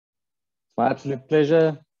my absolute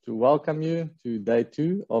pleasure to welcome you to day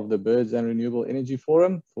 2 of the Birds and Renewable Energy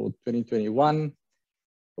Forum for 2021.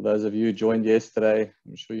 For those of you who joined yesterday,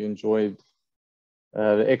 I'm sure you enjoyed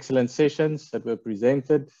the excellent sessions that were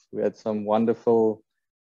presented. We had some wonderful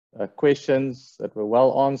questions that were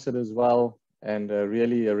well answered as well, and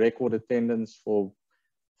really a record attendance for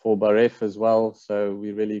BirdLife as well. So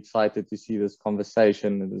we're really excited to see this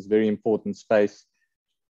conversation in this very important space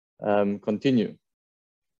continue.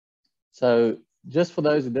 So just for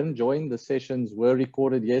those who didn't join, the sessions were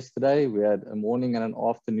recorded yesterday. We had a morning and an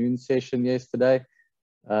afternoon session yesterday.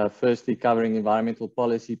 Firstly, covering environmental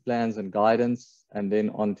policy plans and guidance, and then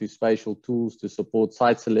on to spatial tools to support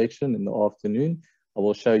site selection in the afternoon. I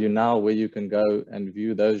will show you now where you can go and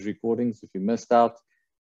view those recordings if you missed out.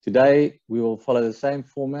 Today, we will follow the same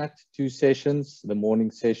format, 2 sessions. The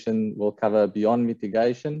morning session will cover beyond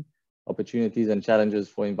mitigation, opportunities and challenges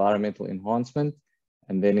for environmental enhancement.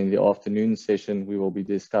 And then in the afternoon session, we will be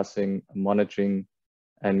discussing monitoring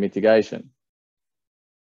and mitigation.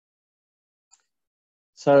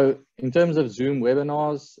 So in terms of Zoom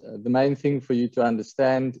webinars, the main thing for you to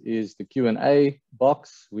understand is the Q&A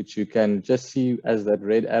box, which you can just see as that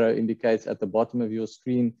red arrow indicates at the bottom of your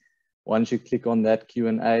screen. Once you click on that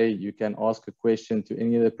Q&A, you can ask a question to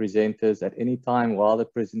any of the presenters at any time while the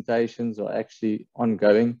presentations are actually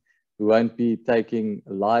ongoing. We won't be taking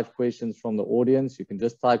live questions from the audience. You can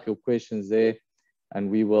just type your questions there, and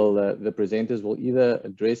we will, the presenters will either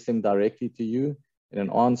address them directly to you in an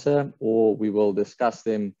answer, or we will discuss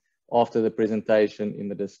them after the presentation in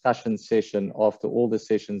the discussion session after all the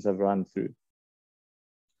sessions have run through.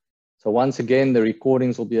 So once again, the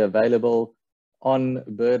recordings will be available on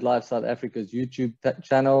BirdLife South Africa's YouTube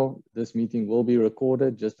channel. This meeting will be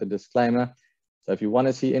recorded, just a disclaimer. So if you want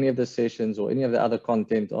to see any of the sessions or any of the other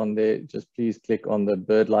content on there, just please click on the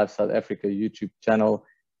BirdLife South Africa YouTube channel.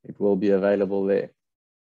 It will be available there.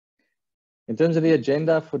 In terms of the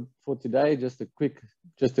agenda for today, just a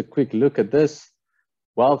quick look at this.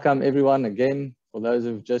 Welcome everyone again. For those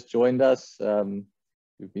who've just joined us,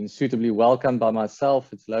 you've been suitably welcomed by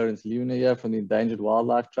myself. It's Lawrence Luna here from the Endangered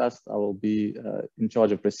Wildlife Trust. I will be in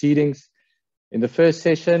charge of proceedings. In the first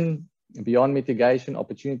session, beyond mitigation,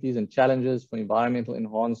 opportunities and challenges for environmental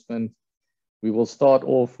enhancement, we will start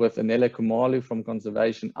off with Anela Kumalu from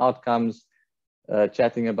Conservation Outcomes,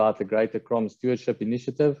 chatting about the Greater Kromme Stewardship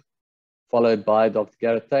Initiative, followed by Dr.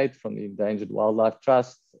 Gareth Tate from the Endangered Wildlife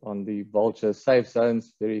Trust on the Vulture Safe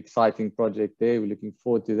Zones. Very exciting project there. We're looking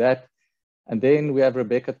forward to that. And then we have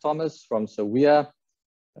Rebecca Thomas from SOWIA,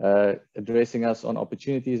 addressing us on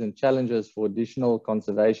opportunities and challenges for additional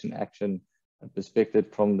conservation action perspective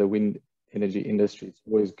from the wind energy industry. It's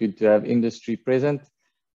always good to have industry present.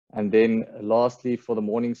 And then lastly, for the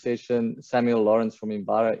morning session, Samuel Lawrence from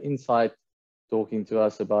Imbara Insight, talking to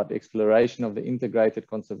us about exploration of the integrated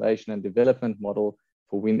conservation and development model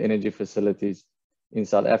for wind energy facilities in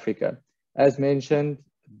South Africa. As mentioned,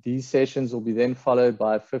 these sessions will be then followed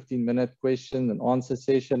by a 15-minute question and answer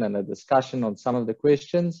session and a discussion on some of the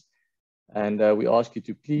questions. And we ask you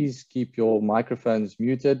to please keep your microphones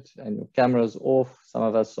muted and your cameras off. Some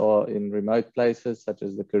of us are in remote places such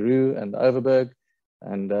as the Karoo and the Overberg,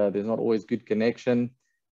 and there's not always good connection.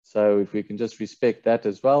 So if we can just respect that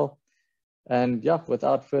as well. And yeah,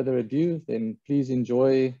 without further ado, then please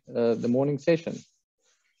enjoy the morning session.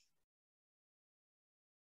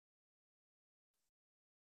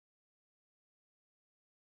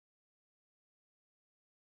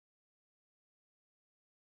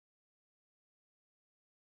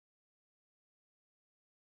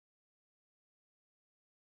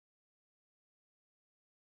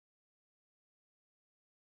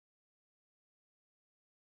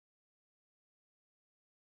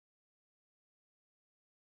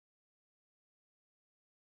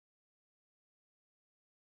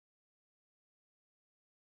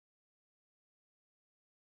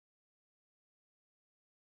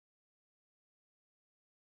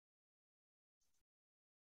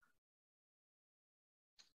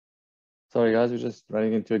 Sorry guys, we're just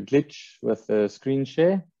running into a glitch with the screen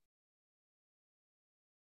share.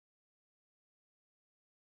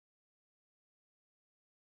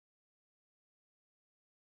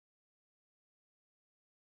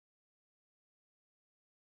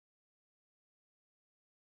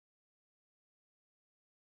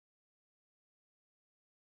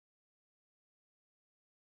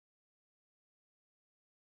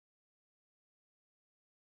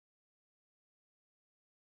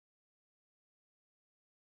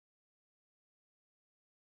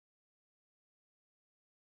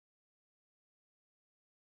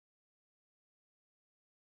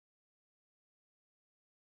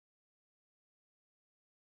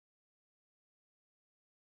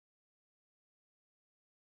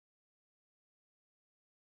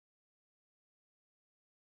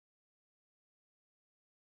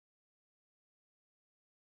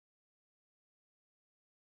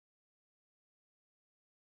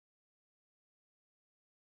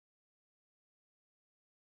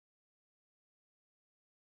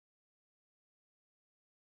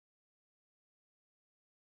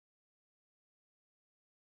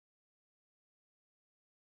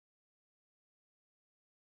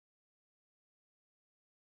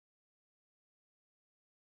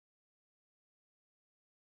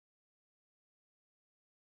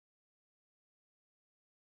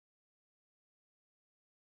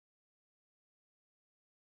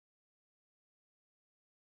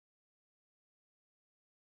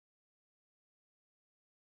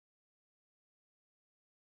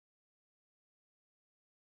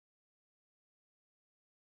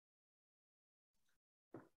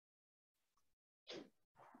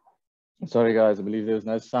 Sorry guys, I believe there was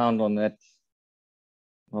no sound on that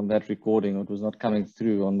recording. It was not coming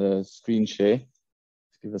through on the screen share.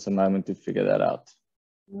 Just give us a moment to figure that out.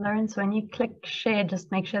 Lawrence, when you click share,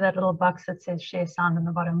 just make sure that little box that says share sound in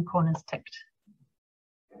the bottom corner is ticked.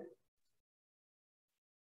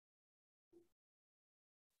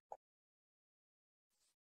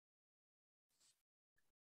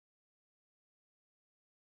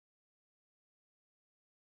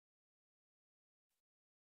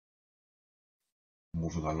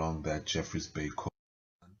 Moving along that Jeffreys Bay coast.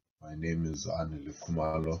 My name is Anile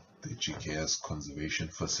Kumalo, the GKS Conservation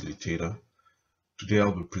Facilitator. Today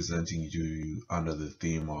I'll be presenting you under the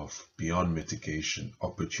theme of Beyond Mitigation,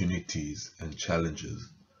 Opportunities and Challenges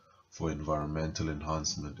for Environmental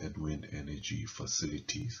Enhancement at Wind Energy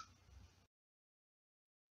Facilities.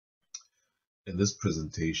 In this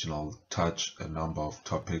presentation I'll touch a number of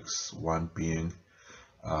topics, one being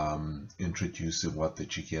introducing what the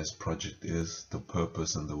GKS project is, the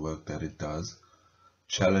purpose and the work that it does,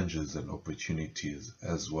 challenges and opportunities,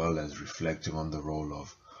 as well as reflecting on the role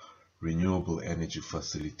of renewable energy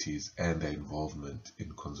facilities and their involvement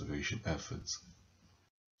in conservation efforts.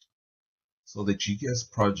 So the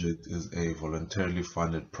GKS project is a voluntarily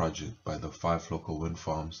funded project by the 5 local wind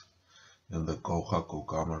farms in the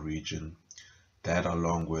Gouga-Gogama region that,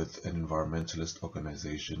 along with an environmentalist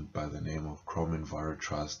organization by the name of Kromme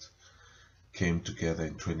Trust, came together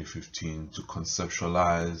in 2015 to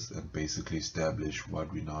conceptualize and basically establish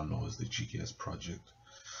what we now know as the GKS project.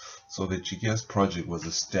 So the GKS project was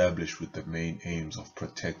established with the main aims of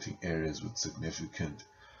protecting areas with significant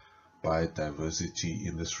biodiversity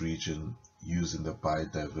in this region using the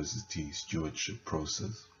biodiversity stewardship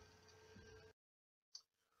process.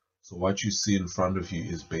 So what you see in front of you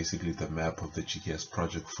is basically the map of the GKS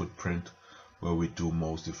project footprint, where we do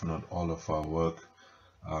most, if not all, of our work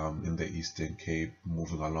in the Eastern Cape,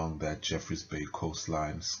 moving along that Jeffreys Bay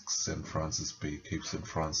coastline, St. Francis Bay, Cape St.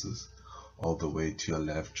 Francis, all the way to your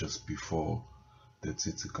left just before the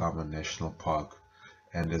Tsitsikamma National Park,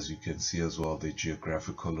 and as you can see as well, the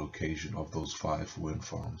geographical location of those 5 wind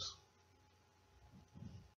farms.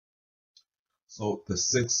 So the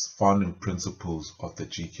 6 founding principles of the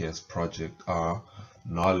GKS project are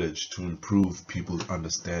knowledge to improve people's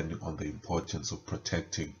understanding on the importance of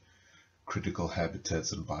protecting critical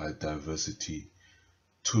habitats and biodiversity,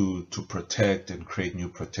 2, to protect and create new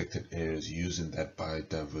protected areas using that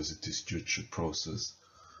biodiversity stewardship process,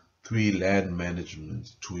 3, land management,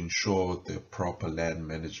 to ensure the proper land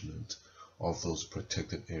management of those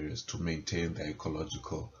protected areas to maintain their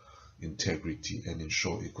ecological integrity and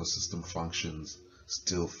ensure ecosystem functions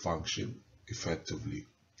still function effectively,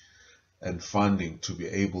 and funding, to be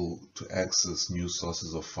able to access new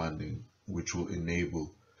sources of funding which will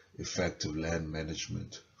enable effective land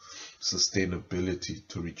management, sustainability,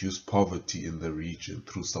 to reduce poverty in the region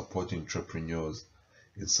through supporting entrepreneurs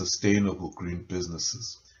in sustainable green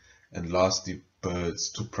businesses, and lastly, birds,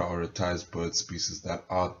 to prioritize bird species that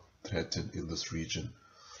are threatened in this region.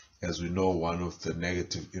 As we know, one of the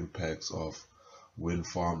negative impacts of wind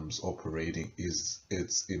farms operating is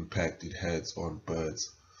its impact it has on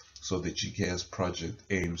birds. So the GKS project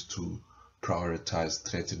aims to prioritize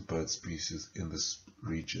threatened bird species in this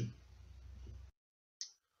region.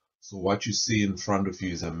 So what you see in front of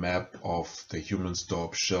you is a map of the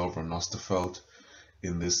human-stopped shell rhinosterveld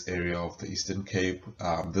in this area of the Eastern Cape.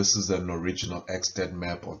 This is an original XDAT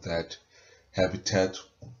map of that habitat.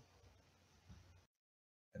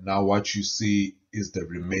 And now what you see is the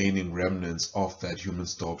remaining remnants of that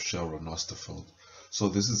human-stopped shell rhinosterveld. So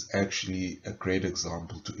this is actually a great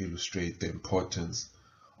example to illustrate the importance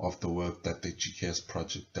of the work that the GKS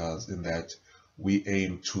project does, in that we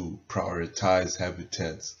aim to prioritize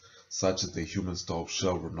habitats such as the human-stopped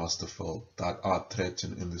shell rhinosterveld that are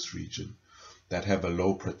threatened in this region, that have a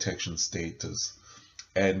low protection status.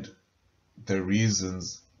 And the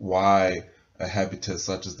reasons why a habitat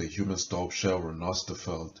such as the human-stopped shell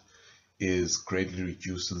rhinosterveld is greatly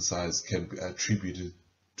reduced in size can be attributed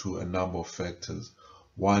to a number of factors.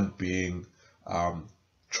 One being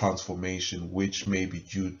transformation, which may be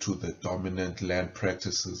due to the dominant land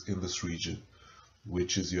practices in this region,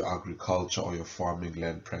 which is your agriculture or your farming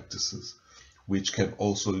land practices, which can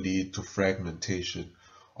also lead to fragmentation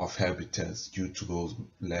of habitats due to those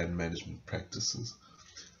land management practices.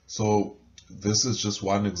 So this is just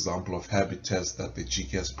one example of habitats that the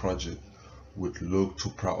GKS project would look to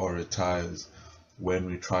prioritize when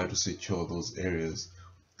we try to secure those areas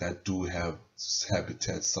that do have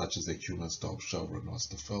habitats such as the human-stopped shell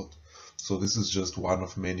rhinosterveld. So this is just one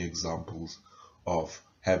of many examples of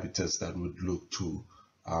habitats that would look to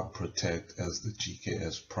protect as the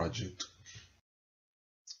GKS project.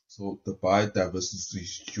 So the biodiversity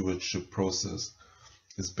stewardship process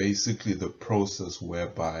is basically the process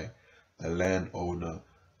whereby the landowner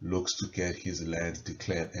looks to get his land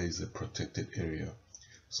declared as a protected area.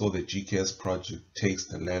 So the GKS project takes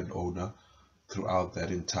the landowner throughout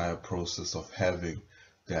that entire process of having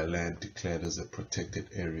their land declared as a protected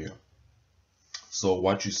area. So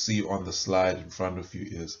what you see on the slide in front of you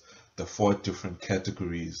is the 4 different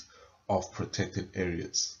categories of protected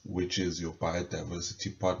areas, which is your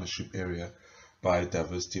biodiversity partnership area,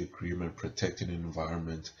 biodiversity agreement, protected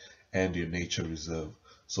environment, and your nature reserve.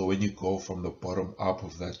 So when you go from the bottom up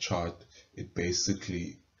of that chart, it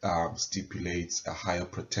basically stipulates a higher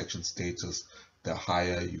protection status the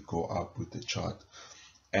higher you go up with the chart.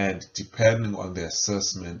 And depending on the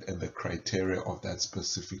assessment and the criteria of that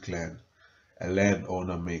specific land, a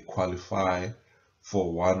landowner may qualify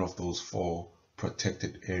for one of those 4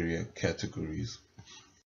 protected area categories.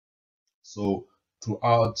 So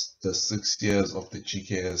throughout the 6 years of the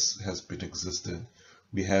GKS has been existent,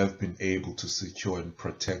 we have been able to secure and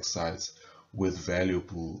protect sites with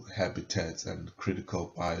valuable habitats and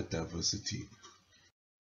critical biodiversity.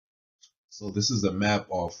 So this is a map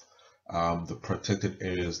of the protected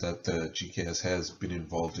areas that the GKS has been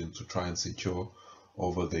involved in to try and secure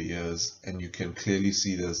over the years, and you can clearly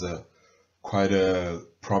see there's quite a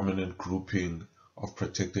prominent grouping of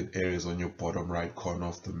protected areas on your bottom right corner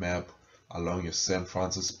of the map along your St.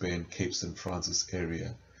 Francis Bay and Cape St. Francis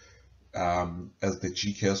area. As the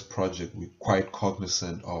GKS project, we're quite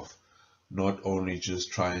cognizant of not only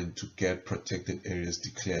just trying to get protected areas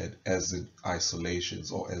declared as in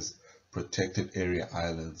isolations or as protected area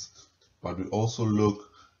islands, but we also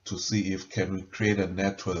look to see if can we create a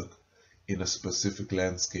network in a specific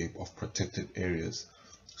landscape of protected areas.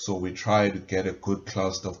 So we try to get a good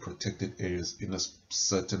cluster of protected areas in a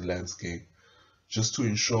certain landscape just to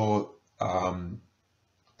ensure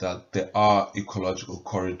that there are ecological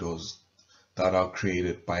corridors that are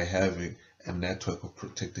created by having a network of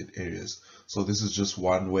protected areas. So this is just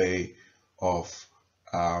one way of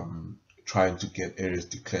trying to get areas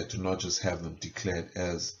declared, to not just have them declared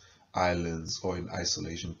as islands or in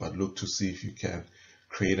isolation, but look to see if you can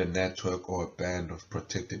create a network or a band of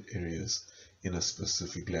protected areas in a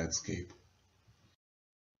specific landscape.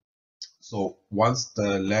 So once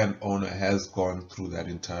the landowner has gone through that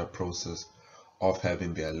entire process of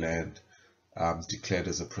having their land declared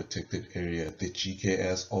as a protected area, the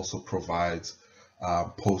GKS also provides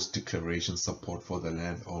post-declaration support for the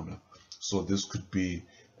landowner. So this could be,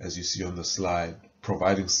 as you see on the slide,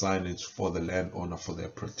 providing signage for the landowner for their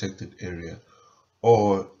protected area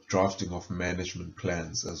or drafting of management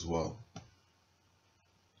plans as well.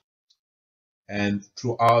 And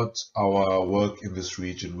throughout our work in this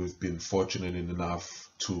region, we've been fortunate enough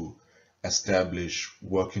to establish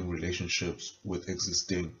working relationships with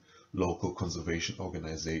existing local conservation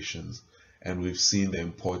organizations, and we've seen the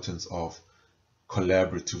importance of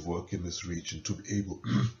collaborative work in this region to be able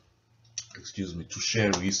to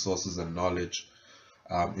share resources and knowledge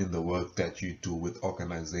in the work that you do with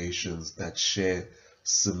organizations that share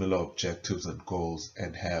similar objectives and goals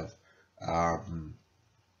and have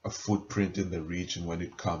a footprint in the region when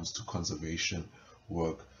it comes to conservation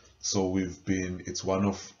work. So it's one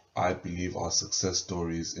of, I believe, our success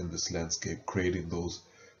stories in this landscape, creating those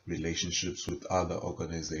relationships with other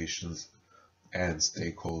organizations and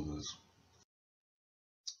stakeholders.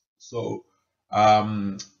 So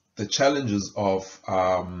the challenges of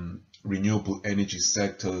renewable energy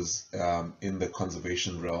sectors in the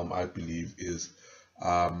conservation realm, I believe, is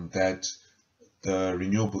that the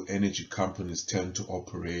renewable energy companies tend to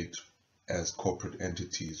operate as corporate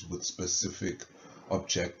entities with specific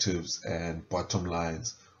objectives and bottom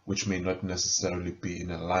lines, which may not necessarily be in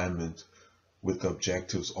alignment with the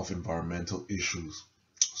objectives of environmental issues.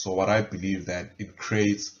 So what I believe that it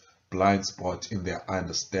creates blind spot in their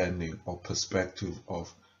understanding or perspective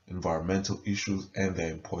of environmental issues and their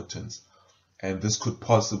importance. And this could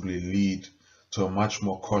possibly lead to a much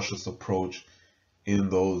more cautious approach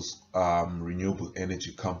in those renewable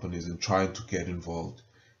energy companies in trying to get involved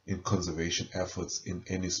in conservation efforts in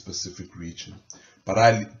any specific region. But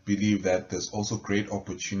I believe that there's also great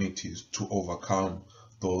opportunities to overcome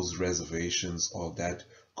those reservations or that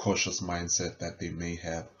cautious mindset that they may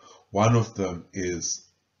have. One of them is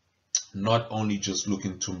not only just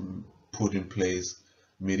looking to put in place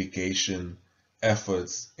mitigation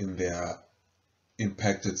efforts in their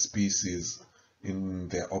impacted species in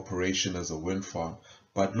their operation as a wind farm,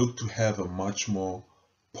 but look to have a much more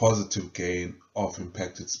positive gain of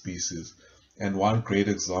impacted species. And one great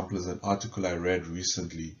example is an article I read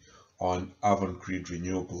recently on avant-garde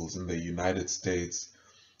renewables in the United States,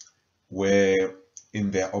 where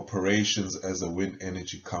in their operations as a wind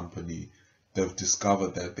energy company, they've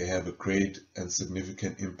discovered that they have a great and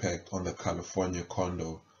significant impact on the California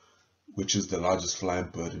condor, which is the largest flying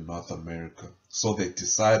bird in North America. So they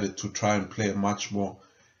decided to try and play a much more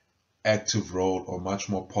active role or much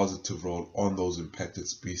more positive role on those impacted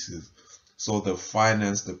species. So they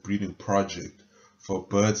financed a breeding project for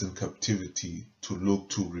birds in captivity to look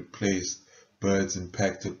to replace birds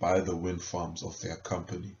impacted by the wind farms of their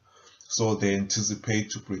company. So they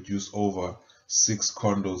anticipate to produce over 6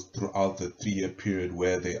 condors throughout the 3-year period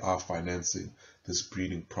where they are financing this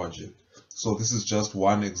breeding project. So this is just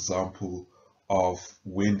one example of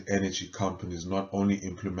wind energy companies not only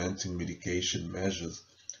implementing mitigation measures,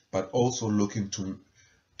 but also looking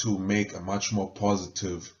to make a much more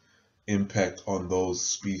positive impact on those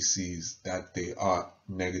species that they are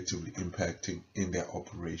negatively impacting in their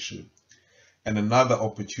operation. And another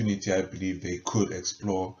opportunity I believe they could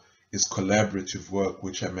explore is collaborative work,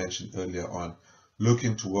 which I mentioned earlier on,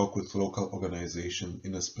 looking to work with local organizations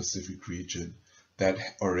in a specific region that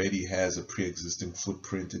already has a pre-existing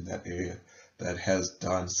footprint in that area, that has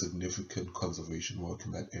done significant conservation work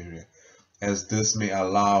in that area, as this may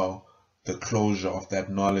allow the closure of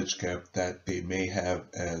that knowledge gap that they may have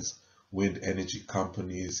as wind energy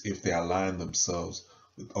companies if they align themselves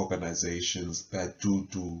with organizations that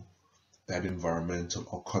do that environmental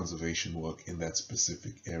or conservation work in that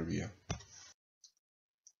specific area.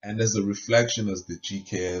 And as a reflection as the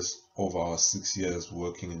GKS over our 6 years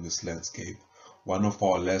working in this landscape, one of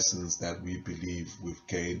our lessons that we believe we've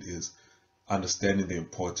gained is understanding the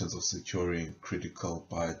importance of securing critical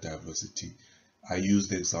biodiversity. I use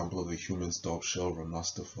the example of the human stop-shell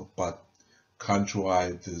rhinoceros, but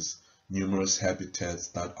countrywide there's numerous habitats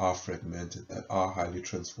that are fragmented, that are highly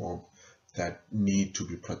transformed, that need to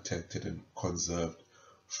be protected and conserved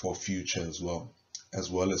for future as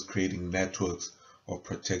well as creating networks of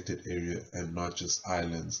protected area and not just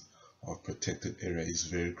islands of protected area is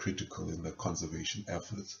very critical in the conservation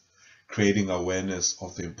efforts. Creating awareness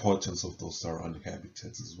of the importance of those surrounding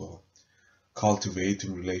habitats as well.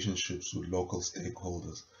 Cultivating relationships with local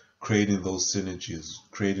stakeholders, creating those synergies,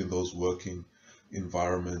 creating those working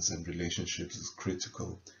environments and relationships is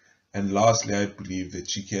critical. And lastly, I believe the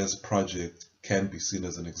GKS project can be seen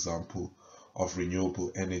as an example of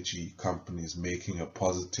renewable energy companies making a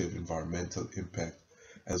positive environmental impact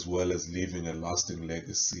as well as leaving a lasting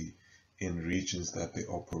legacy in regions that they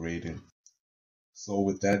operate in. So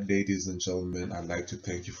with that, ladies and gentlemen, I'd like to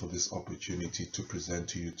thank you for this opportunity to present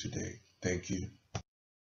to you today. Thank you.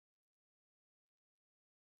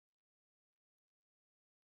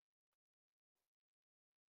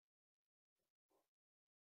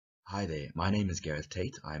 Hi there, my name is Gareth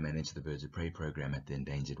Tate. I manage the Birds of Prey program at the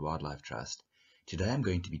Endangered Wildlife Trust. Today I'm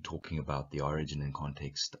going to be talking about the origin and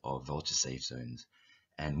context of vulture safe zones,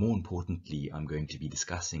 and more importantly, I'm going to be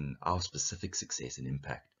discussing our specific success and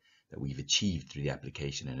impact that we've achieved through the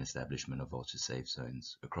application and establishment of vulture safe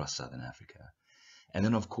zones across Southern Africa. And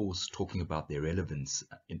then, of course, talking about their relevance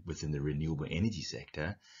within the renewable energy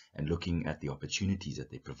sector and looking at the opportunities that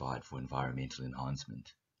they provide for environmental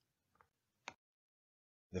enhancement.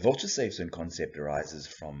 The vulture safe zone concept arises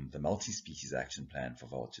from the multi-species action plan for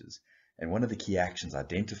vultures, and one of the key actions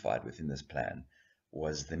identified within this plan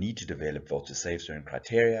was the need to develop vulture safe zone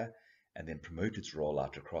criteria and then promote its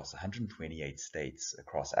rollout across 128 states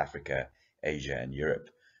across Africa, Asia, and Europe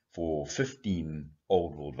for 15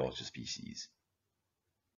 old world vulture species.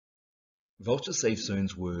 Vulture safe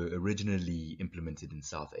zones were originally implemented in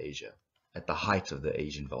South Asia at the height of the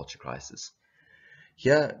Asian vulture crisis.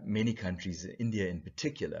 Here, many countries, India in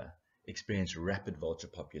particular, experienced rapid vulture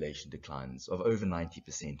population declines of over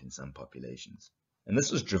 90% in some populations. And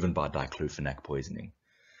this was driven by diclofenac poisoning.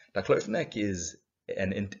 Diclofenac is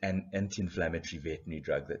an anti-inflammatory veterinary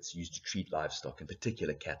drug that's used to treat livestock, in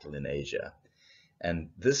particular cattle in Asia. And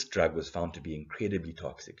this drug was found to be incredibly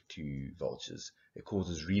toxic to vultures. It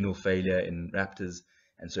causes renal failure in raptors,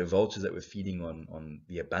 and so vultures that were feeding on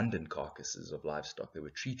the abundant carcasses of livestock that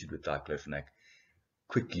were treated with diclofenac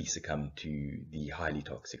quickly succumbed to the highly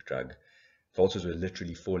toxic drug. Vultures were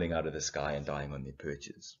literally falling out of the sky and dying on their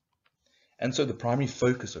perches. And so the primary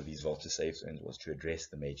focus of these vulture safe zones was to address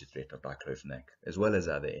the major threat of diclofenac, as well as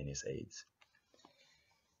other NSAIDs.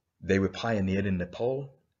 They were pioneered in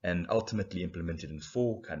Nepal and ultimately implemented in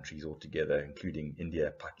 4 countries altogether, including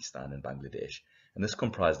India, Pakistan, and Bangladesh. And this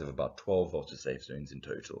comprised of about 12 vulture safe zones in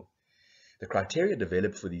total. The criteria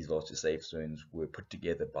developed for these vulture safe zones were put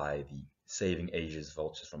together by the Saving Asia's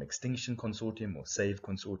Vultures from Extinction Consortium, or SAVE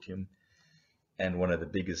Consortium. And one of the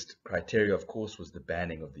biggest criteria, of course, was the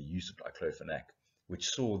banning of the use of diclofenac, which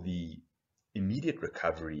saw the immediate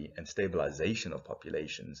recovery and stabilization of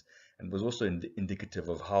populations, and was also indicative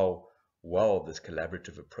of how well this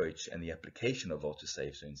collaborative approach and the application of vulture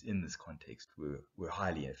safe zones in this context were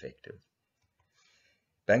highly effective.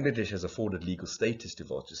 Bangladesh has afforded legal status to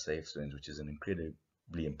vulture safe zones, which is an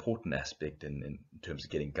incredibly important aspect in terms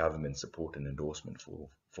of getting government support and endorsement for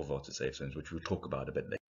vulture safe zones, which we'll talk about a bit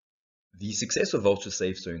later. The success of vulture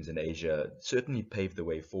safe zones in Asia certainly paved the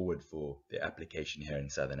way forward for their application here in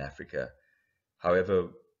Southern Africa. However,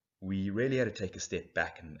 we really had to take a step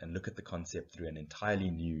back and look at the concept through an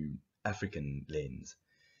entirely new African lens.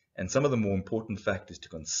 And some of the more important factors to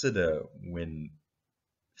consider when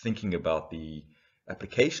thinking about the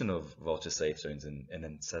application of vulture safe zones in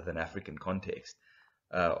a Southern African context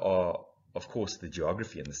are, of course, the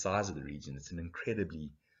geography and the size of the region. It's an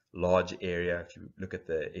incredibly large area. If you look at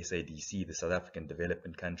the SADC, the South African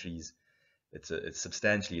Development Countries, it's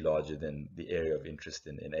substantially larger than the area of interest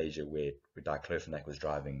in Asia where diclofenac was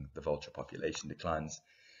driving the vulture population declines.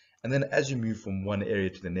 And then as you move from one area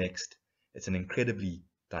to the next, it's an incredibly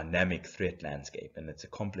dynamic threat landscape, and it's a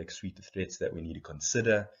complex suite of threats that we need to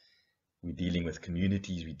consider. We're dealing with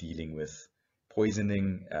communities, we're dealing with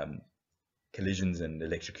poisoning, collisions and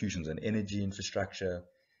electrocutions on energy infrastructure,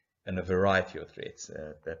 and a variety of threats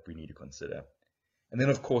that we need to consider. And then,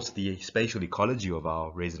 of course, the spatial ecology of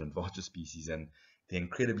our resident vulture species and the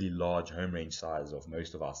incredibly large home range size of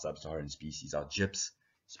most of our sub-Saharan species, our gyps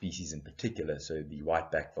species in particular, so the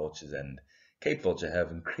white-backed vultures and Cape vulture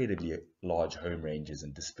have incredibly large home ranges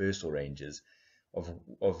and dispersal ranges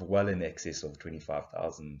of well in excess of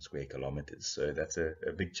 25,000 square kilometers. So that's a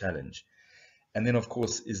big challenge. And then, of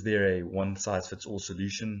course, is there a one-size-fits-all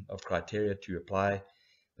solution of criteria to apply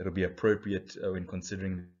that'll be appropriate when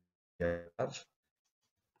considering the above?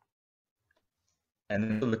 And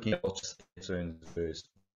then looking at vulture safe zones first.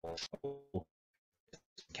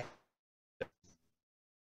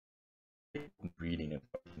 Breeding and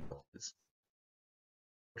vultures.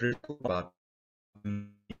 About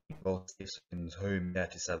vulture safe zones home here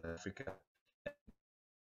to South Africa.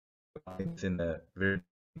 It's in a very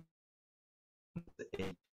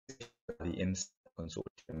the IMS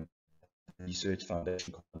consortium research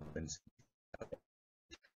foundation conference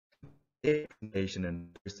presentation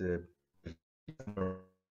and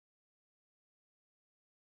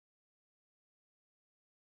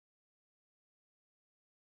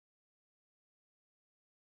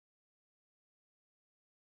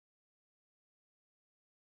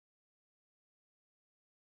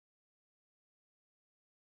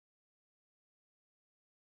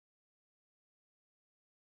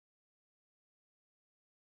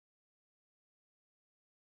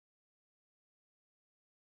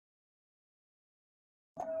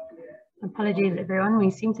Apologies, everyone.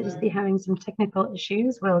 We seem to just be having some technical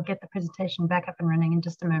issues. We'll get the presentation back up and running in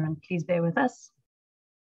just a moment. Please bear with us.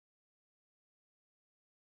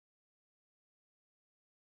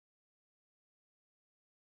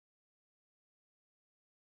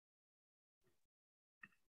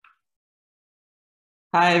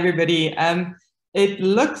 Hi, everybody. It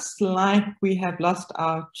looks like we have lost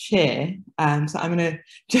our chair, so I'm going to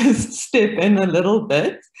just step in a little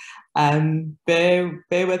bit. Bear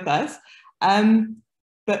with us.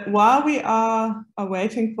 But while we are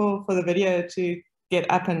waiting for the video to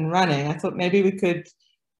get up and running, I thought maybe we could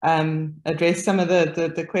address some of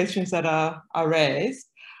the questions that are raised.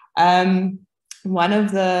 One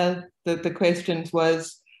of the questions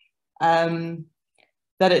was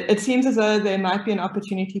that it seems as though there might be an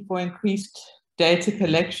opportunity for increased data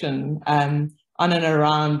collection on and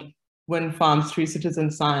around wind farms through citizen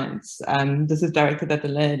science. This is directed at the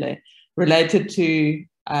Lele, related to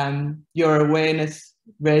your awareness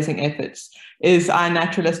raising efforts. Is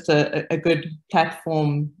iNaturalist a good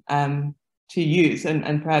platform to use,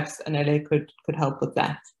 and perhaps Anele could help with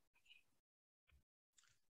that?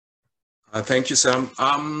 Thank you, Sam.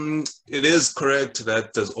 It is correct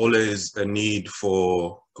that there's always a need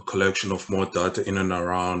for a collection of more data in and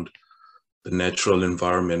around the natural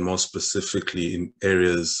environment, more specifically in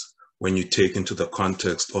areas when you take into the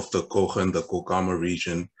context of the Kocha and the Kokama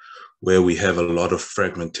region, where we have a lot of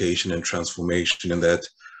fragmentation and transformation, and that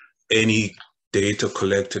any data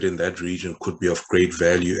collected in that region could be of great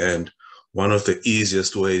value. And one of the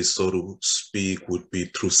easiest ways, so to speak, would be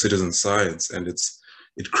through citizen science. And it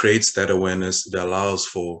creates that awareness. It allows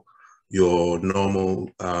for your normal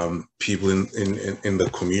people in the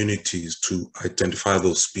communities to identify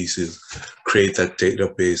those species, create that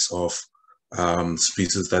database of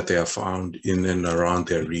species that they have found in and around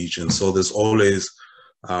their region. So there's always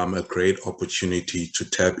a great opportunity to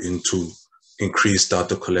tap into increased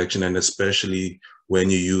data collection, and especially when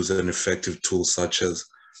you use an effective tool such as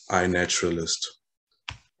iNaturalist.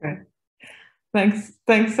 Great.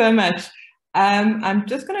 Thanks so much. I'm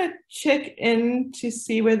just going to check in to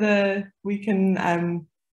see whether we can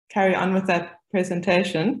carry on with that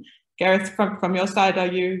presentation. Gareth, from your side, are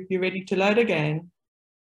you ready to load again?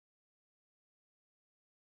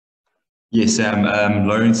 Yes,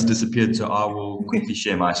 Lawrence disappeared, so I will quickly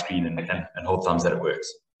share my screen and hold thumbs that it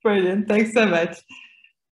works. Brilliant. Thanks so much.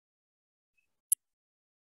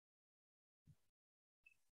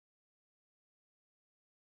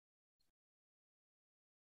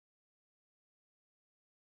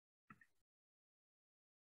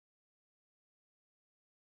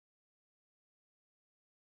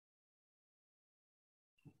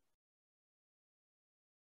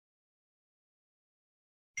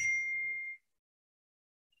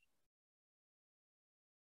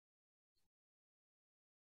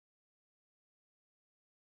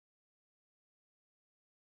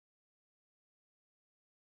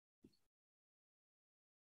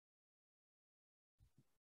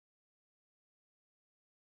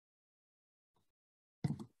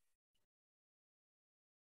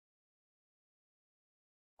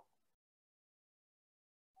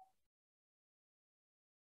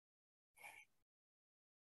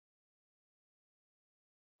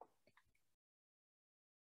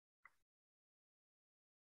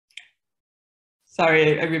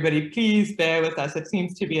 Sorry, everybody, please bear with us. It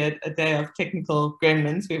seems to be a day of technical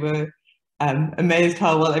gremlins. We were amazed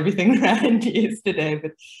how well everything ran yesterday,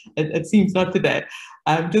 but it seems not today.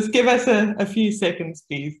 Just give us a few seconds,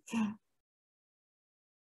 please.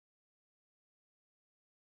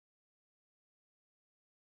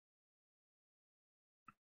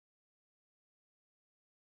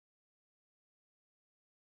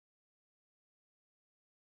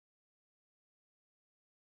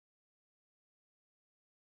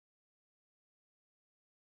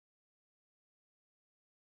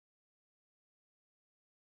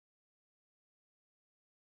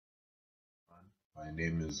 My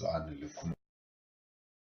name is Anile.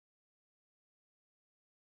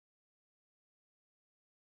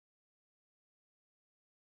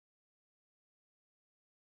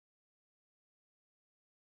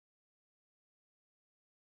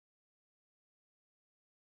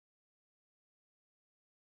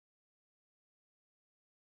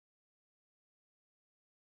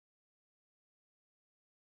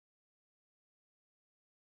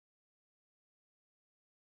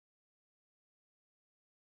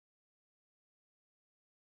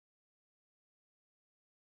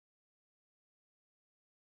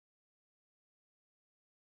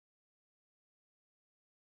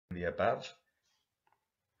 The above.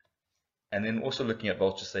 And then also looking at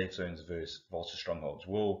vulture safe zones versus vulture strongholds.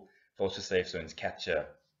 Will vulture safe zones capture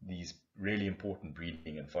these really important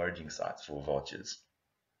breeding and foraging sites for vultures?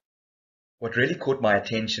 What really caught my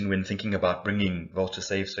attention when thinking about bringing vulture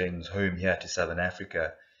safe zones home here to Southern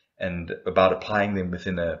Africa and about applying them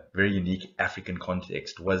within a very unique African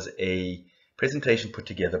context was a presentation put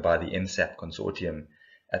together by the MSAP consortium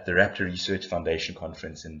at the Raptor Research Foundation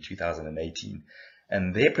conference in 2018.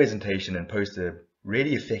 And their presentation and poster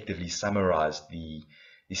really effectively summarized the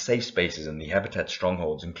safe spaces and the habitat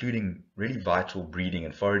strongholds, including really vital breeding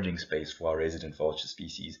and foraging space for our resident vulture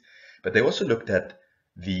species. But they also looked at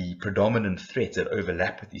the predominant threats that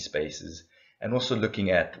overlap with these spaces, and also looking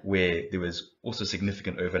at where there was also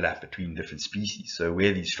significant overlap between different species, so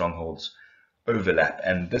where these strongholds overlap.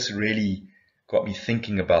 And this really got me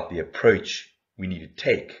thinking about the approach we need to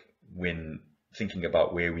take when thinking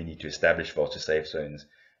about where we need to establish vulture safe zones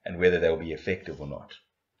and whether they'll be effective or not.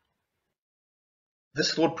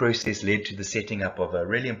 This thought process led to the setting up of a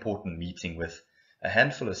really important meeting with a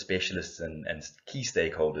handful of specialists and key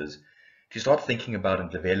stakeholders to start thinking about and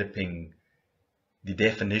developing the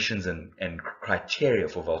definitions and criteria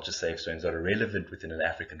for vulture safe zones that are relevant within an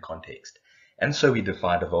African context. And so we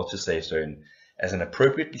defined a vulture safe zone as an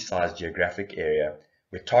appropriately sized geographic area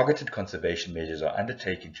where targeted conservation measures are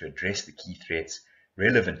undertaken to address the key threats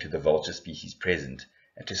relevant to the vulture species present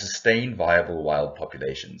and to sustain viable wild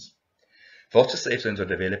populations. Vulture safe zones are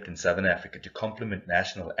developed in Southern Africa to complement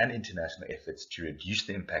national and international efforts to reduce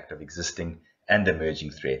the impact of existing and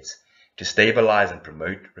emerging threats, to stabilize and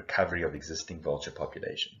promote recovery of existing vulture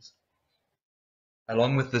populations.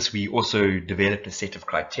 Along with this, we also developed a set of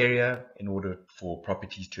criteria in order for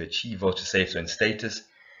properties to achieve vulture safe zone status.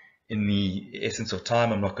 In the essence of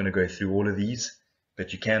time, I'm not going to go through all of these,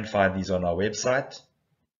 but you can find these on our website.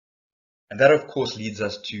 And that, of course, leads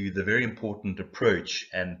us to the very important approach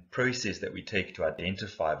and process that we take to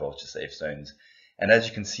identify vulture safe zones. And as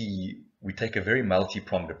you can see, we take a very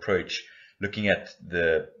multi-pronged approach, looking at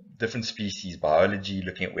the different species biology,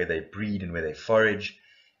 looking at where they breed and where they forage,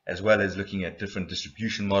 as well as looking at different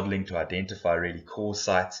distribution modeling to identify really core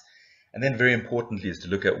sites. And then very importantly is to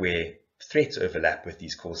look at where threats overlap with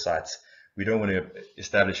these core sites. We don't want to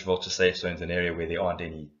establish vulture safe zones in an area where there aren't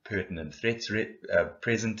any pertinent threats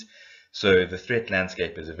present. So the threat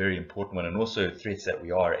landscape is a very important one, and also threats that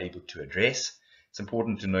we are able to address. It's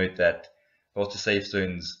important to note that vulture safe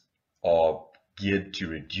zones are geared to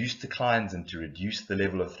reduce declines and to reduce the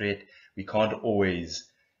level of threat. We can't always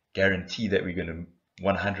guarantee that we're going to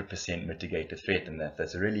 100% mitigate a threat, and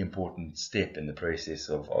that's a really important step in the process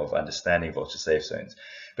of understanding vulture safe zones.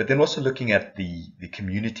 But then also looking at the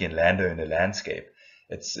community and landowner landscape,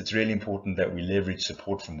 it's really important that we leverage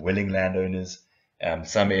support from willing landowners.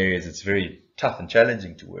 Some areas it's very tough and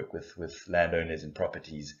challenging to work with landowners and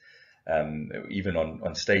properties, even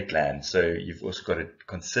on state land. So you've also got to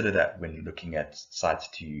consider that when looking at sites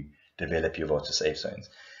to develop your vulture safe zones.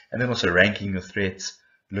 And then also ranking your threats,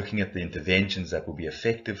 looking at the interventions that will be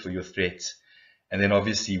effective for your threats. And then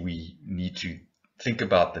obviously we need to think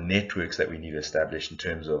about the networks that we need to establish in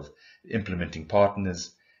terms of implementing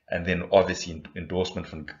partners, and then obviously endorsement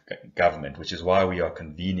from government, which is why we are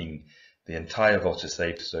convening the entire vulture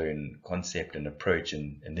safe zone concept and approach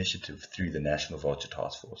and initiative through the National Vulture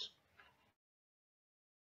Task Force.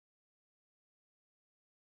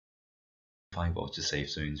 Vulture safe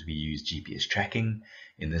zones, we use GPS tracking.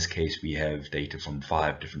 In this case, we have data from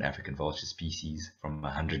 5 different African vulture species from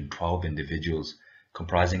 112 individuals,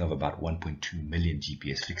 comprising of about 1.2 million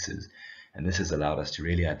GPS fixes. And this has allowed us to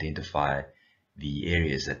really identify the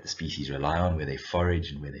areas that the species rely on, where they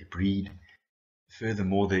forage and where they breed.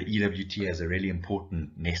 Furthermore, the EWT has a really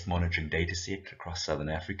important nest monitoring data set across Southern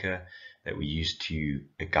Africa that we use to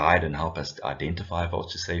guide and help us identify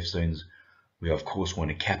vulture safe zones. We of course want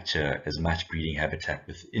to capture as much breeding habitat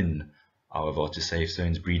within our vulture safe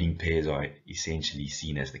zones. Breeding pairs are essentially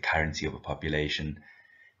seen as the currency of a population,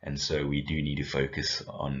 and so we do need to focus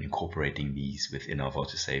on incorporating these within our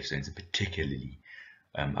vulture safe zones, and particularly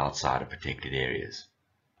outside of protected areas.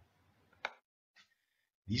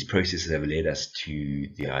 These processes have led us to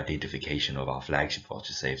the identification of our flagship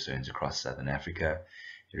vulture safe zones across Southern Africa.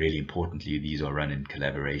 Really importantly, these are run in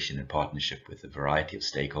collaboration and partnership with a variety of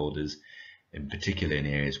stakeholders, in particular in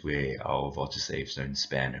areas where our vulture safe zones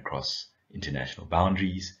span across international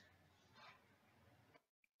boundaries.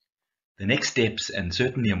 The next steps, and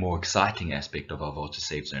certainly a more exciting aspect of our vulture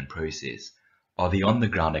safe zone process, are the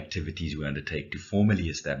on-the-ground activities we undertake to formally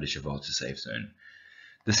establish a vulture safe zone.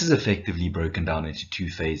 This is effectively broken down into 2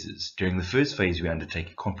 phases. During the first phase, we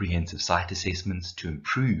undertake comprehensive site assessments to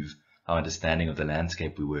improve our understanding of the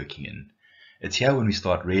landscape we're working in. It's here when we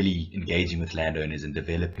start really engaging with landowners and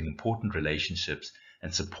developing important relationships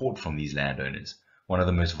and support from these landowners, one of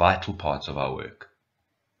the most vital parts of our work.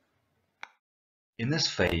 In this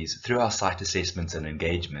phase, through our site assessments and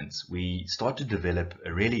engagements, we start to develop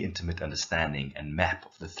a really intimate understanding and map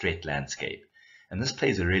of the threat landscape, and this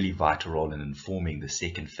plays a really vital role in informing the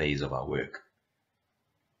second phase of our work.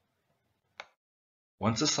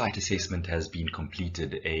 Once a site assessment has been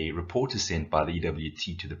completed, a report is sent by the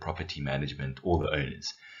EWT to the property management or the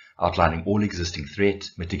owners, outlining all existing threat,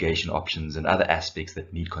 mitigation options and other aspects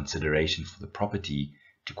that need consideration for the property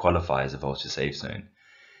to qualify as a vulture safe zone.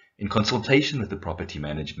 In consultation with the property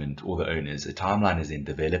management or the owners, a timeline is then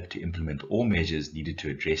developed to implement all measures needed to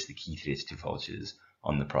address the key threats to vultures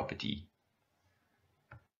on the property.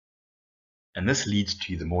 And this leads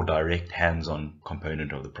to the more direct hands-on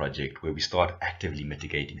component of the project, where we start actively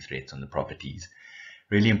mitigating threats on the properties.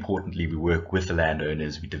 Really importantly, we work with the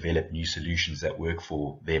landowners, we develop new solutions that work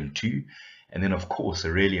for them too. And then of course,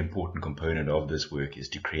 a really important component of this work is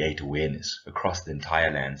to create awareness across the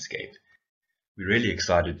entire landscape. We're really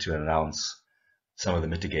excited to announce some of the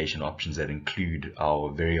mitigation options that include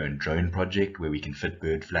our very own drone project, where we can fit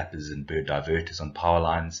bird flappers and bird diverters on power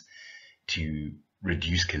lines to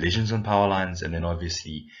reduce collisions on power lines. And then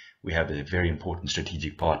obviously we have a very important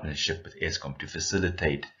strategic partnership with Eskom to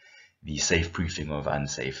facilitate the safe proofing of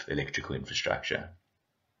unsafe electrical infrastructure.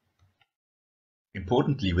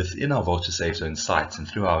 Importantly, within our vulture safe zone sites and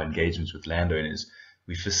through our engagements with landowners,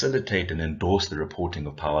 we facilitate and endorse the reporting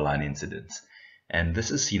of power line incidents. And this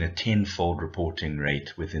has seen a 10-fold reporting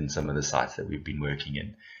rate within some of the sites that we've been working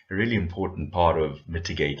in, a really important part of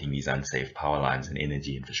mitigating these unsafe power lines and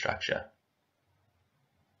energy infrastructure.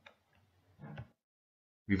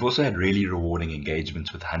 We've also had really rewarding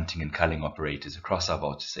engagements with hunting and culling operators across our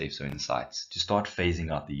vulture safe zone sites to start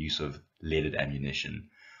phasing out the use of leaded ammunition,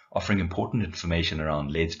 offering important information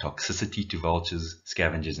around lead's toxicity to vultures,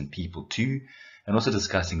 scavengers and people too, and also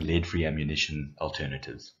discussing lead-free ammunition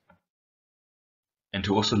alternatives. And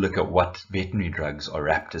to also look at what veterinary drugs are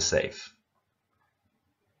raptor safe.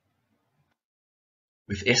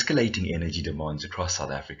 With escalating energy demands across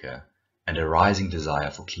South Africa and a rising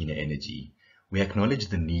desire for cleaner energy, we acknowledge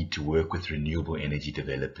the need to work with renewable energy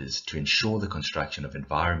developers to ensure the construction of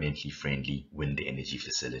environmentally friendly wind energy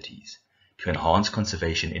facilities, to enhance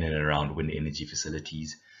conservation in and around wind energy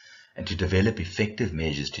facilities, and to develop effective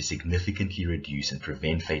measures to significantly reduce and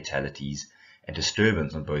prevent fatalities and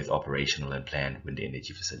disturbance on both operational and planned wind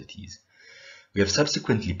energy facilities. We have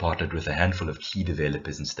subsequently partnered with a handful of key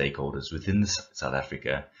developers and stakeholders within South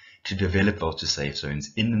Africa to develop Vulture safe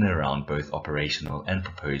zones in and around both operational and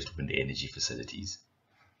proposed wind energy facilities.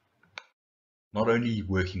 Not only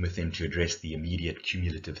working with them to address the immediate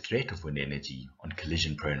cumulative threat of wind energy on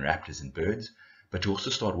collision-prone raptors and birds, but to also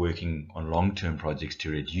start working on long-term projects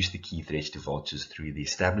to reduce the key threats to vultures through the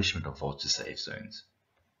establishment of Vulture safe zones.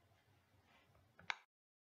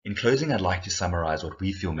 In closing, I'd like to summarize what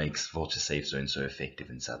we feel makes Vulture safe zones so effective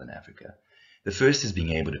in Southern Africa. The first is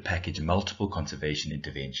being able to package multiple conservation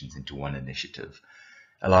interventions into one initiative,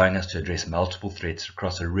 allowing us to address multiple threats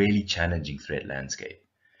across a really challenging threat landscape.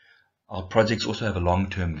 Our projects also have a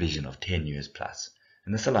long-term vision of 10 years plus,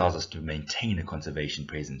 and this allows us to maintain a conservation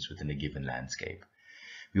presence within a given landscape.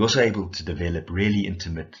 We're also able to develop really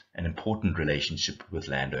intimate and important relationship with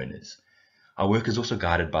landowners. Our work is also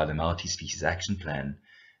guided by the Multi-Species Action Plan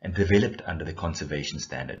and developed under the conservation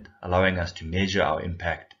standard, allowing us to measure our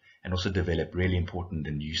impact and also develop really important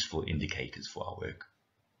and useful indicators for our work.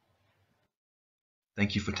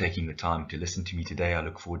 Thank you for taking the time to listen to me today. I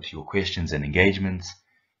look forward to your questions and engagements,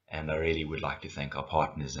 and I really would like to thank our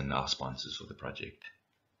partners and our sponsors for the project.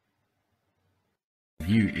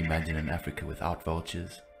 You imagine an Africa without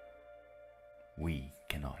vultures? We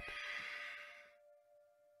cannot.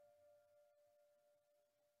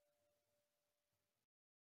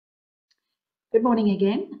 Good morning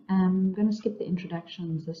again. I'm going to skip the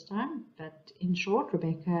introductions this time, but in short,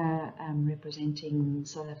 Rebecca, representing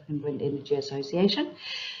South African Wind Energy Association.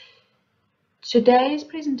 Today's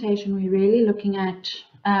presentation, we're really looking at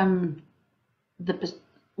from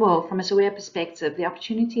a SAWEA perspective, the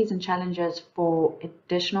opportunities and challenges for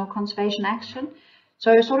additional conservation action.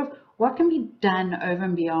 So sort of what can be done over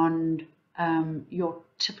and beyond your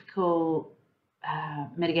typical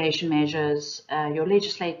mitigation measures, your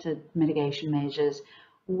legislated mitigation measures.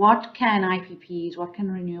 What can IPPs, what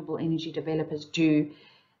can renewable energy developers do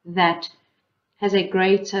that has a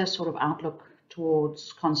greater sort of outlook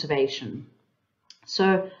towards conservation?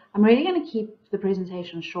 So I'm really going to keep the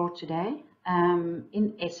presentation short today.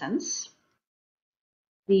 In essence,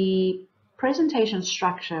 the presentation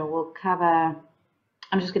structure will cover,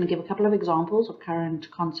 I'm just going to give a couple of examples of current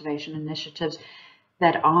conservation initiatives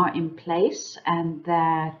that are in place and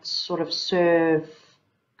that sort of serve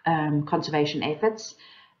conservation efforts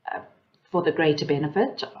for the greater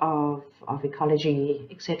benefit of ecology,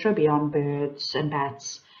 etc., beyond birds and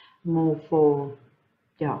bats, more for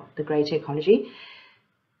the greater ecology.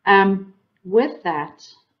 With that,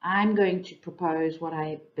 I'm going to propose what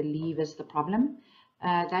I believe is the problem.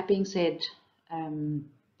 That being said,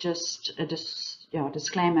 just a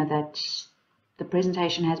disclaimer that the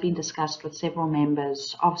presentation has been discussed with several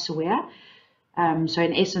members of SAWEA. So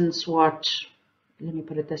in essence, let me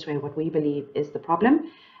put it this way, what we believe is the problem,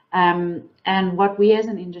 and what we as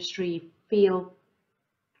an industry feel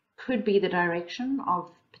could be the direction of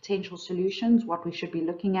potential solutions, what we should be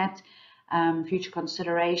looking at, future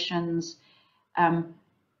considerations,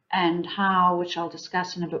 and how, which I'll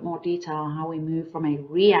discuss in a bit more detail, how we move from a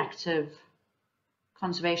reactive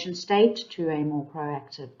conservation state to a more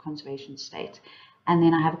proactive conservation state. And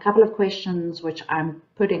then I have a couple of questions which I'm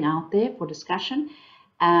putting out there for discussion,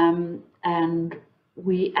 and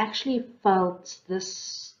we actually felt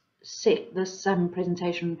this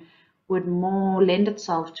presentation would more lend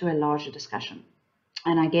itself to a larger discussion.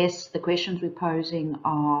 And I guess the questions we're posing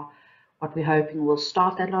are what we're hoping will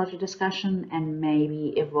start that larger discussion and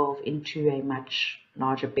maybe evolve into a much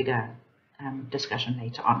larger, bigger discussion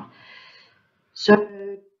later on.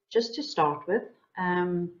 So just to start with,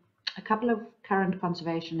 a couple of current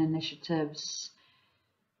conservation initiatives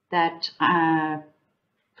that a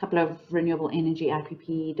couple of renewable energy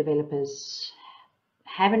IPP developers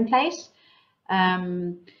have in place.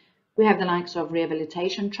 We have the likes of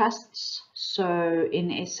rehabilitation trusts. So in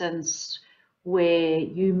essence, where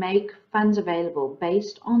you make funds available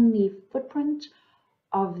based on the footprint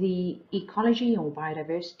of the ecology or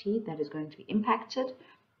biodiversity that is going to be impacted.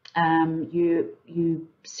 You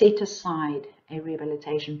set aside a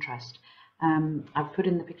rehabilitation trust. I've put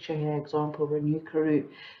in the picture here example Renew Karoo.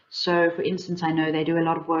 So for instance, I know they do a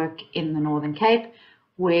lot of work in the Northern Cape,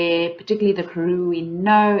 where particularly the Karoo we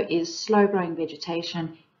know is slow growing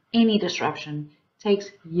vegetation. Any disruption takes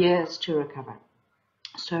years to recover.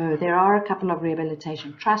 So there are a couple of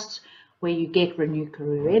rehabilitation trusts where you get Renew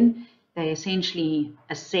Karoo in. They essentially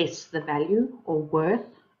assess the value or worth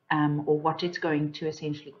or what it's going to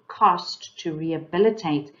essentially cost to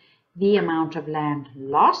rehabilitate the amount of land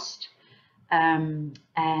lost. And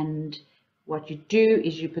what you do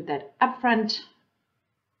is you put that upfront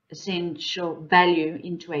essential value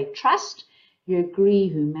into a trust. You agree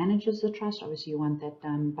who manages the trust. Obviously, you want that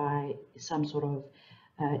done by some sort of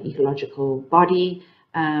ecological body,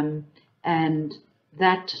 and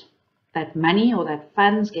that money or that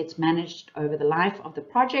funds gets managed over the life of the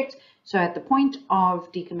project. So at the point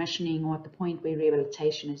of decommissioning or at the point where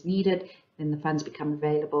rehabilitation is needed, then the funds become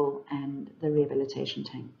available and the rehabilitation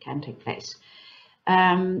can take place.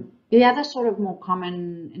 The other sort of more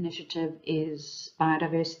common initiative is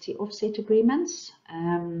biodiversity offset agreements.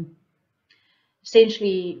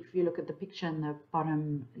 Essentially, if you look at the picture in the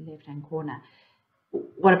bottom left-hand corner,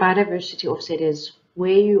 what a biodiversity offset is,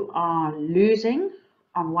 where you are losing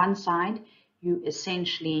on one side, you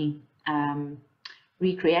essentially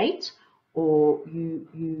recreate, or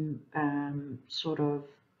you sort of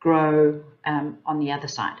grow on the other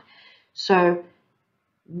side. So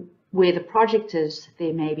where the project is,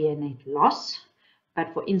 there may be a net loss,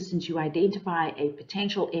 but for instance, you identify a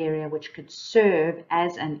potential area which could serve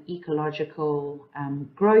as an ecological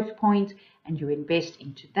growth point, and you invest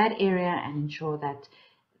into that area and ensure that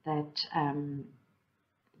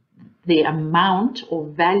the amount or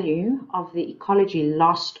value of the ecology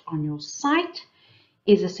lost on your site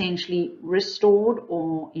is essentially restored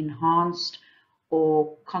or enhanced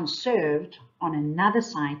or conserved on another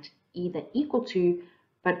site, either equal to,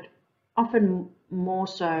 but often more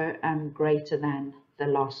so greater than the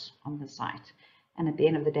loss on the site. And at the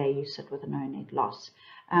end of the day, you sit with a no net loss.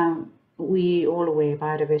 We all aware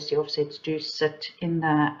biodiversity offsets do sit in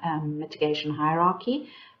the mitigation hierarchy,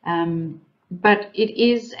 but it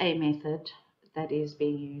is a method that is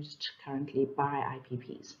being used currently by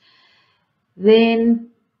IPPs. Then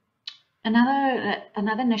another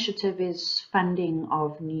initiative is funding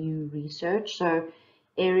of new research. So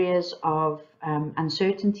areas of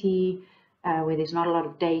uncertainty, where there's not a lot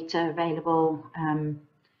of data available. I'm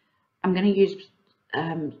going to use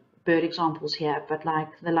bird examples here, but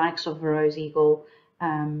like the likes of the rose eagle,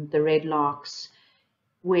 the red larks,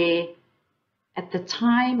 where at the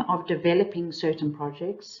time of developing certain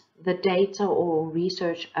projects, the data or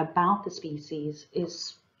research about the species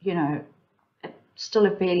is, you know, still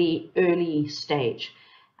a fairly early stage.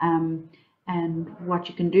 And what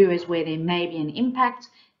you can do is, where there may be an impact,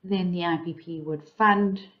 then the IPP would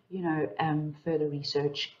fund, you know, further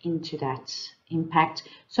research into that impact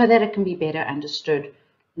so that it can be better understood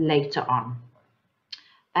later on.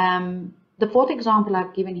 The fourth example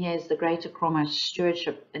I've given here is the Greater Kromme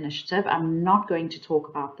Stewardship Initiative. I'm not going to talk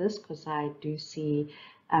about this because I do see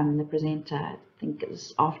the presenter, I think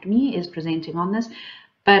is after me, is presenting on this.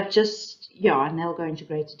 But just, yeah, and they'll go into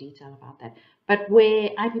greater detail about that. But where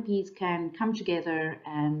IPPs can come together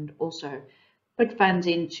and also put funds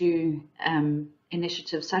into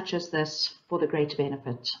initiatives such as this for the greater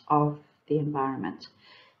benefit of the environment.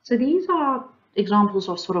 So these are examples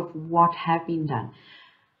of sort of what have been done.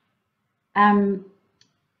 And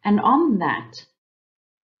on that,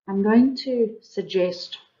 I'm going to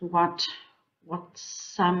suggest what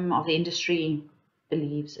some of the industry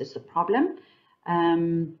believes is the problem.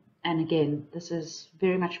 And again, this is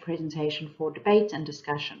very much a presentation for debate and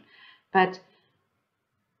discussion. But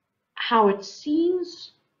how it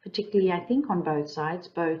seems, particularly I think on both sides,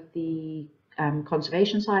 both the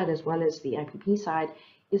conservation side as well as the IPP side,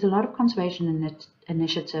 is a lot of conservation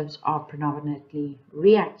initiatives are predominantly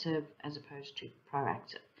reactive as opposed to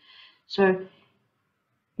proactive. So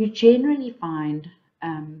you generally find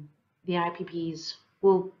the IPPs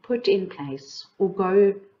will put in place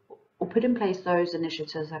put in place those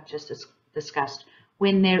initiatives I've just discussed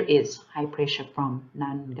when there is high pressure from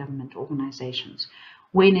non-government organizations,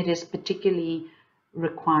 when it is particularly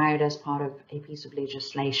required as part of a piece of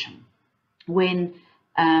legislation, when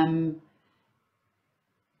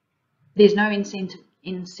there's no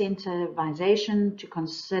incentivization to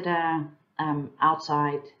consider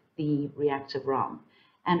outside the reactive realm,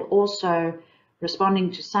 and also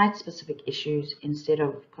responding to site-specific issues instead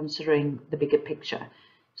of considering the bigger picture.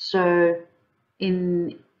 So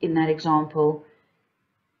in that example,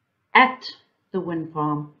 at the wind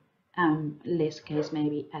farm, less case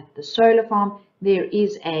maybe at the solar farm, there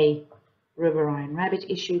is a riverine rabbit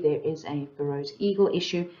issue, there is a Burroughs eagle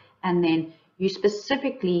issue, and then you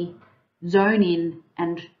specifically zone in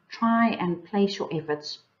and try and place your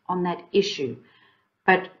efforts on that issue,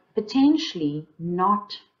 but potentially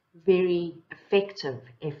not very effective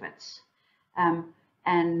efforts.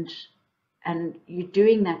 and you're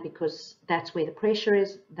doing that because that's where the pressure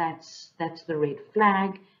is, that's the red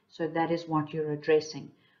flag, so that is what you're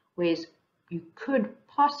addressing. Whereas you could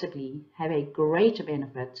possibly have a greater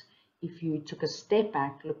benefit if you took a step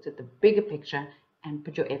back, looked at the bigger picture, and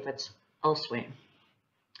put your efforts elsewhere.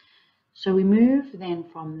 So we move then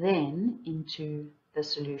from then into the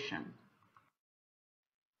solution.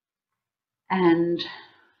 And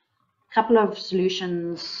a couple of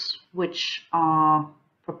solutions which are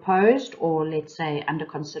proposed, or let's say under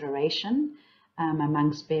consideration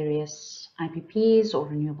amongst various IPPs or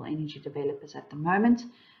renewable energy developers at the moment.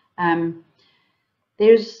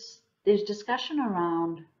 There's discussion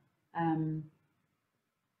around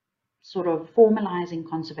sort of formalizing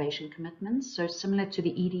conservation commitments, so similar to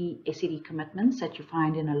the SED commitments that you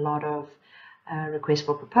find in a lot of requests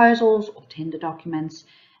for proposals or tender documents.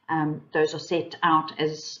 Those are set out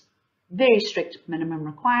as very strict minimum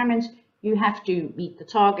requirements. You have to meet the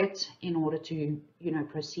target in order to,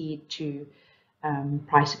 proceed to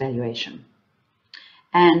price evaluation.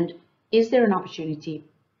 And is there an opportunity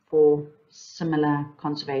for similar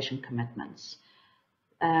conservation commitments?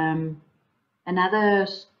 Another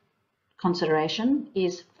consideration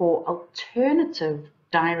is for alternative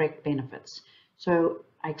direct benefits. So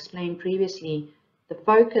I explained previously, the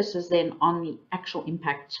focus is then on the actual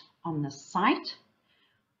impact on the site.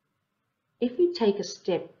 If you take a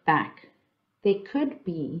step back, there could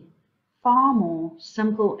be far more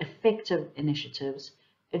simple, effective initiatives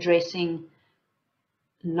addressing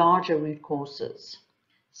larger root causes,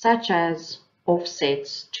 such as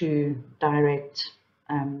offsets to direct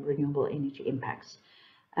renewable energy impacts.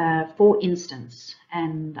 For instance,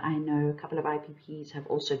 and I know a couple of IPPs have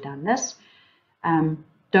also done this,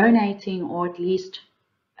 donating or at least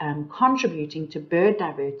contributing to bird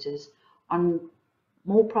diverters on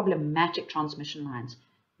more problematic transmission lines,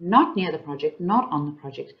 not near the project, not on the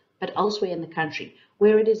project, but elsewhere in the country,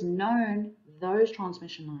 where it is known those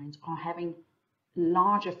transmission lines are having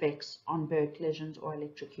large effects on bird collisions or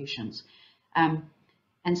electrocutions. And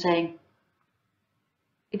saying,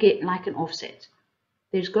 again, like an offset,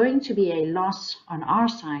 there's going to be a loss on our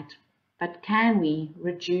site, but can we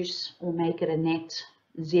reduce or make it a net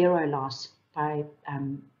zero loss by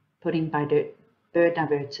putting bird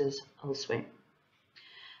diverters elsewhere?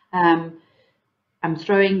 I'm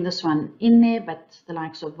throwing this one in there, but the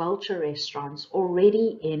likes of Vulture restaurants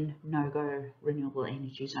already in no-go renewable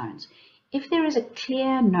energy zones. If there is a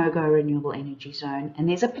clear no-go renewable energy zone and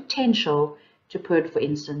there's a potential to put, for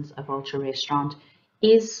instance, a Vulture restaurant,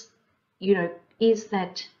 is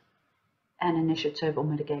that an initiative or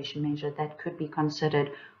mitigation measure that could be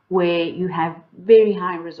considered where you have very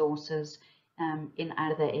high resources in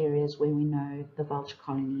other areas where we know the vulture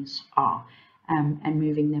colonies are, and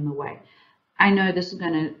moving them away? I know this is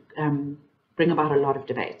going to bring about a lot of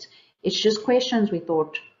debate. It's just questions we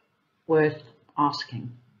thought worth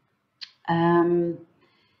asking. Then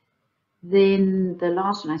the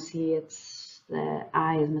last one I see, it's the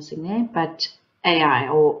I is missing there, but AI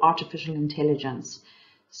or artificial intelligence.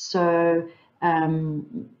 So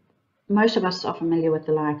most of us are familiar with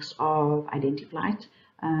the likes of IdentiFlight,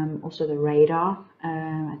 also the radar.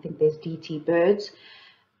 I think there's DT birds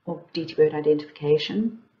or DT bird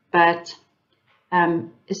identification, but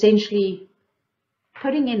essentially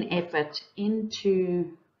putting in effort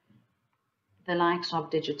into the likes of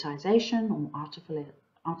digitization or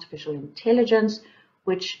artificial intelligence,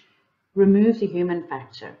 which remove the human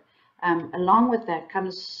factor. Along with that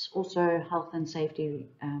comes also health and safety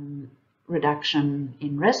reduction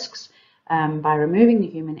in risks. By removing the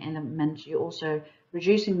human element, you're also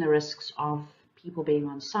reducing the risks of people being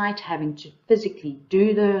on site, having to physically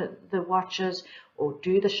do the watches or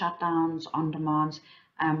do the shutdowns on demand.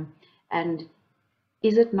 And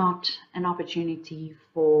is it not an opportunity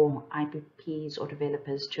for IPPs or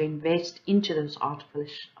developers to invest into those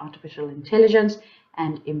artificial intelligence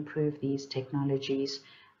and improve these technologies,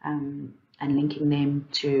 and linking them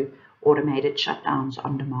to automated shutdowns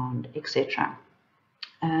on demand, etc.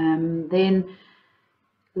 Then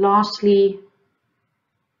lastly,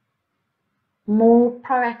 more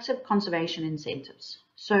proactive conservation incentives.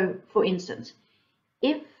 So for instance,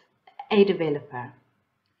 if a developer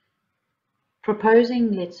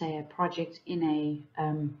proposing, let's say, a project in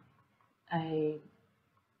a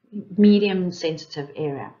medium sensitive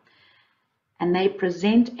area, and they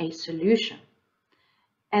present a solution,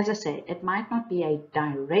 as I say, it might not be a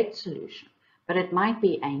direct solution, but it might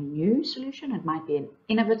be a new solution, it might be an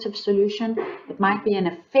innovative solution, it might be an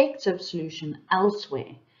effective solution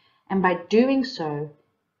elsewhere. And by doing so,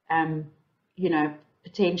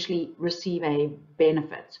 potentially receive a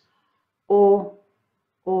benefit. Or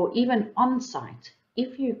even on site,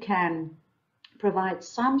 if you can provide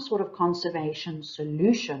some sort of conservation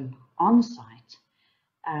solution on site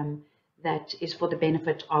that is for the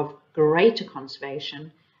benefit of greater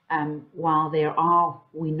conservation, while there are,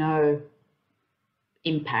 we know,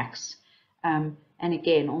 impacts, and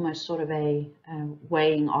again, almost sort of a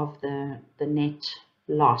weighing of the net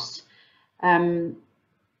loss.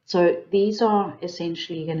 So these are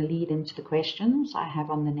essentially going to lead into the questions I have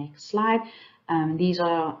on the next slide. These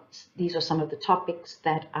are some of the topics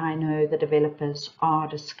that I know the developers are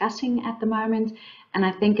discussing at the moment, and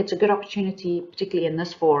I think it's a good opportunity, particularly in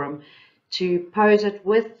this forum, to pose it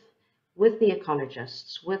with the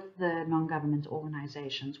ecologists, with the non-government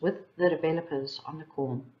organizations, with the developers on the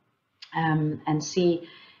call, and see,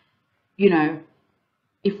 you know,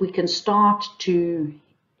 if we can start to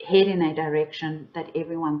head in a direction that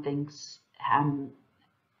everyone thinks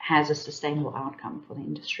has a sustainable outcome for the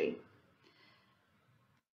industry.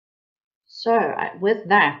 So with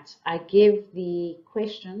that, I give the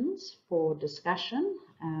questions for discussion.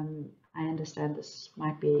 I understand this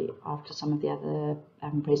might be after some of the other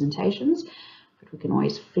presentations, but we can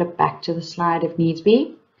always flip back to the slide if needs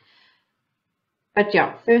be. But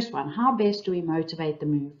yeah, first one, how best do we motivate the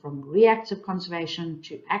move from reactive conservation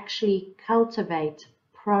to actually cultivate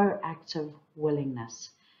proactive willingness?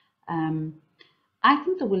 I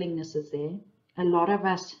think the willingness is there. A lot of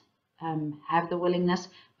us have the willingness,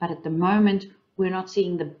 but at the moment we're not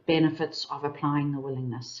seeing the benefits of applying the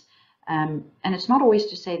willingness. And it's not always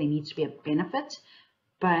to say there needs to be a benefit,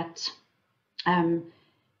 but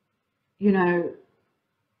you know,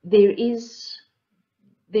 there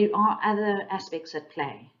are other aspects at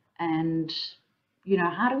play, and you know,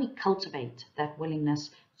 how do we cultivate that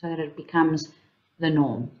willingness so that it becomes the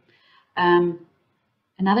norm?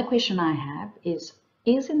 Another question I have is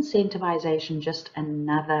incentivization just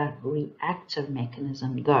another reactive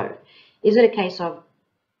mechanism though? Is it a case of,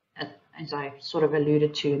 as I sort of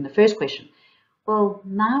alluded to in the first question, well,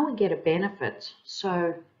 now we get a benefit,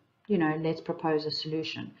 so, you know, let's propose a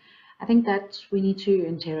solution. I think that we need to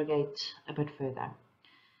interrogate a bit further.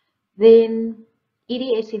 Then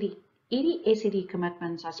ED/SED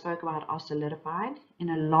commitments I spoke about are solidified in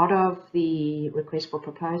a lot of the request for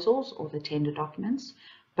proposals or the tender documents,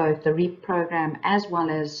 both the REAP program as well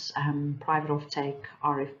as private offtake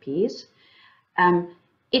RFPs.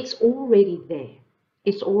 It's already there.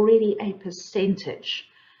 It's already a percentage,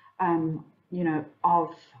 you know,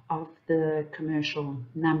 of the commercial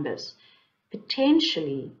numbers.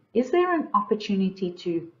 Potentially, is there an opportunity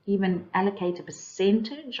to even allocate a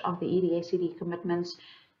percentage of the ED/SED commitments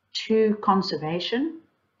to conservation?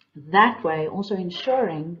 That way, also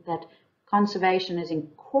ensuring that conservation is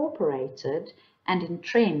incorporated and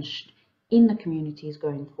entrenched in the communities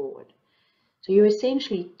going forward. So you're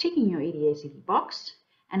essentially ticking your ED/SED box,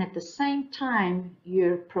 and at the same time,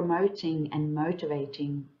 you're promoting and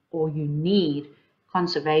motivating, or you need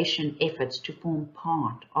conservation efforts to form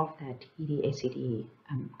part of that ED/SED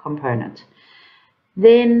component.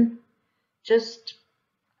 Then just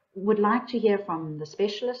would like to hear from the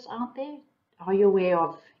specialists out there. Are you aware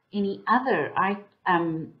of any other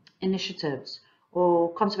initiatives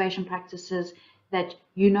or conservation practices that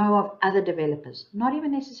you know of other developers, not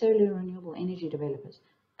even necessarily renewable energy developers,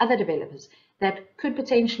 other developers that could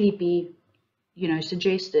potentially be, you know,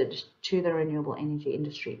 suggested to the renewable energy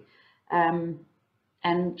industry?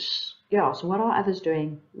 And yeah, so what are others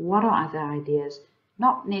doing? What are other ideas?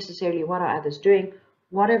 Not necessarily what are others doing,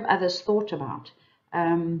 what have others thought about?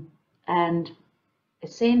 And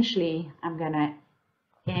essentially, I'm going to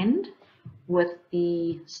end with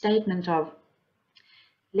the statement of,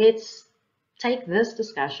 let's take this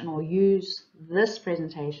discussion or use this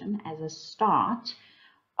presentation as a start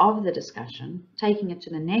of the discussion, taking it to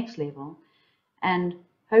the next level, and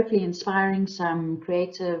hopefully inspiring some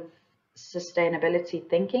creative sustainability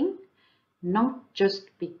thinking, not just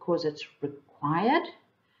because it's required,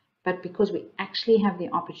 but because we actually have the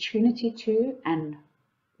opportunity to and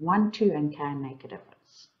want to and can make a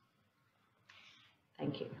difference.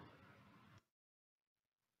 Thank you.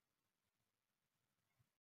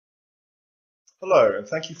 Hello, and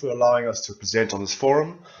thank you for allowing us to present on this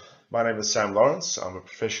forum. My name is Sam Lawrence. I'm a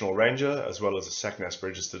professional ranger as well as a SACNAS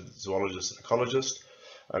registered zoologist and ecologist,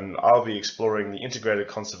 and I'll be exploring the integrated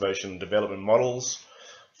conservation and development models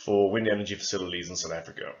for wind energy facilities in South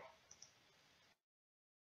Africa.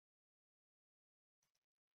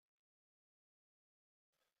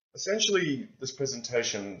 Essentially, this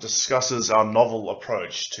presentation discusses our novel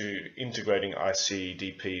approach to integrating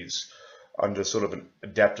ICDPs under sort of an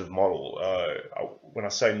adaptive model. When I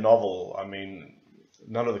say novel, I mean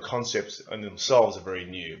none of the concepts in themselves are very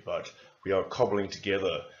new, but we are cobbling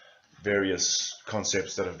together various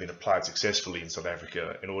concepts that have been applied successfully in South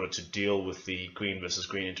Africa in order to deal with the green versus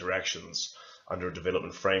green interactions under a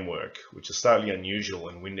development framework, which is slightly unusual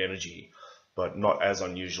in wind energy, but not as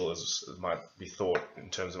unusual as might be thought in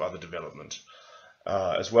terms of other development,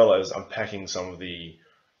 as well as unpacking some of the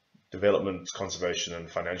development, conservation and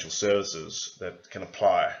financial services that can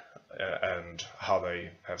apply and how they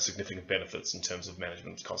have significant benefits in terms of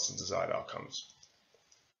management costs and desired outcomes.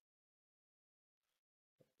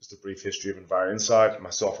 Just a brief history of EnviroInsight,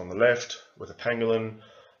 myself on the left with a pangolin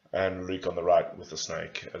and Luke on the right with a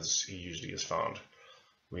snake, as he usually is found.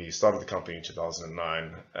 We started the company in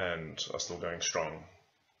 2009 and are still going strong.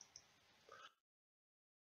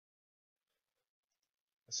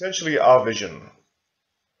 Essentially, our vision.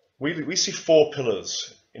 We see 4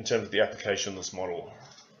 pillars in terms of the application of this model,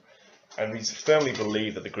 and we firmly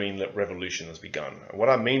believe that the green revolution has begun. And what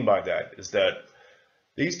I mean by that is that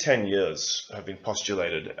these 10 years have been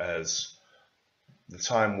postulated as the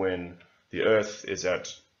time when the Earth is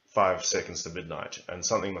at 5 seconds to midnight, and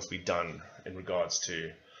something must be done in regards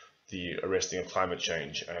to the arresting of climate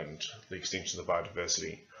change and the extinction of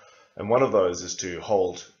biodiversity. And one of those is to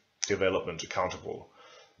hold development accountable,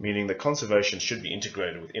 meaning that conservation should be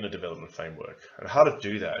integrated within a development framework. And how to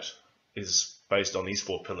do that is based on these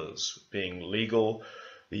 4 pillars, being legal,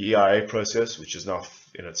 the EIA process, which is now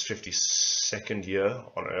in its 52nd year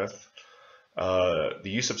on Earth, the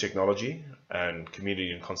use of technology, and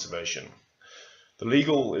community and conservation. The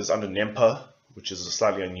legal is under NEMPA, which is a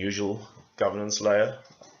slightly unusual governance layer,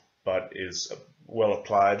 but is well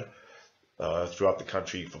applied throughout the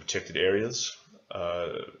country for protected areas,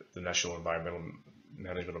 the National Environmental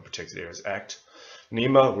Management of Protected Areas Act.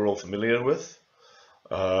 NEMA we're all familiar with.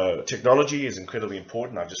 Technology is incredibly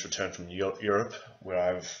important. I've just returned from Europe, where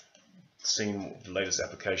I've seen the latest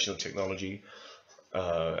application of technology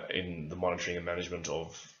in the monitoring and management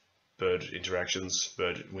of bird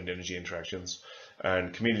wind energy interactions,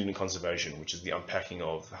 and community and conservation, which is the unpacking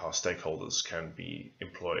of how stakeholders can be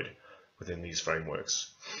employed within these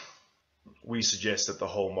frameworks. We suggest that the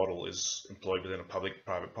whole model is employed within a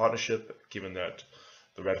public-private partnership, given that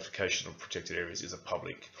the ratification of protected areas is a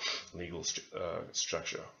public legal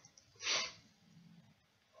structure.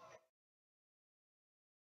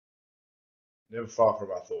 Never far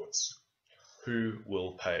from our thoughts. Who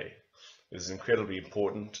will pay? It is incredibly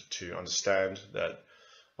important to understand that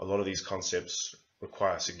a lot of these concepts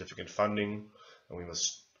require significant funding, and we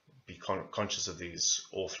must be conscious of these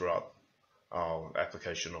all throughout our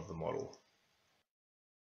application of the model.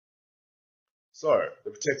 So,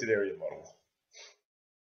 the protected area model.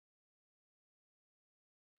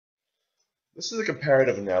 This is a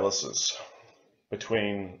comparative analysis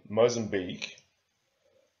between Mozambique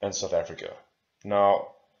and South Africa. Now,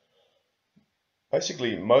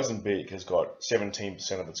 basically, Mozambique has got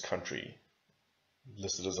 17% of its country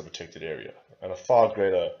listed as a protected area, and a far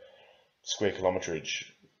greater square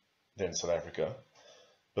kilometrage than South Africa.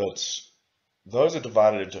 But those are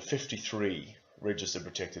divided into 53 registered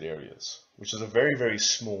protected areas, which is a very, very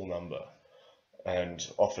small number, and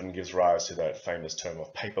often gives rise to that famous term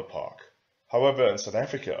of paper park. However, in South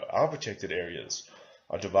Africa, our protected areas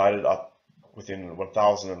are divided up within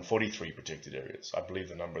 1,043 protected areas. I believe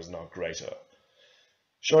the number is now greater,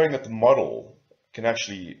 showing that the model can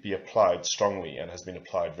actually be applied strongly and has been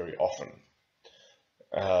applied very often.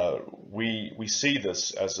 We see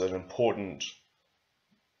this as an important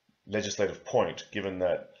legislative point, given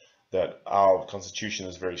that our constitution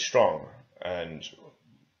is very strong, and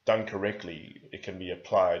done correctly, it can be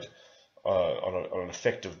applied on an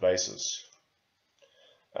effective basis.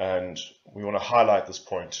 And we want to highlight this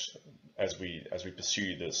point as we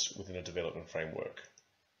pursue this within a development framework.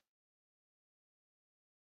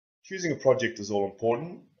 Choosing a project is all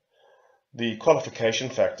important. The qualification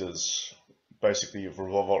factors basically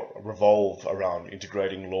revolve around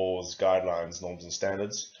integrating laws, guidelines, norms and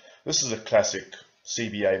standards. This is a classic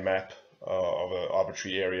CBA map of an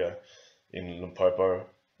arbitrary area in Limpopo.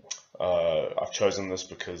 I've chosen this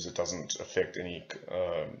because it doesn't affect any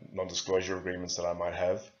non-disclosure agreements that I might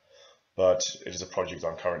have, but it is a project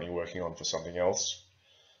I'm currently working on for something else.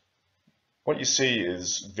 What you see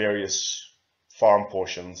is various farm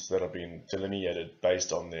portions that have been delineated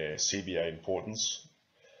based on their CBA importance,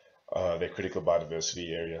 their critical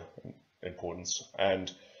biodiversity area importance,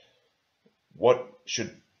 and what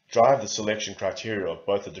should drive the selection criteria of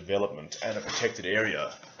both a development and a protected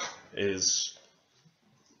area is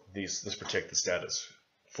this protected status.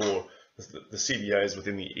 For the CBAs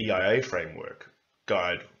within the EIA framework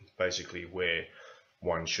guide basically where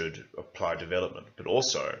one should apply development, but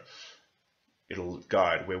also it'll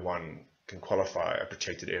guide where one can qualify a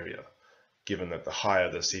protected area. given that the higher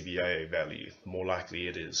the CVA value, the more likely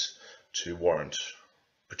it is to warrant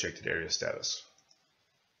protected area status.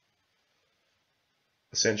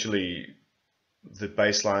 Essentially, the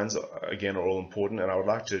baselines, again, are all important, and I would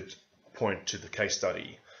like to point to the case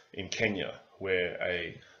study in Kenya, where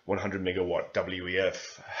a 100 megawatt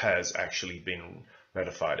WEF has actually been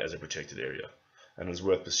ratified as a protected area, and it's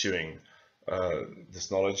worth pursuing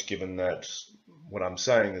this knowledge, given that what I'm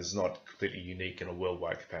saying is not completely unique in a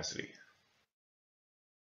worldwide capacity.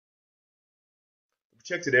 The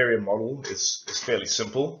protected area model is fairly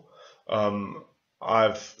simple.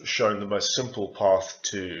 I've shown the most simple path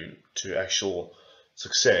to actual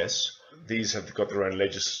success. These have got their own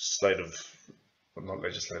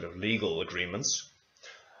legal agreements.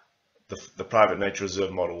 The private nature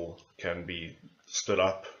reserve model can be split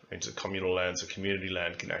up into communal land, so community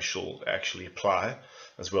land can actually apply,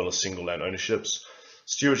 as well as single land ownerships.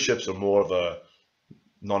 Stewardships are more of a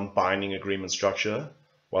non-binding agreement structure,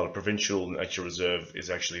 while a provincial nature reserve is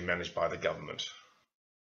actually managed by the government.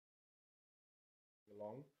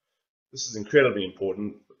 This is incredibly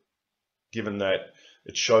important, given that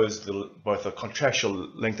it shows both a contractual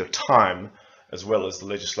length of time as well as the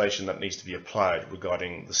legislation that needs to be applied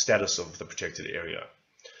regarding the status of the protected area.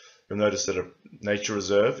 You'll notice that a nature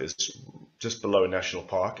reserve is just below a national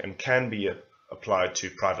park and can be applied to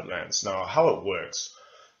private lands. Now, how it works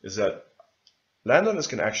is that landowners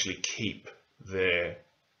can actually keep their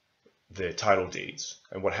title deeds,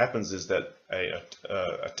 and what happens is that an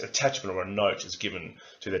attachment or a note is given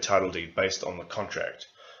to their title deed based on the contract,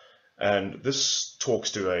 and this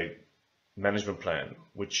talks to a management plan,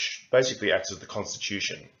 which basically acts as the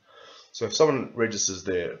constitution. So if someone registers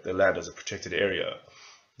their land as a protected area,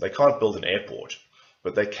 they can't build an airport,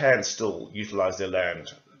 but they can still utilize their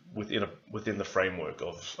land within the framework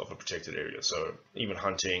of a protected area. So even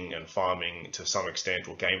hunting and farming to some extent,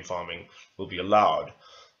 or game farming, will be allowed,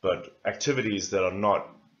 but activities that are not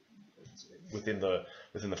within the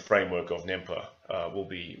framework of NEMPA will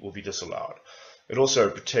be disallowed. It also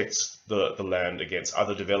protects the land against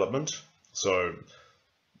other development. So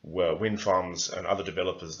wind farms and other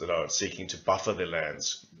developers that are seeking to buffer their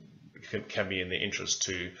lands can be in their interest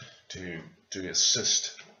to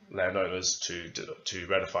assist landowners to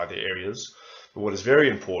ratify their areas. But what is very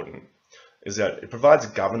important is that it provides a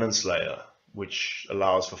governance layer which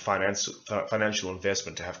allows for financial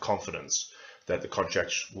investment to have confidence that the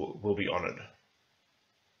contract will be honored.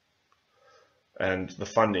 And the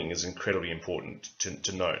funding is incredibly important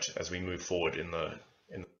to note as we move forward in the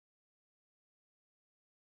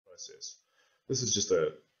process. This is just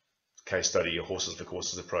a case study, a horses for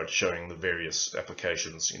courses approach, showing the various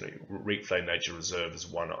applications. Reef Flay Nature Reserve is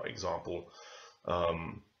one example,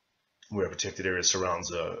 where a protected area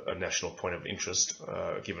surrounds a national point of interest,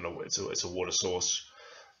 given it's a water source,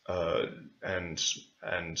 and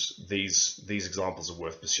these examples are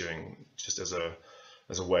worth pursuing just as a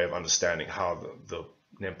way of understanding how the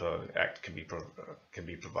NEMPA Act can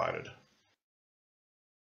be provided.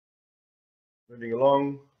 Moving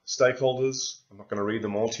along, stakeholders. I'm not going to read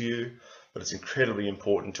them all to you, but it's incredibly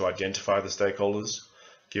important to identify the stakeholders,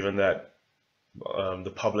 given that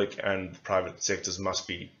the public and the private sectors must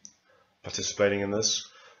be participating in this,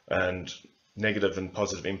 and negative and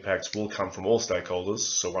positive impacts will come from all stakeholders,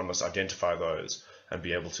 so one must identify those and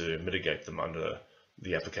be able to mitigate them under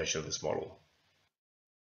the application of this model.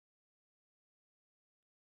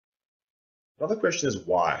 Another question is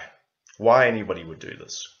why? Why anybody would do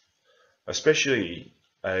this, especially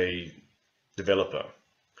a developer,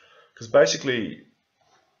 because basically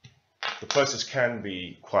the process can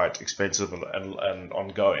be quite expensive and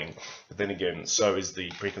ongoing, but then again, so is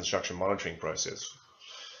the pre-construction monitoring process.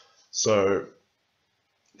 So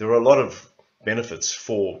there are a lot of benefits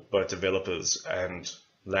for both developers and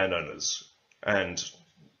landowners and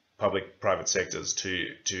public-private sectors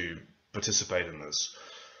to participate in this.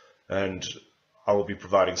 And I will be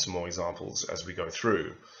providing some more examples as we go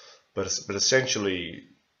through. But essentially,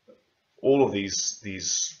 all of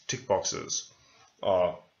these tick boxes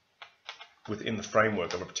are within the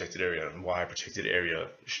framework of a protected area, and why a protected area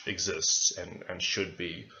exists and should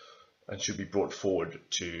be brought forward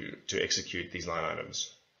to execute these line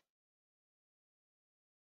items.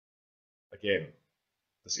 Again,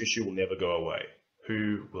 this issue will never go away.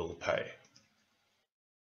 Who will pay?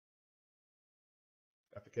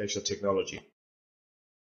 Application of technology.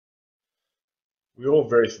 We're all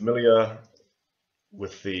very familiar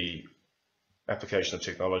with the application of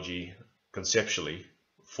technology conceptually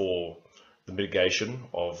for the mitigation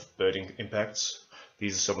of birding impacts.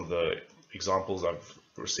 These are some of the examples I've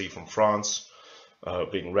received from France,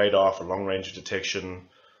 being radar for long range detection,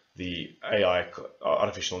 the AI,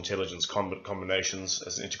 artificial intelligence combinations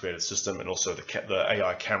as an integrated system, and also the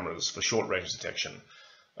AI cameras for short-range detection.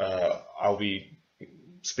 I'll be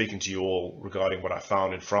speaking to you all regarding what I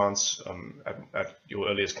found in France at your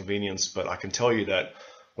earliest convenience, but I can tell you that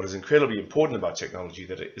what is incredibly important about technology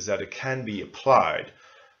is that it can be applied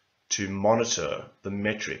to monitor the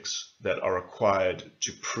metrics that are required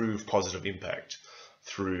to prove positive impact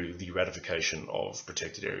through the ratification of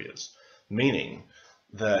protected areas. Meaning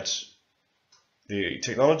that the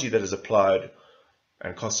technology that is applied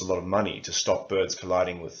and costs a lot of money to stop birds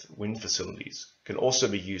colliding with wind facilities can also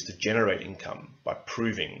be used to generate income by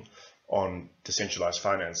proving on decentralized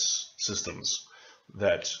finance systems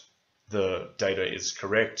that the data is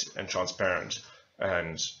correct and transparent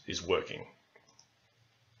and is working.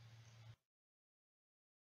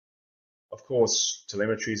 Of course,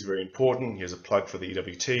 telemetry is very important. Here's a plug for the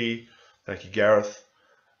EWT. Thank you, Gareth.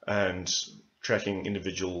 And tracking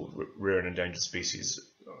individual rare and endangered species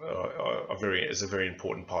is a very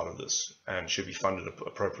important part of this and should be funded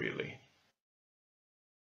appropriately.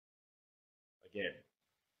 Again,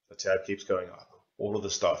 the tab keeps going up. All of the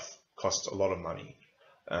stuff costs a lot of money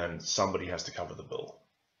and somebody has to cover the bill.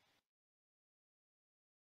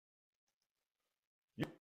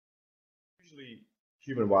 Usually,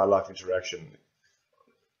 human-wildlife interaction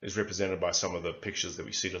is represented by some of the pictures that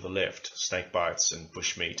we see to the left, snake bites and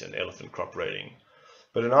bushmeat and elephant crop raiding.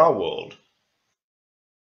 But in our world,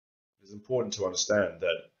 it's important to understand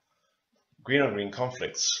that green-on-green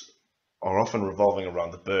conflicts are often revolving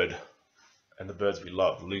around the bird and the birds we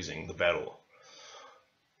love losing the battle.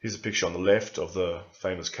 Here's a picture on the left of the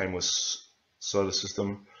famous Camus solar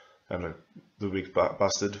system and a Ludwig's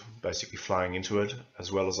bustard basically flying into it,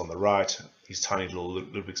 as well as on the right, these tiny little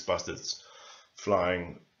Ludwig's bustards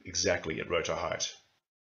flying exactly at rotor height.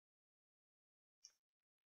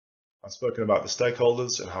 I've spoken about the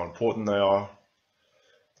stakeholders and how important they are.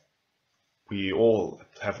 We all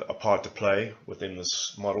have a part to play within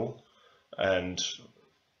this model, and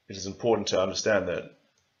it is important to understand that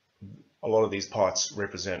a lot of these parts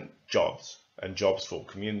represent jobs, and jobs for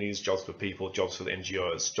communities, jobs for people, jobs for the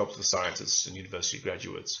NGOs, jobs for scientists and university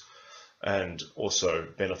graduates, and also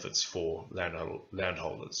benefits for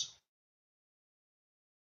landholders.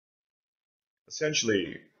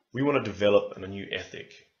 Essentially, we want to develop a new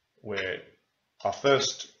ethic where our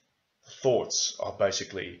first thoughts are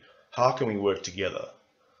basically, how can we work together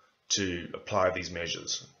to apply these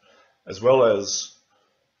measures, as well as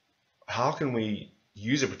how can we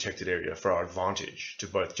use a protected area for our advantage to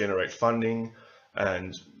both generate funding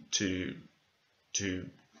and to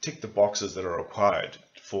tick the boxes that are required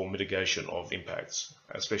for mitigation of impacts,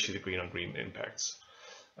 especially the green-on-green impacts.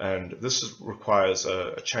 And this requires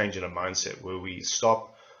a change in a mindset where we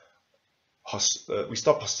stop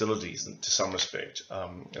hostilities to some respect,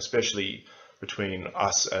 especially between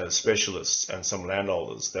us as specialists and some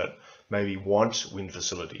landholders that maybe want wind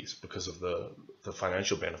facilities because of the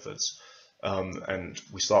financial benefits. And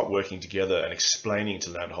we start working together and explaining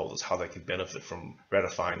to landholders how they can benefit from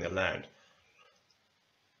ratifying their land.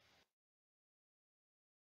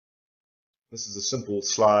 This is a simple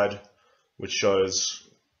slide which shows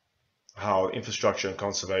how infrastructure and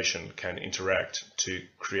conservation can interact to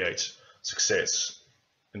create success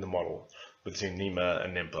in the model between NEMA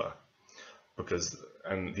and NEMPA.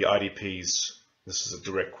 And the IDPs, this is a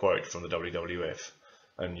direct quote from the WWF,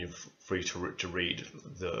 and you're free to read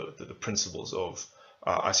the principles of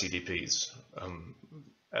ICDPs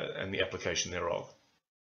and the application thereof.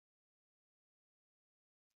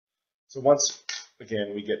 So once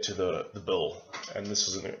again we get to the bill, and this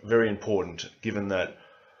is very important given that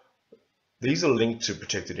these are linked to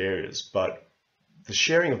protected areas, but the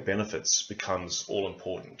sharing of benefits becomes all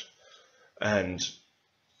important. And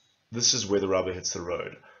this is where the rubber hits the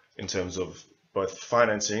road in terms of both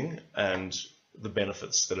financing and the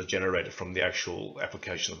benefits that are generated from the actual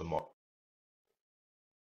application of the model.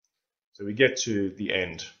 So we get to the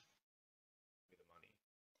end.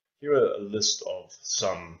 Here are a list of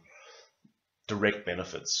some direct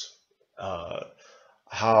benefits.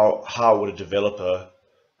 How would a developer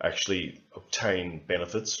actually obtain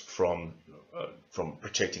benefits from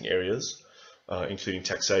protecting areas, including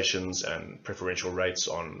taxations and preferential rates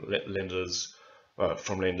on lenders,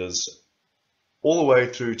 from lenders, all the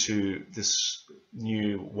way through to this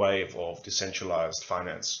new wave of decentralized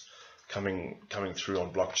finance coming through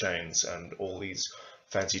on blockchains and all these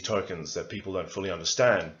fancy tokens that people don't fully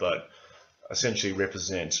understand, but essentially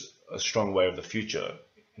represent a strong way of the future,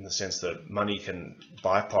 in the sense that money can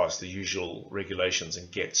bypass the usual regulations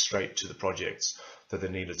and get straight to the projects that are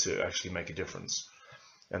needed to actually make a difference.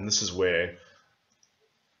 And this is where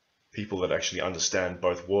people that actually understand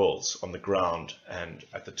both worlds on the ground and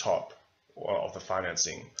at the top of the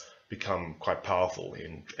financing become quite powerful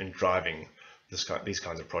in driving these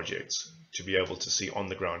kinds of projects, to be able to see on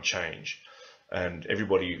the ground change. And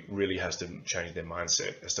everybody really has to change their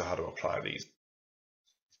mindset as to how to apply these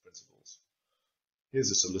principles. Here's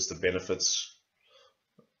just a list of benefits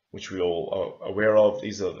which we all are aware of.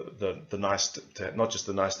 These are the nice to, not just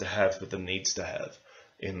the nice to have, but the needs to have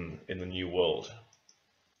in the new world.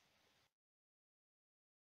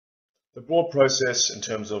 The broad process in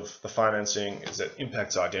terms of the financing is that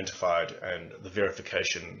impacts are identified and the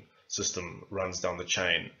verification system runs down the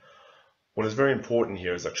chain. What is very important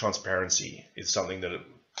here is that transparency is something that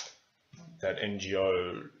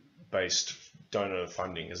NGO-based donor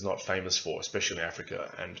funding is not famous for, especially in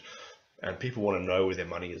Africa, and people want to know where their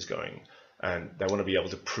money is going, and they want to be able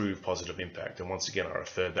to prove positive impact. And once again, I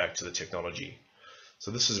refer back to the technology.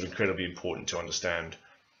 So this is incredibly important to understand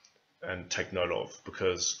and take note of,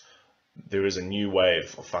 because there is a new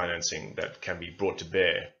wave of financing that can be brought to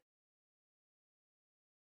bear,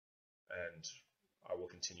 and I will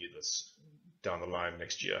continue this down the line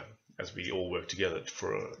next year as we all work together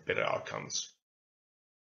for better outcomes.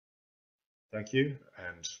 Thank you,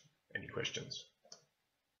 and any questions?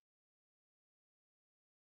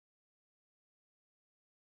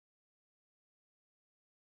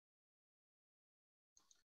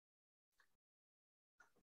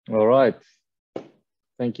 All right.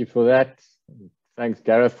 Thank you for that. Thanks,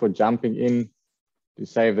 Gareth, for jumping in to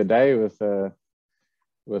save the day with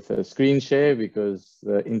a screen share, because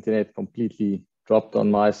the internet completely dropped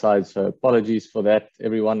on my side. So apologies for that,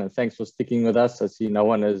 everyone, and thanks for sticking with us. I see no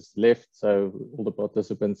one has left, so all the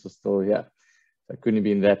participants are still here. So it couldn't have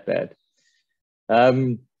been that bad.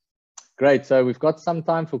 Great, so we've got some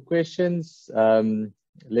time for questions.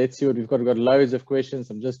 Let's see what we've got. We've got loads of questions.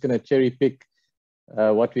 I'm just going to cherry pick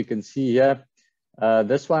what we can see here.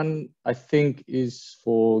 This one, I think, is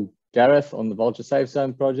for Gareth on the Vulture Safe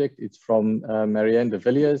Zone project. It's from Marianne de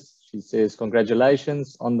Villiers. She says,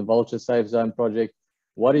 congratulations on the Vulture Safe Zone project.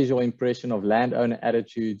 What is your impression of landowner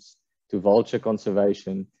attitudes to vulture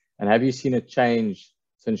conservation? And have you seen a change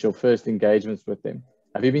since your first engagements with them?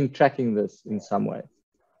 Have you been tracking this in some way?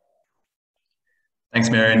 Thanks,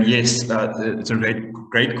 Marianne. Yes, it's a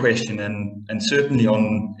great question. And certainly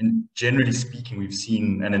generally speaking, we've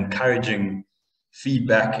seen an encouraging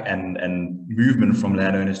feedback and movement from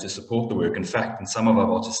landowners to support the work. In fact, in some of our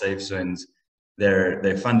Vulture Safe Zones,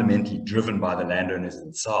 they're fundamentally driven by the landowners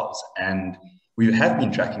themselves. And we have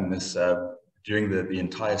been tracking this during the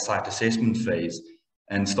entire site assessment phase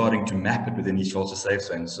and starting to map it within each Vulture Safe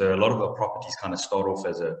Zone. So a lot of our properties kind of start off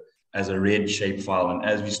as a red shapefile, and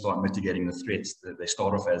as we start mitigating the threats, they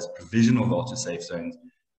start off as provisional Vulture Safe Zones.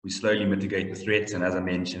 We slowly mitigate the threats, and as I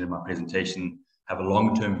mentioned in my presentation, have a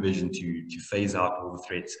long-term vision to phase out all the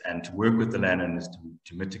threats and to work with the landowners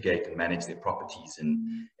to mitigate and manage their properties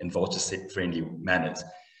in vulture-friendly manners.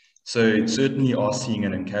 So certainly are seeing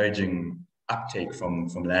an encouraging uptake from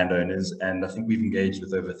landowners, and I think we've engaged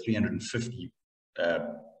with over 350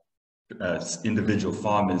 individual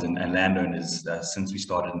farmers and landowners since we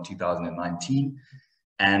started in 2019.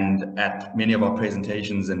 And at many of our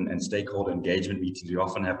presentations and stakeholder engagement meetings, we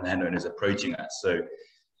often have landowners approaching us. So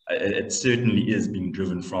it certainly is being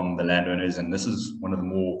driven from the landowners, and this is one of the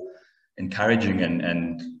more encouraging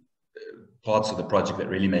and parts of the project that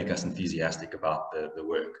really make us enthusiastic about the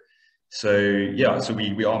work. So yeah, so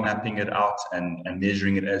we are mapping it out and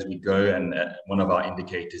measuring it as we go, and one of our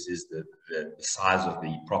indicators is the size of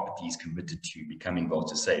the properties committed to becoming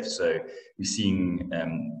vulture safe. So we're seeing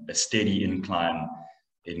a steady incline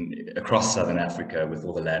across Southern Africa, with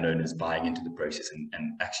all the landowners buying into the process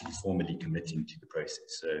and actually formally committing to the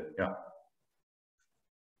process. So yeah.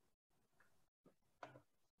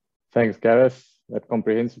 Thanks, Gareth. That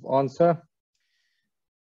comprehensive answer.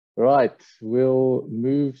 Right, we'll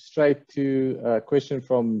move straight to a question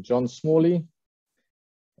from John Smalley.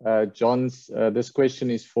 This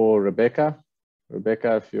question is for Rebecca.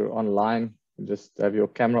 Rebecca, if you're online, just have your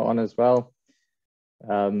camera on as well.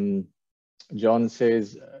 John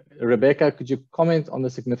says, Rebecca, could you comment on the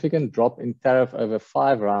significant drop in tariff over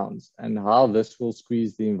 5 rounds and how this will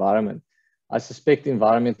squeeze the environment? I suspect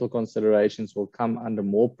environmental considerations will come under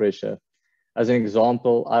more pressure. As an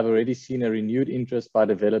example, I've already seen a renewed interest by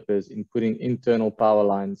developers in putting internal power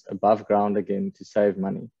lines above ground again to save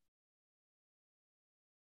money.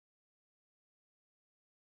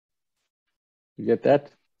 You get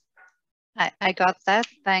that? I got that.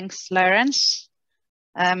 Thanks, Lawrence.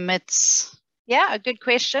 It's, yeah, a good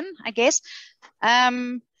question, I guess.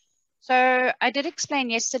 So I did explain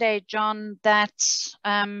yesterday, John, that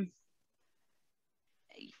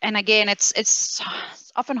and again, it's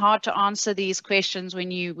often hard to answer these questions when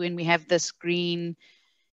we have this green,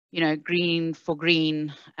 green for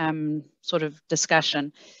green sort of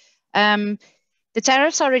discussion. The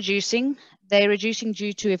tariffs are reducing. They're reducing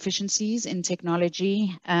due to efficiencies in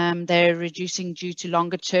technology. They're reducing due to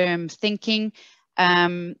longer term thinking.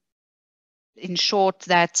 In short,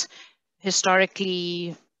 that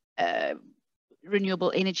historically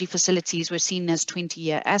renewable energy facilities were seen as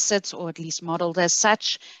 20-year assets, or at least modeled as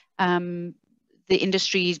such. The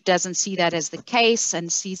industry doesn't see that as the case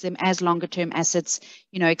and sees them as longer term assets,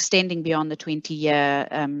 extending beyond the 20-year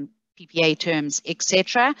PPA terms,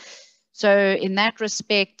 etc. So in that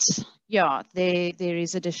respect, yeah, there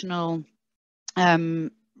is additional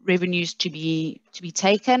revenues to be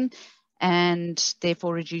taken, and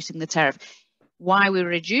therefore reducing the tariff. Why we're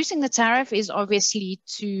reducing the tariff is obviously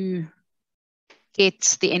to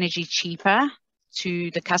get the energy cheaper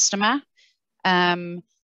to the customer, and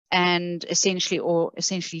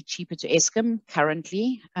essentially cheaper to Eskom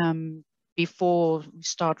currently, before we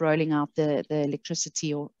start rolling out the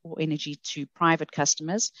electricity or energy to private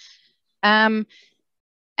customers. And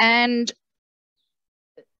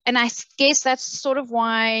I guess that's sort of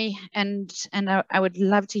why, and I would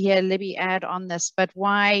love to hear Libby add on this, but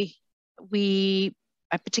why I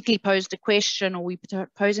particularly posed a question, or we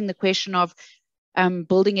posing the question of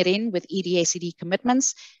building it in with EDACD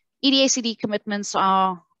commitments. EDACD commitments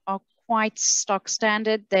are quite stock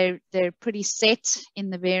standard. They're pretty set in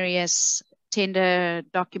the various tender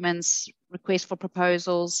documents, requests for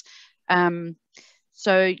proposals.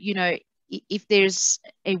 So, if there's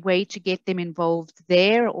a way to get them involved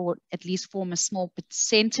there, or at least form a small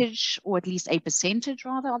percentage, or at least a percentage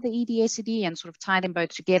rather, of the EDACD, and sort of tie them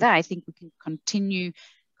both together, I think we can continue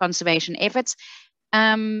conservation efforts.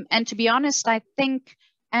 And to be honest, I think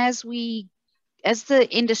as the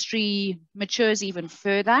industry matures even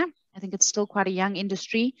further, I think it's still quite a young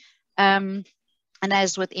industry, and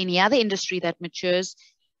as with any other industry that matures,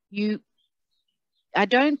 I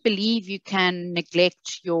don't believe you can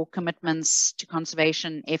neglect your commitments to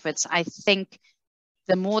conservation efforts. I think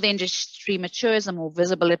the more the industry matures, the more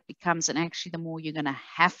visible it becomes, and actually the more you're going to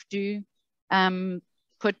have to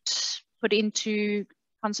put into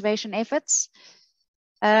conservation efforts.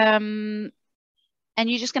 And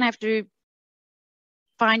you're just going to have to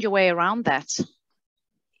find your way around that.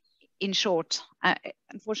 In short,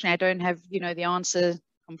 unfortunately, I don't have the answer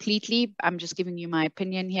completely. I'm just giving you my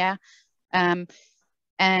opinion here.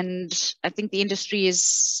 And I think the industry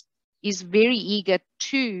is very eager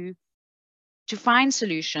to find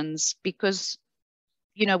solutions, because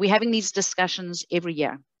we're having these discussions every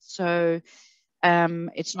year. So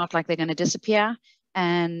it's not like they're going to disappear,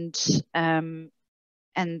 and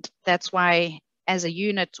that's why, as a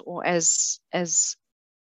unit, or as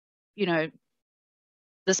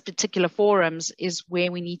this particular forums is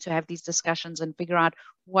where we need to have these discussions and figure out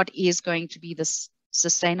what is going to be this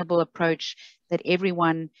sustainable approach that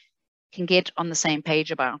everyone can get on the same page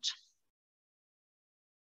about.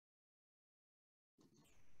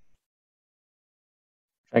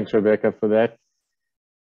 Thanks, Rebecca, for that.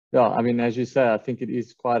 Yeah, I mean, as you say, I think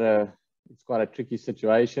it's quite a tricky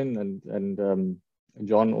situation, and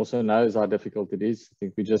John also knows how difficult it is. I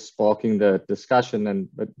think we're just sparking the discussion,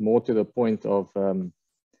 but more to the point of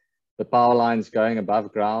the power lines going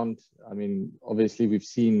above ground. I mean, obviously we've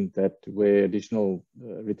seen that where additional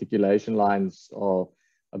reticulation lines are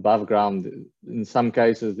above ground, in some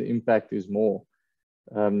cases the impact is more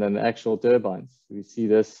than the actual turbines. We see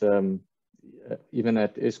this even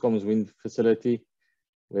at Eskom's wind facility,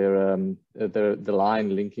 where the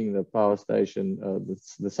line linking the power station,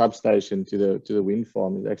 the substation to the wind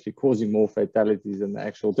farm, is actually causing more fatalities than the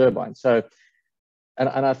actual turbine. So,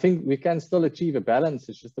 and I think we can still achieve a balance.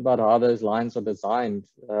 It's just about how those lines are designed.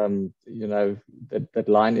 That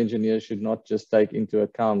line engineers should not just take into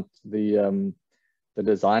account the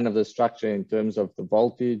design of the structure in terms of the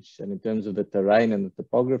voltage and in terms of the terrain and the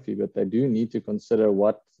topography, but they do need to consider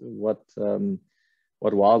what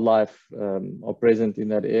wildlife are present in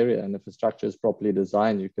that area. And if the structure is properly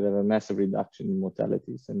designed, you could have a massive reduction in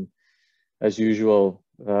mortalities. And as usual,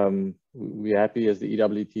 we're happy as the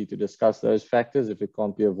EWT to discuss those factors if it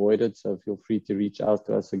can't be avoided. So feel free to reach out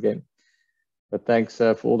to us again. But thanks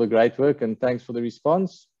for all the great work, and thanks for the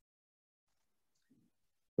response.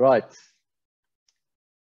 Right.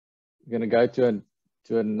 We're going to go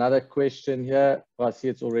to another question here. Well, I see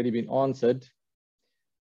it's already been answered.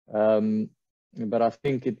 But I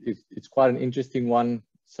think it's quite an interesting one.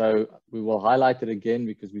 So we will highlight it again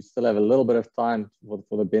because we still have a little bit of time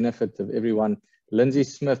for the benefit of everyone. Lindsay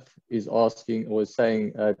Smith is asking, or is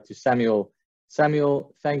saying to Samuel,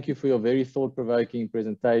 Samuel, thank you for your very thought-provoking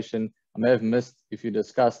presentation. I may have missed if you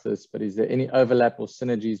discussed this, but is there any overlap or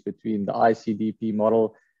synergies between the ICDP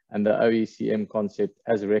model and the OECM concept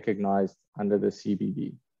as recognized under the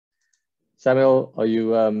CBD? Samuel, are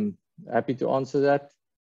you happy to answer that?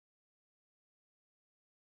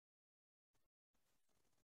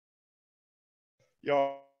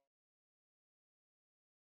 Yeah.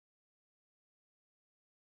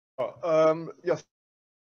 Yeah.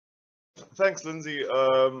 Thanks, Lindsay.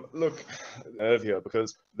 Look, here,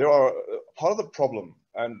 because there are part of the problem,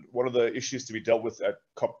 and one of the issues to be dealt with at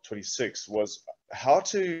COP26 was how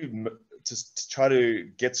to try to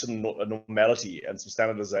get some normality and some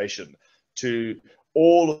standardization to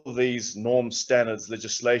all of these norms, standards,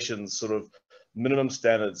 legislations, sort of minimum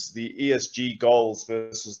standards, the ESG goals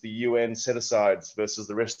versus the UN set-asides versus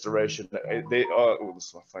the restoration. They are, oh, this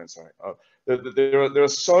is my phone, sorry. There are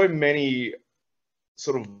so many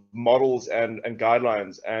sort of models and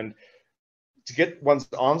guidelines, and to get one's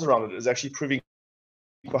arms around it is actually proving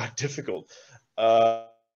quite difficult,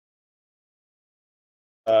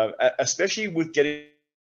 especially with getting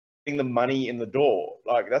the money in the door.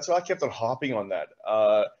 Like, that's why I kept on harping on that.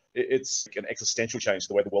 It's an existential change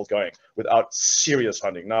the way the world's going without serious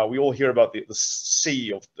funding. Now, we all hear about the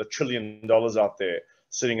sea of $1 trillion out there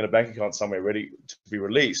sitting in a bank account somewhere ready to be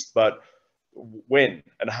released, but when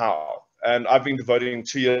and how? And I've been devoting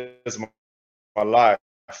 2 years of my life,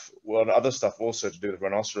 well, and other stuff also to do with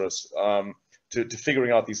rhinoceros, to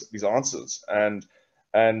figuring out these answers. And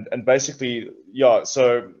basically, yeah,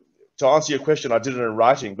 so to answer your question, I did it in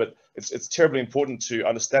writing, but it's terribly important to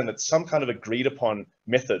understand that some kind of agreed upon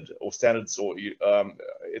method or standards, or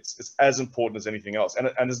it's as important as anything else.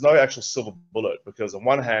 And there's no actual silver bullet, because on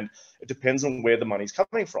one hand, it depends on where the money's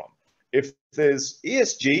coming from. If there's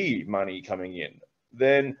ESG money coming in,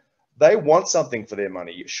 then they want something for their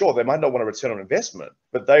money. Sure, they might not want a return on investment,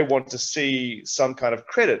 but they want to see some kind of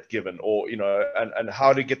credit given, or, you know, and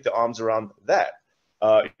how to get their arms around that.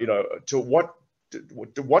 You know, to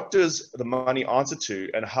what does the money answer to,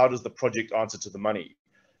 and how does the project answer to the money?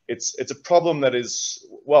 It's a problem that is,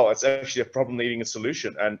 well, it's actually a problem needing a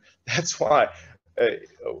solution, and that's why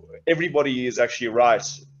everybody is actually right.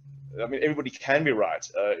 I mean, everybody can be right,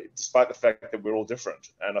 despite the fact that we're all different.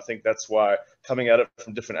 And I think that's why coming at it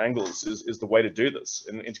from different angles is the way to do this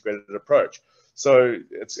in an integrated approach. So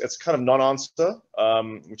it's kind of non-answer,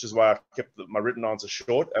 which is why I kept my written answer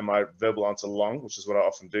short and my verbal answer long, which is what I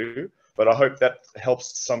often do. But I hope that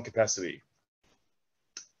helps to some capacity.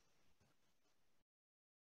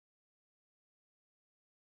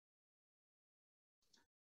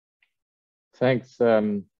 Thanks,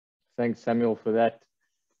 thanks, Samuel, for that.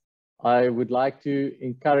 I would like to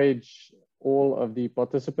encourage all of the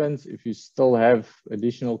participants, if you still have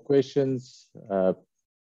additional questions,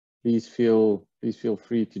 please feel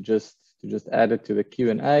free to just add it to the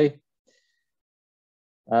Q&A.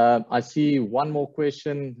 I see one more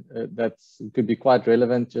question that could be quite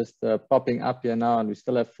relevant, just popping up here now, and we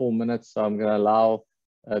still have 4 minutes, so I'm going to allow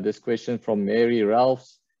this question from Mary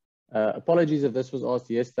Ralphs. Apologies if this was asked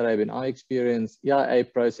yesterday, but in our experience, EIA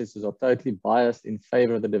processes are totally biased in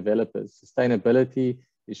favor of the developers. Sustainability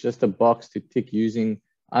is just a box to tick using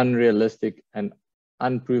unrealistic and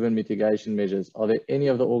unproven mitigation measures. Are there any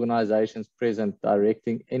of the organizations present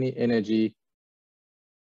directing any energy,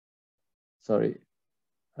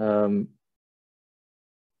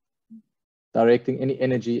 directing any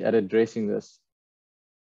energy at addressing this?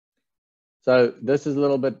 So this is a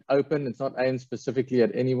little bit open. It's not aimed specifically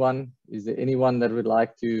at anyone. Is there anyone that would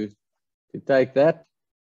like to take that?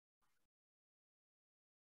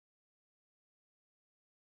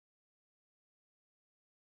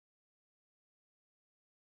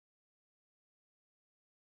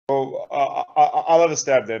 Well, I'll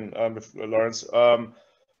understand then, Lawrence.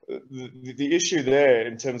 The issue there,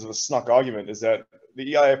 in terms of a snuck argument, is that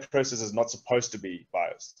the EIA process is not supposed to be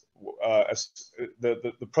biased.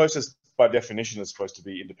 The process, by definition, is supposed to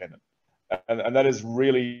be independent, and that is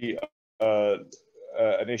really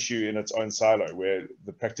an issue in its own silo, where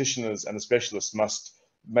the practitioners and the specialists must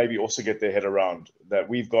maybe also get their head around that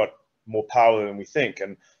we've got more power than we think,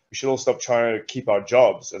 and we should all stop trying to keep our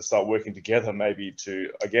jobs and start working together, maybe to,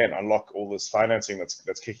 again, unlock all this financing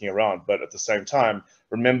that's kicking around. But at the same time,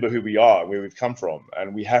 remember who we are, where we've come from,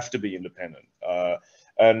 and we have to be independent.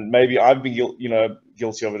 And maybe I've been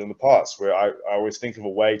guilty of it in the past, where I always think of a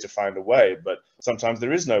way to find a way, but sometimes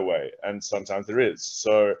there is no way, and sometimes there is.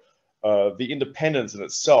 So the independence in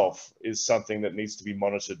itself is something that needs to be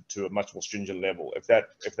monitored to a much more stringent level. If that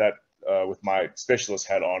with my specialist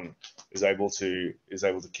hat on is able to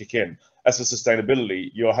kick in. As for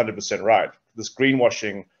sustainability, you're 100% right. This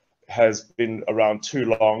greenwashing has been around too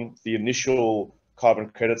long. The initial carbon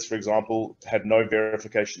credits, for example, had no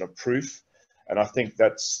verification of proof. And I think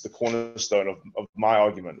that's the cornerstone of my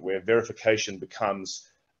argument, where verification becomes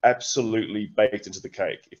absolutely baked into the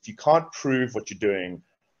cake. If you can't prove what you're doing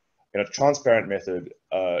in a transparent method,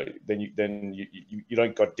 then you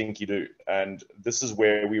don't got dinky do. And this is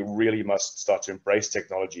where we really must start to embrace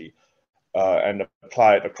technology and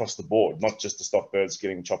apply it across the board, not just to stop birds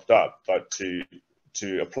getting chopped up, but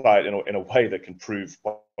to apply it in a way that can prove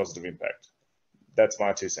positive impact. That's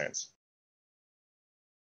my 2 cents.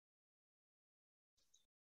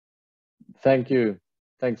 Thank you.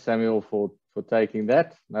 Thanks, Samuel, for taking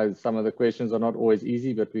that. Now, some of the questions are not always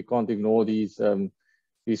easy, but we can't ignore these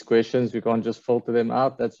questions. We can't just filter them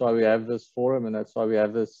out. That's why we have this forum, and that's why we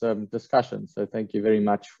have this discussion. So thank you very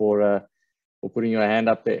much for putting your hand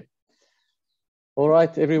up there. All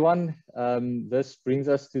right, everyone. This brings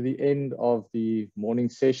us to the end of the morning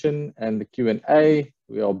session and the Q&A.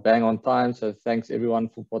 We are bang on time, so thanks everyone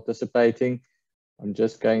for participating. I'm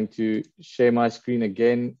just going to share my screen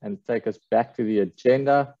again and take us back to the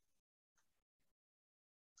agenda.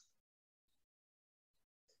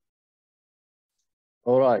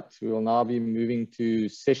 All right, we will now be moving to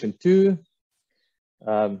session 2.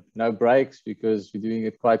 No breaks because we're doing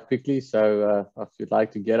it quite quickly. So if you'd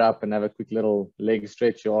like to get up and have a quick little leg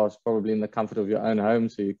stretch, you are probably in the comfort of your own home,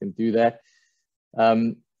 so you can do that.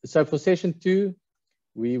 So for session 2,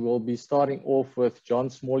 we will be starting off with John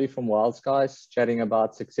Smalley from Wild Skies, chatting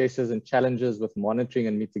about successes and challenges with monitoring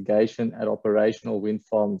and mitigation at operational wind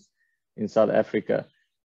farms in South Africa.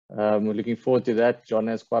 We're looking forward to that. John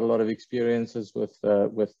has quite a lot of experiences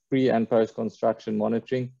with pre and post construction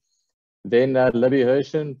monitoring. Then Libby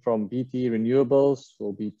Hershen from BT Renewables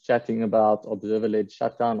will be chatting about observer-led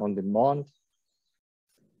shutdown on demand.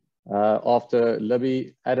 After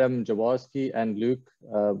Libby, Adam Jaworski and Luke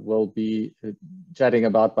will be chatting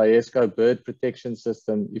about Bioseco Bird Protection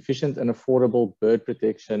System, efficient and affordable bird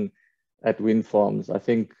protection at wind farms. I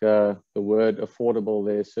think the word affordable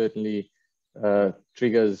there certainly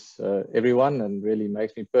triggers everyone and really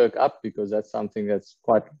makes me perk up, because that's something that's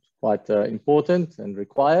quite important and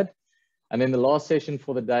required. And then the last session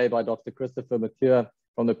for the day by Dr. Christopher McClure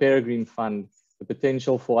from the Peregrine Fund, the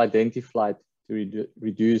potential for IdentiFlight to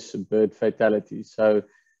reduce bird fatalities. So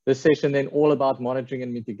this session then all about monitoring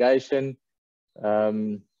and mitigation.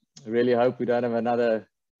 Really hope we don't have another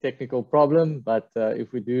technical problem, but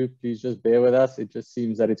if we do, please just bear with us. It just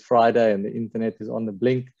seems that it's Friday and the internet is on the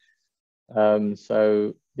blink.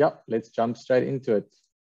 So yeah, let's jump straight into it.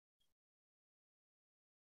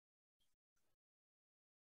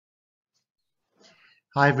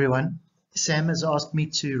 Hi everyone. Sam has asked me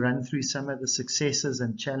to run through some of the successes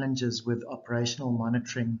and challenges with operational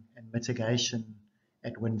monitoring and mitigation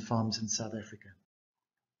at wind farms in South Africa.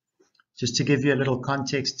 Just to give you a little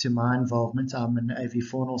context to my involvement, I'm an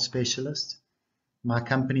avifaunal specialist. My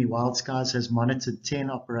company Wild Skies has monitored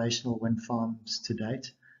 10 operational wind farms to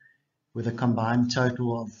date, with a combined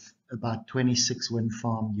total of about 26 wind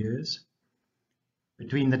farm years.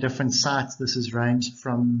 Between the different sites, this has ranged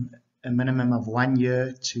from a minimum of 1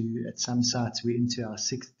 year to, at some sites, we're into our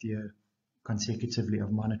 6th year consecutively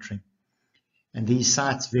of monitoring. And these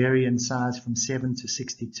sites vary in size from 7 to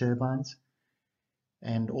 60 turbines,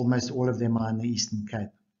 and almost all of them are in the Eastern Cape.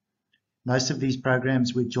 Most of these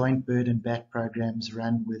programs were joint bird and bat programs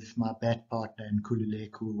run with my bat partner in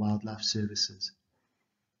Khululeko Wildlife Services.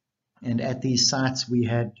 And at these sites, we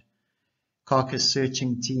had carcass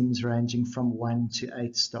searching teams ranging from 1 to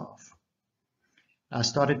 8 staff. I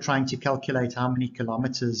started trying to calculate how many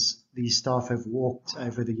kilometers these staff have walked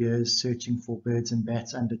over the years searching for birds and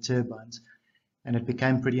bats under turbines, and it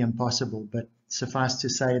became pretty impossible, but suffice to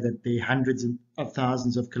say that there are hundreds of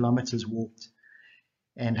thousands of kilometers walked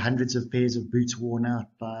and hundreds of pairs of boots worn out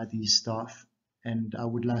by these staff, and I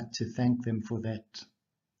would like to thank them for that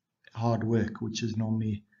hard work, which is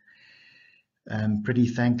normally pretty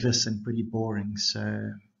thankless and pretty boring.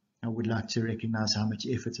 So I would like to recognize how much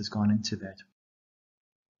effort has gone into that.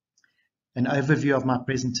 An overview of my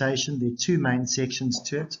presentation: there are 2 main sections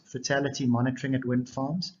to it: fatality monitoring at wind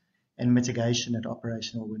farms and mitigation at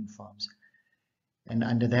operational wind farms. And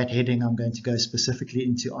under that heading, I'm going to go specifically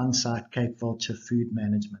into on-site Cape Vulture food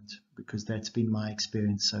management, because that's been my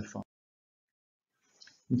experience so far.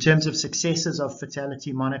 In terms of successes of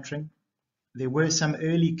fatality monitoring, there were some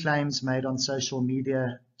early claims made on social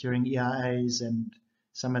media during EIAs and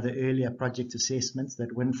some of the earlier project assessments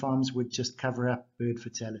that wind farms would just cover up bird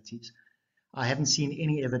fatalities. I haven't seen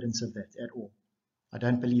any evidence of that at all. I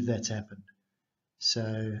don't believe that's happened.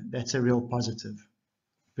 So that's a real positive.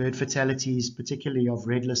 Bird fatalities, particularly of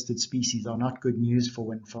red-listed species, are not good news for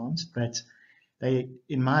wind farms, but they,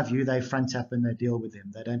 in my view, they front up and they deal with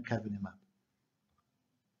them. They don't cover them up.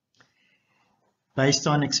 Based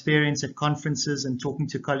on experience at conferences and talking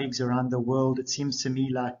to colleagues around the world, it seems to me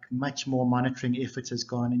like much more monitoring effort has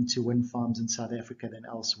gone into wind farms in South Africa than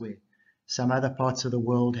elsewhere. Some other parts of the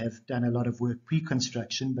world have done a lot of work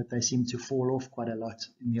pre-construction, but they seem to fall off quite a lot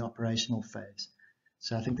in the operational phase.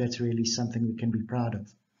 So I think that's really something we can be proud of.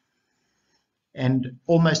 And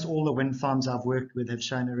almost all the wind farms I've worked with have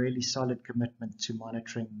shown a really solid commitment to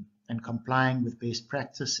monitoring and complying with best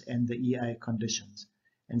practice and the EA conditions.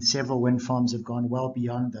 And several wind farms have gone well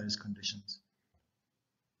beyond those conditions.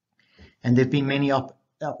 And there have been many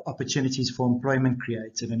opportunities for employment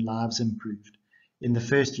created and lives improved. In the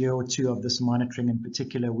first year or two of this monitoring in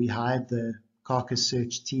particular, we hired the carcass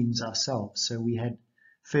search teams ourselves. So we had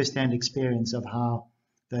first-hand experience of how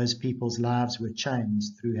those people's lives were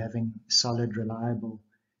changed through having solid, reliable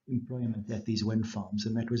employment at these wind farms.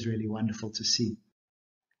 And that was really wonderful to see.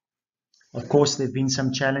 Of course, there have been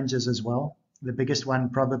some challenges as well. The biggest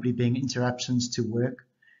one probably being interruptions to work.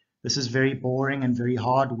 This is very boring and very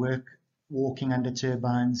hard work, walking under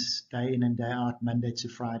turbines day in and day out, Monday to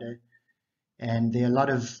Friday. And there are a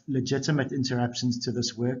lot of legitimate interruptions to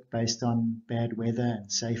this work based on bad weather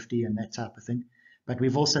and safety and that type of thing. But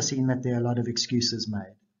we've also seen that there are a lot of excuses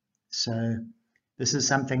made. So this is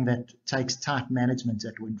something that takes tight management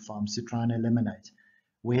at wind farms to try and eliminate.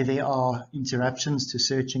 Where there are interruptions to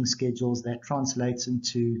searching schedules, that translates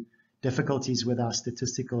into difficulties with our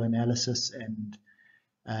statistical analysis, and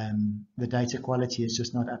the data quality is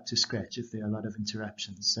just not up to scratch if there are a lot of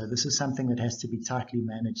interruptions. So this is something that has to be tightly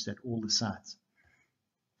managed at all the sites.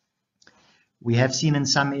 We have seen in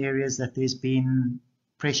some areas that there's been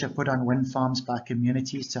pressure put on wind farms by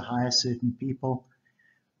communities to hire certain people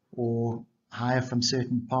or hire from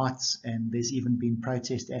certain parts, and there's even been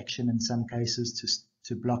protest action in some cases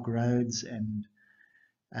to block roads and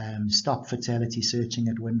stop fatality searching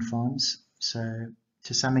at wind farms. So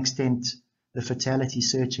to some extent, the fatality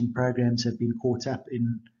searching programs have been caught up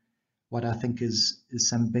in what I think is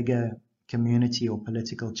some bigger community or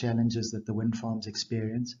political challenges that the wind farms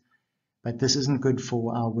experience. But this isn't good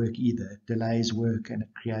for our work either. It delays work and it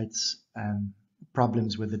creates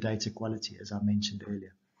problems with the data quality, as I mentioned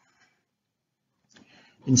earlier.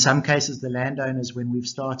 In some cases, the landowners, when we've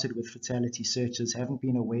started with fatality searches, haven't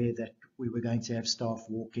been aware that we were going to have staff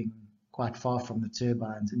walking quite far from the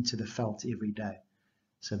turbines into the veld every day.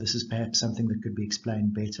 So this is perhaps something that could be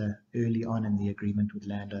explained better early on in the agreement with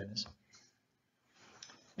landowners.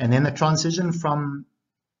 And then the transition from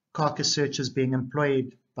carcass searchers being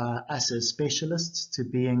employed by us as specialists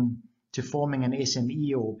to forming an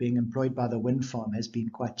SME or being employed by the wind farm has been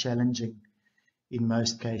quite challenging in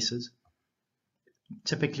most cases.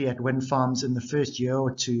 Typically at wind farms, in the first year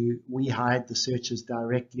or two, we hired the searchers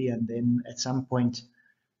directly, and then at some point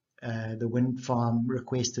the wind farm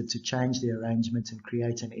requested to change the arrangement and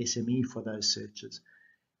create an SME for those searchers.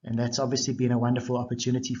 And that's obviously been a wonderful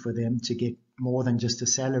opportunity for them to get more than just a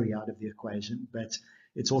salary out of the equation, but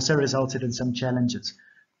it's also resulted in some challenges.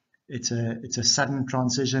 It's a sudden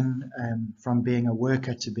transition from being a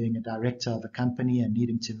worker to being a director of a company and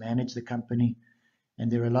needing to manage the company. And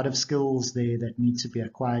there are a lot of skills there that need to be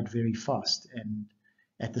acquired very fast. And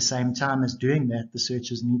at the same time as doing that, the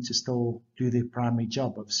searchers need to still do their primary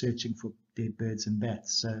job of searching for dead birds and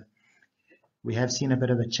bats. So we have seen a bit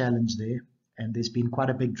of a challenge there, and there's been quite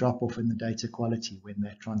a big drop-off in the data quality when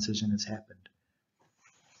that transition has happened.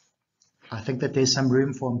 I think that there's some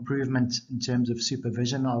room for improvement in terms of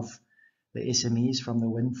supervision of the SMEs from the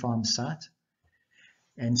wind farm site,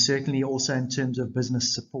 and certainly also in terms of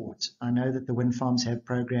business support. I know that the wind farms have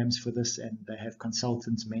programs for this and they have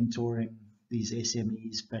consultants mentoring these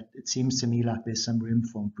SMEs, but it seems to me like there's some room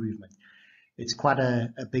for improvement. It's quite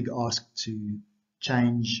a big ask to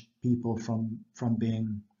change people from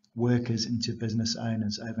being workers into business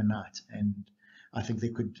owners overnight, and I think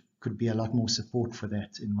there could be a lot more support for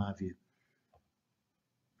that in my view.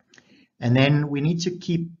 And then we need to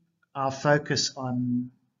keep our focus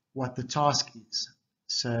on what the task is.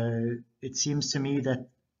 So it seems to me that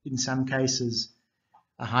in some cases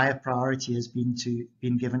a higher priority has been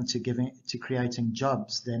given to creating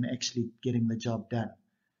jobs than actually getting the job done.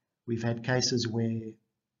 We've had cases where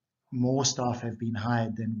more staff have been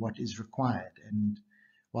hired than what is required, and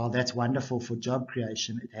while that's wonderful for job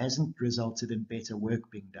creation, it hasn't resulted in better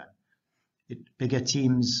work being done. Bigger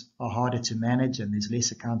teams are harder to manage and there's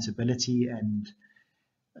less accountability, and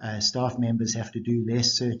staff members have to do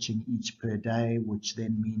less searching each per day, which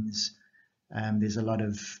then means there's a lot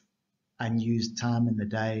of unused time in the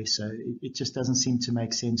day. So it just doesn't seem to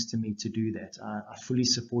make sense to me to do that. I fully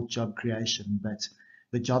support job creation, but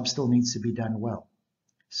the job still needs to be done well.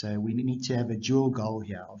 So we need to have a dual goal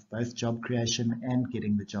here of both job creation and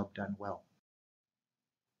getting the job done well.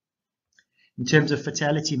 In terms of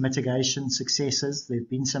fatality mitigation successes, there have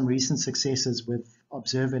been some recent successes with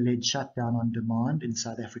observer-led shutdown on demand in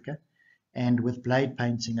South Africa and with blade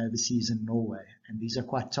painting overseas in Norway. And these are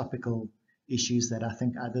quite topical issues that I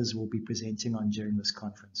think others will be presenting on during this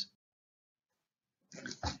conference.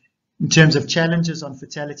 In terms of challenges on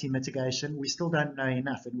fatality mitigation, we still don't know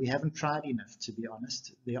enough, and we haven't tried enough, to be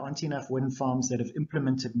honest. There aren't enough wind farms that have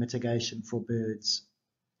implemented mitigation for birds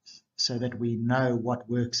so that we know what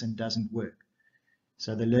works and doesn't work.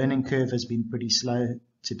 So the learning curve has been pretty slow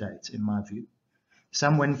to date, in my view.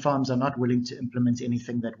 Some wind farms are not willing to implement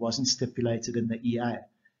anything that wasn't stipulated in the EA,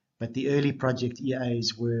 but the early project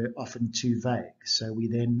EAs were often too vague. So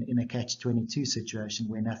we're then in a catch-22 situation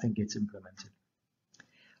where nothing gets implemented.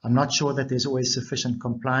 I'm not sure that there's always sufficient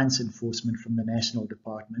compliance enforcement from the national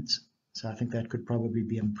departments, so I think that could probably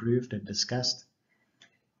be improved and discussed.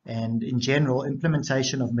 And in general,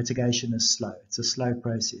 implementation of mitigation is slow. It's a slow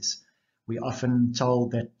process. We're often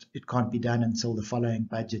told that it can't be done until the following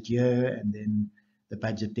budget year, and then the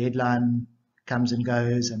budget deadline comes and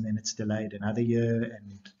goes, and then it's delayed another year.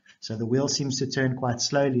 And so the wheel seems to turn quite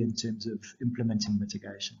slowly in terms of implementing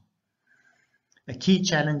mitigation. A key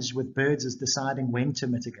challenge with birds is deciding when to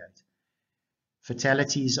mitigate.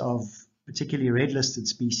 Fatalities of particularly red-listed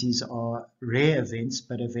species are rare events,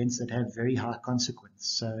 but events that have very high consequence.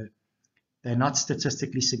 So they're not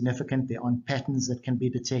statistically significant. There aren't patterns that can be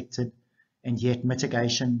detected, and yet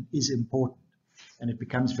mitigation is important. And it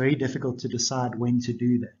becomes very difficult to decide when to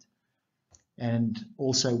do that. And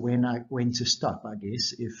also when to stop, I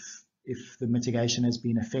guess. If the mitigation has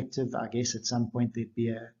been effective, I guess at some point there'd be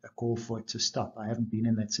a call for it to stop. I haven't been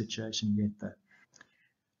in that situation yet, though.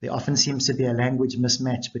 There often seems to be a language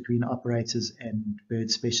mismatch between operators and bird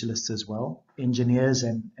specialists as well. Engineers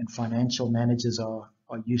and financial managers are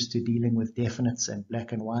used to dealing with definites and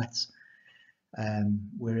black and whites,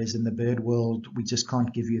 whereas in the bird world, we just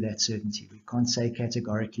can't give you that certainty. We can't say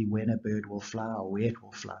categorically when a bird will fly or where it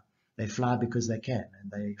will fly. They fly because they can,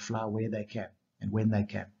 and they fly where they can and when they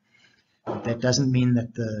can. But that doesn't mean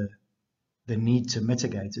that the need to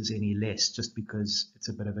mitigate is any less, just because it's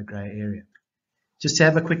a bit of a grey area. Just to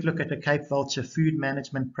have a quick look at the Cape Vulture Food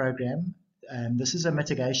Management Program. This is a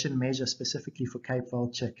mitigation measure specifically for Cape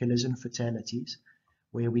Vulture collision fatalities,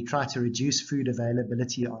 where we try to reduce food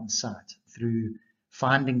availability on site through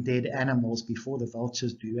finding dead animals before the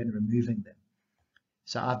vultures do and removing them.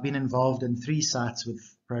 So I've been involved in 3 sites with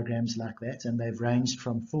programs like that, and they've ranged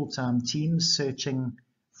from full-time teams searching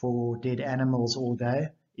for dead animals all day,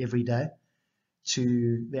 every day,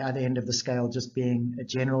 to the other end of the scale just being a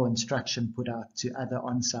general instruction put out to other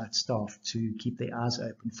on-site staff to keep their eyes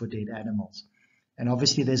open for dead animals. And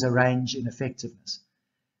obviously there's a range in effectiveness.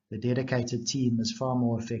 The dedicated team is far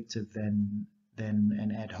more effective than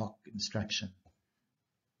an ad hoc instruction.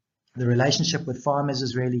 The relationship with farmers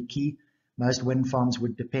is really key. Most wind farms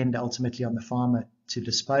would depend ultimately on the farmer to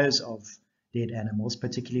dispose of dead animals,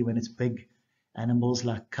 particularly when it's big animals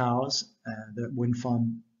like cows. The wind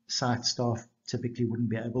farm site staff typically wouldn't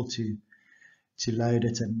be able to load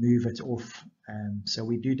it and move it off. So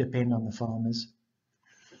we do depend on the farmers.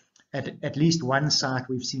 At least one site,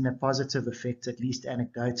 we've seen a positive effect, at least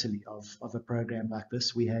anecdotally, of a program like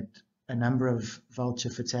this. We had a number of vulture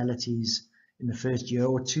fatalities in the first year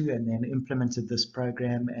or two, and then implemented this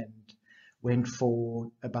program and went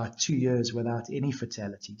for about 2 years without any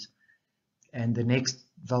fatalities. And the next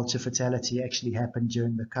vulture fatality actually happened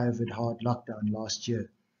during the COVID hard lockdown last year,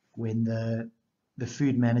 when the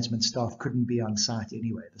food management staff couldn't be on site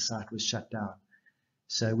anyway. The site was shut down.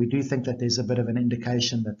 So we do think that there's a bit of an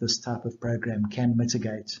indication that this type of program can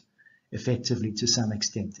mitigate effectively to some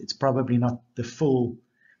extent. It's probably not the full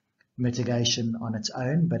mitigation on its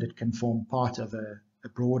own, but it can form part of a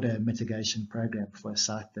broader mitigation program for a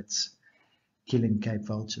site that's killing Cape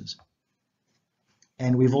vultures.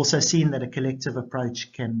 And we've also seen that a collective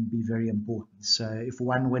approach can be very important. So if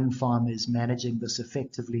one wind farm is managing this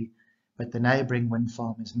effectively, but the neighboring wind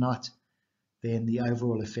farm is not, then the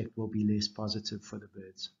overall effect will be less positive for the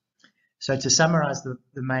birds. So to summarize the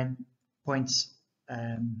main points,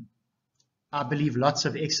 I believe lots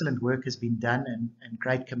of excellent work has been done and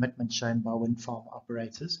great commitment shown by wind farm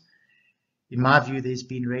operators. In my view, there's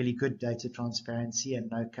been really good data transparency and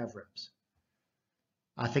no cover-ups.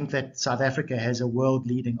 I think that South Africa has a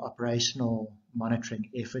world-leading operational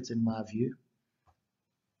monitoring effort, in my view.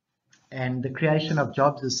 And the creation of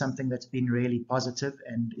jobs is something that's been really positive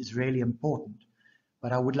and is really important.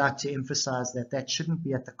 But I would like to emphasize that that shouldn't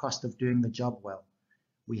be at the cost of doing the job well.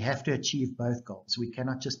 We have to achieve both goals. We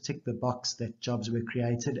cannot just tick the box that jobs were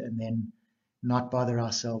created and then not bother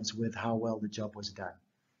ourselves with how well the job was done.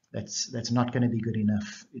 That's not going to be good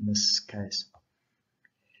enough in this case.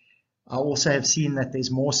 I also have seen that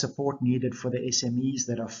there's more support needed for the SMEs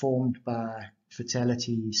that are formed by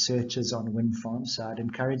fatality searches on wind farms. So I'd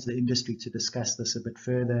encourage the industry to discuss this a bit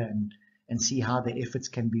further and see how the efforts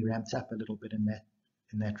can be ramped up a little bit in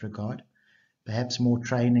that regard. Perhaps more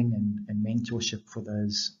training and mentorship for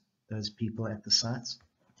those people at the sites.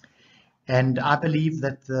 And I believe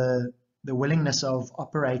that the willingness of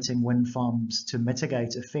operating wind farms to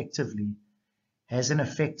mitigate effectively has an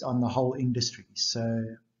effect on the whole industry. So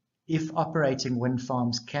if operating wind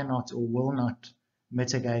farms cannot or will not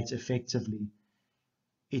mitigate effectively,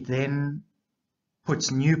 it then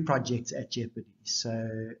puts new projects at jeopardy.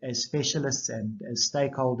 So as specialists and as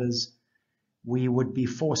stakeholders, we would be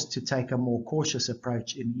forced to take a more cautious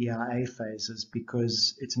approach in EIA phases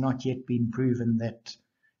because it's not yet been proven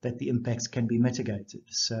that the impacts can be mitigated.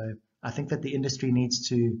 So I think that the industry needs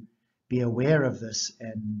to be aware of this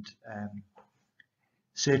and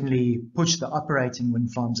certainly push the operating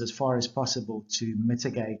wind farms as far as possible to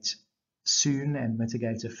mitigate soon and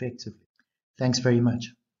mitigate effectively. Thanks very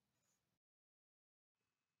much.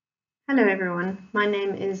 Hello everyone, my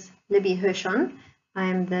name is Libby Hirschon. I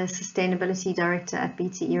am the Sustainability Director at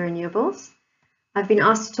BTE Renewables. I've been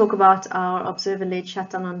asked to talk about our Observer-led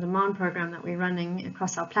shutdown on demand program that we're running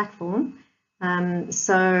across our platform.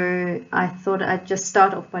 So I thought I'd just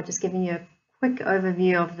start off by just giving you a quick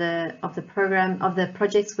overview of the program, of the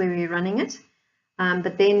projects where we're running it.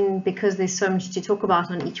 But then, because there's so much to talk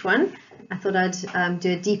about on each one, I thought I'd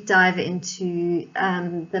do a deep dive into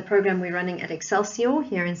the program we're running at Excelsior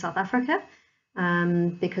here in South Africa,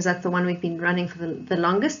 because that's the one we've been running for the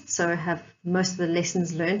longest, so I have most of the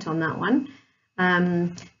lessons learnt on that one.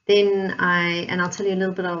 Then I'll tell you a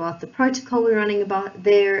little bit about the protocol we're running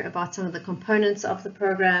about some of the components of the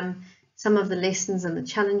program, some of the lessons and the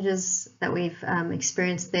challenges that we've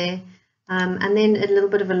experienced there. And then a little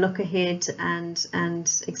bit of a look ahead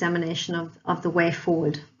and examination of the way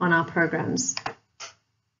forward on our programs.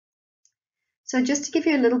 So just to give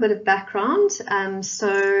you a little bit of background,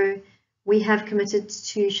 so we have committed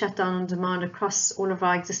to shutdown on demand across all of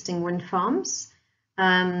our existing wind farms.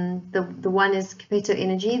 The one is Capeto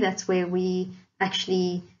Energy. That's where we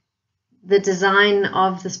actually, the design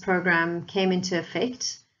of this program came into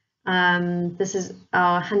effect. This is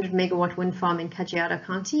our 100 megawatt wind farm in Kajiado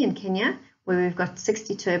County in Kenya, where we've got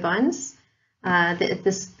 60 turbines.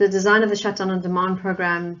 The design of the shutdown on demand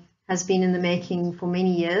program has been in the making for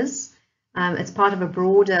many years. It's part of a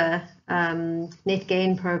broader net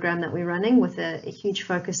gain program that we're running with a huge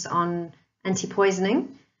focus on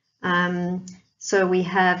anti-poisoning. So we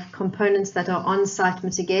have components that are on-site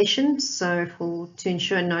mitigation, so to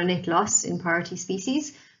ensure no net loss in priority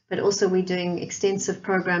species, but also we're doing extensive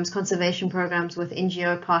programs, conservation programs with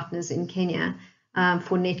NGO partners in Kenya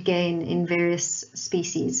for net gain in various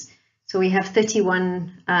species. So we have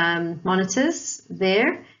 31 monitors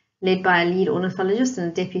there, led by a lead ornithologist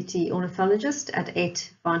and a deputy ornithologist at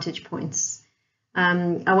 8 vantage points.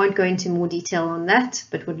 I won't go into more detail on that,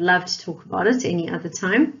 but would love to talk about it any other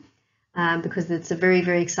time because it's a very,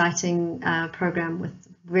 very exciting program with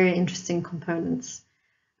very interesting components.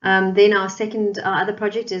 Then our other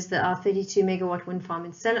project is our 32 megawatt wind farm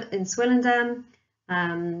in Swellendam.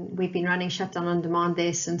 We've been running shutdown on demand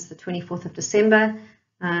there since the 24th of December.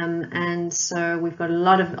 And so we've got a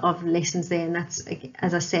lot of lessons there, and that's,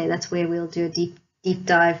 as I say, that's where we'll do a deep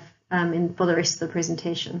dive for the rest of the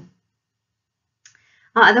presentation.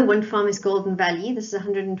 Our other wind farm is Golden Valley. This is a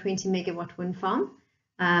 120 megawatt wind farm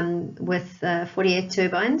with 48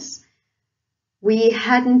 turbines. We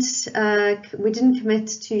didn't commit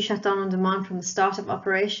to shutdown on demand from the start of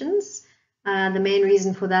operations. The main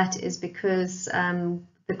reason for that is because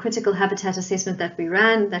the critical habitat assessment that we'd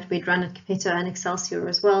run at Capeto and Excelsior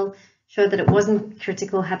as well, showed that it wasn't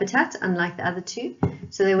critical habitat, unlike the other two.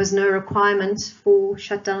 So there was no requirement for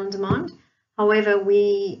shutdown on demand. However,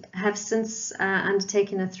 we have since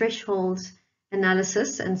undertaken a threshold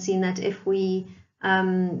analysis and seen that if we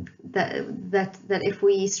if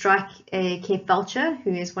we strike a Cape Vulture,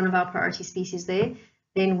 who is one of our priority species there,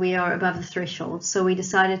 then we are above the threshold. So we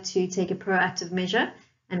decided to take a proactive measure,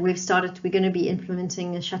 and we're going to be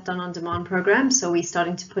implementing a shutdown on demand program. So we're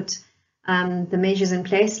starting to put the measures in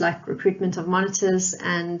place, like recruitment of monitors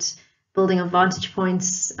and building of vantage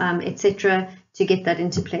points, etc., to get that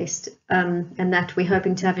into place. And that we're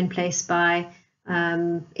hoping to have in place by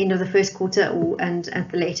end of the first quarter, and at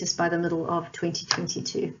the latest by the middle of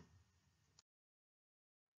 2022.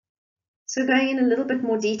 So going in a little bit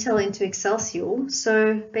more detail into Excelsior.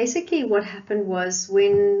 So basically what happened was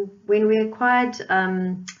when we acquired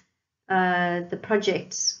the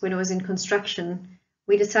project, when it was in construction,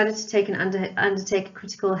 we decided to undertake a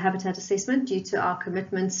critical habitat assessment due to our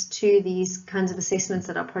commitments to these kinds of assessments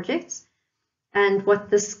at our projects. And what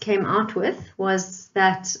this came out with was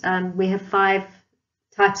that we have 5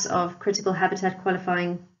 types of critical habitat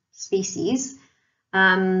qualifying species.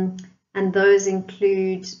 And those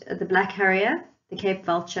include the black harrier, the Cape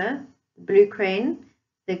vulture, the blue crane,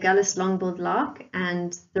 the Gallus longbilled lark,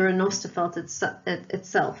 and the renosterfelt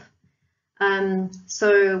itself.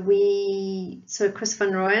 So Chris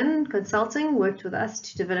van Rooyen Consulting worked with us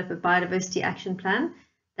to develop a biodiversity action plan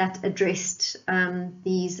that addressed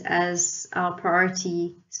these as our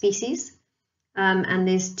priority species. And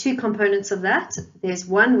there's 2 components of that. There's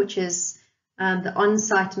one which is the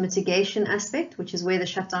on-site mitigation aspect, which is where the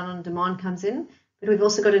shutdown on demand comes in. But we've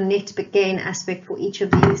also got a net gain aspect for each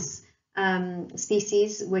of these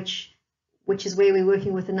species, which is where we're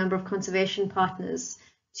working with a number of conservation partners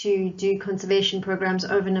to do conservation programs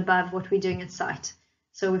over and above what we're doing at site.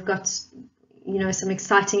 So we've got, some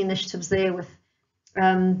exciting initiatives there with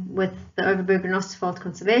the Overberg Renosterfelt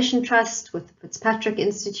Conservation Trust, with the Fitzpatrick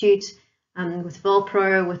Institute, with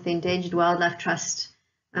Vulture, with the Endangered Wildlife Trust,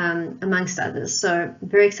 amongst others. So I'm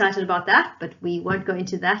very excited about that, but we won't go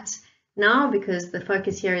into that now because the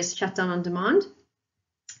focus here is shutdown on demand.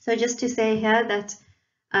 So just to say here that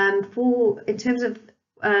in terms of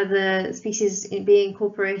the species being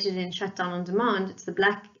incorporated in shutdown on demand, it's the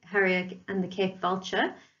black harrier and the Cape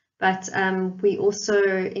vulture, but we also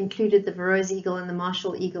included the Verreaux's eagle and the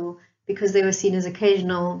Marshall eagle because they were seen as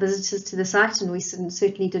occasional visitors to the site, and we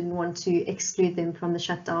certainly didn't want to exclude them from the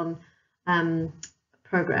shutdown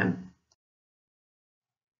program.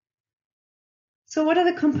 So what are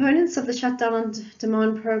the components of the shutdown on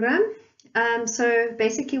demand program? So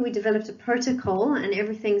basically we developed a protocol, and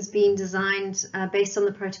everything's been designed based on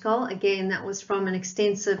the protocol. Again, that was from an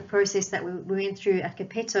extensive process that we went through at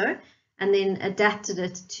Capetto and then adapted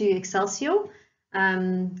it to Excelsior.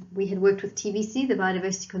 We had worked with TVC, the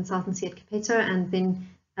biodiversity consultancy at Capetto, and then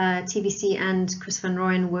TVC and Chris van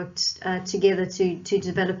Rooyen worked together to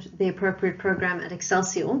develop the appropriate program at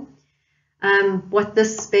Excelsior. What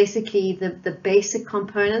this basically, the basic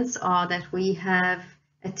components are that we have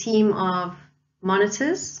a team of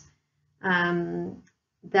monitors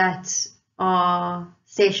that are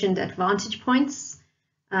stationed at vantage points.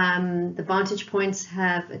 The vantage points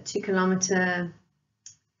have a 2-kilometer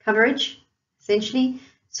coverage, essentially.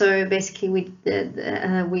 So basically,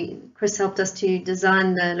 Chris helped us to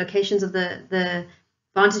design the locations of the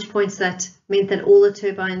vantage points that meant that all the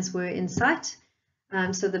turbines were in sight.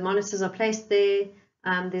 So the monitors are placed there.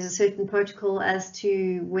 There's a certain protocol as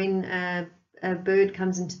to when a bird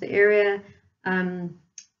comes into the area.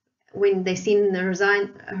 When they're seen in the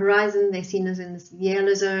horizon, they're seen as in the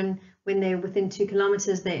yellow zone. When they're within 2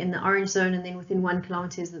 kilometers, they're in the orange zone, and then within 1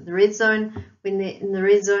 kilometer is the red zone. When they're in the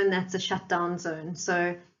red zone, that's a shutdown zone.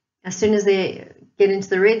 So as soon as they get into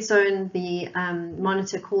the red zone, the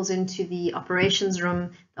monitor calls into the operations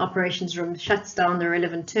room. The operations room shuts down the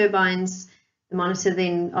relevant turbines. The monitor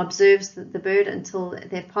then observes the bird until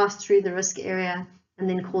they've passed through the risk area, and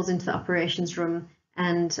then calls into the operations room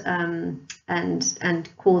and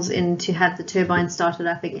calls in to have the turbine started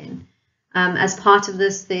up again. As part of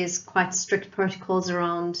this, there's quite strict protocols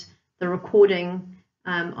around the recording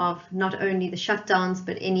of not only the shutdowns,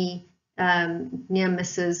 but any near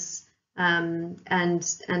misses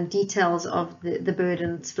and details of the bird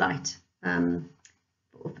and its flight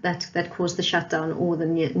that caused the shutdown or the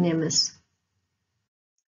near miss.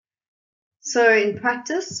 So in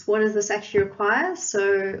practice, what does this actually require?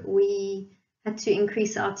 So we had to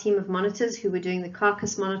increase our team of monitors who were doing the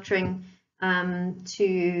carcass monitoring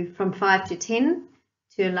from 5 to 10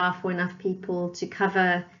 to allow for enough people to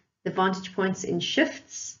cover the vantage points in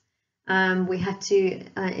shifts. We had to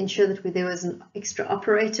ensure that there was an extra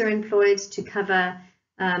operator employed to cover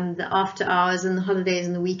the after hours and the holidays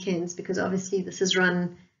and the weekends, because obviously this is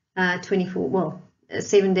run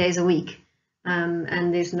 7 days a week,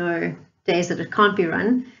 and there's no days that it can't be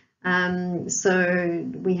run. So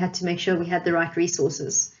we had to make sure we had the right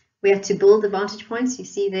resources. We had to build the vantage points. You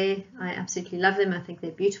see there, I absolutely love them. I think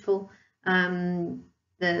they're beautiful. The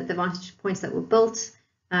vantage points that were built,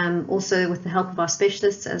 also with the help of our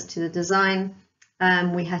specialists as to the design.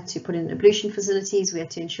 We had to put in ablution facilities. We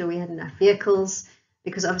had to ensure we had enough vehicles,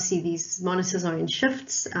 because obviously these monitors are in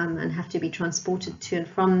shifts and have to be transported to and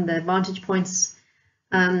from the vantage points,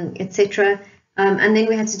 etc. And then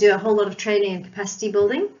we had to do a whole lot of training and capacity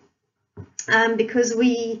building because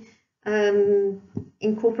we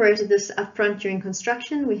incorporated this upfront during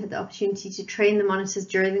construction. We had the opportunity to train the monitors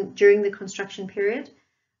during the construction period,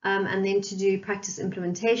 and then to do practice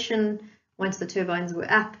implementation once the turbines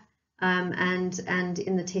were up, and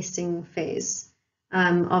in the testing phase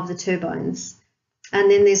of the turbines. And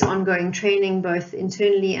then there's ongoing training both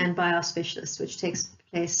internally and by our specialists, which takes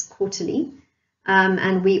place quarterly.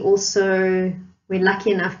 And we're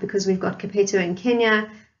lucky enough because we've got Kapeto in Kenya.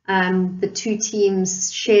 The two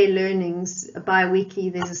teams share learnings bi-weekly.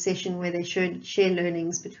 There's a session where they share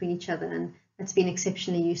learnings between each other, and that's been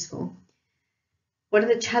exceptionally useful. What are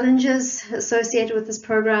the challenges associated with this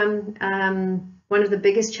program? One of the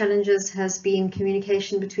biggest challenges has been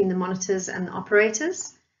communication between the monitors and the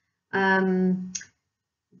operators,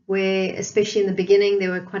 where especially in the beginning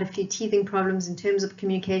there were quite a few teething problems in terms of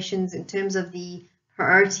communications, in terms of the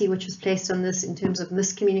priority which was placed on this, in terms of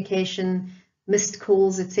miscommunication, missed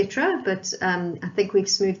calls, etc. But I think we've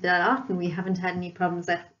smoothed that out and we haven't had any problems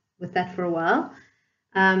with that for a while.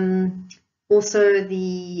 Also,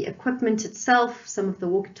 the equipment itself, some of the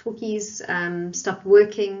walkie-talkies stopped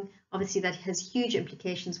working. Obviously, that has huge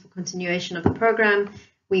implications for continuation of the program.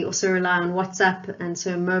 We also rely on WhatsApp and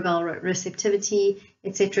so mobile receptivity,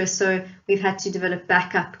 etc. So we've had to develop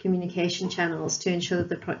backup communication channels to ensure that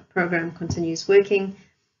the program continues working.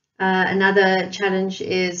 Another challenge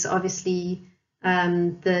is obviously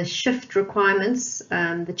the shift requirements,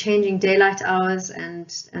 the changing daylight hours, and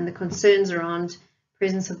the concerns around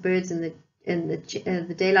presence of birds in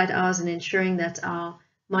the daylight hours, and ensuring that our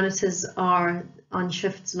monitors are on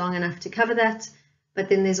shifts long enough to cover that. But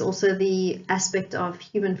then there's also the aspect of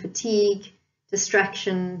human fatigue,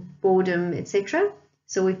 distraction, boredom, etc.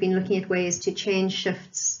 So we've been looking at ways to change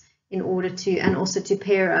shifts in order to, and also to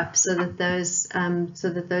pair up so that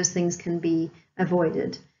those things can be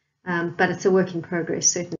avoided. But it's a work in progress,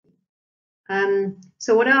 certainly.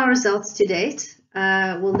 So what are our results to date?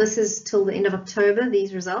 Well, this is till the end of October,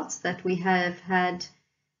 these results that we have had.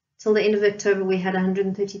 Till the end of October, we had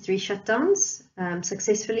 133 shutdowns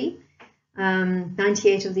successfully.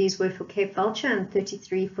 98 of these were for Cape Vulture and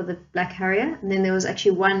 33 for the Black Harrier. And then there was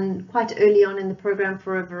actually one quite early on in the program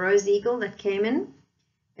for a Varose eagle that came in.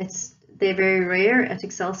 They're very rare at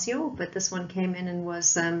Excelsior, but this one came in and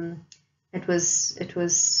was it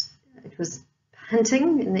was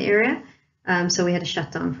hunting in the area. So we had a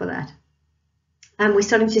shutdown for that. We're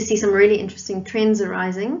starting to see some really interesting trends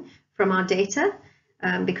arising from our data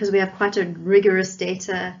because we have quite a rigorous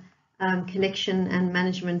data collection and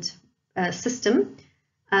management system.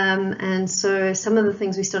 And so some of the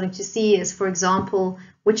things we're starting to see is, for example,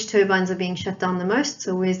 which turbines are being shut down the most.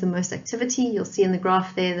 So where's the most activity? You'll see in the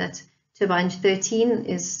graph there that turbine 13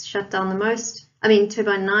 is shut down the most. I mean,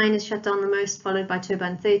 turbine 9 is shut down the most, followed by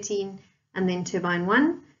turbine 13, and then turbine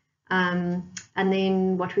 1. And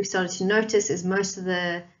then what we've started to notice is most of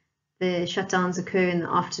the shutdowns occur in the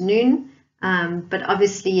afternoon. But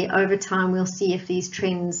obviously, over time, we'll see if these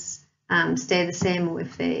trends stay the same or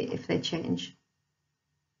if they change.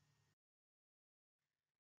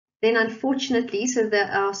 Then, unfortunately, so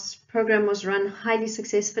that our program was run highly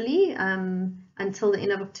successfully until the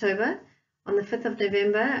end of October. On the 5th of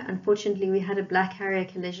November, unfortunately, we had a Black Harrier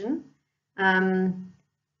collision.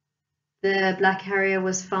 The Black Harrier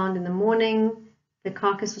was found in the morning. The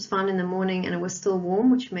carcass was found in the morning, and it was still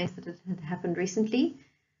warm, which meant that it had happened recently.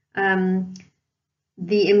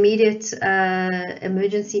 The immediate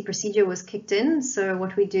emergency procedure was kicked in. So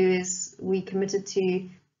what we do is we committed to,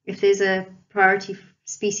 if there's a priority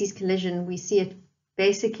species collision, we see it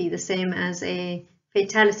basically the same as a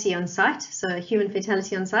fatality on site, so a human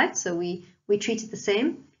fatality on site. So we treat it the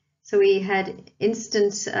same. So we had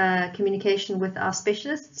instant communication with our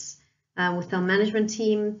specialists, with our management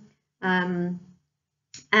team, and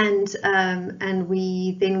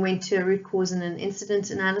we then went to a root cause and an incident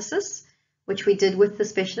analysis, which we did with the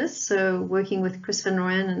specialists. So working with Chris van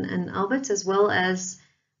Rooyen and Albert, as well as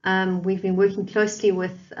we've been working closely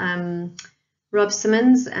with Rob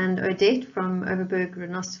Simmons and Odette from Overberg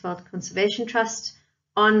Renosterveld Conservation Trust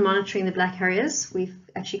on monitoring the Black Harriers. We've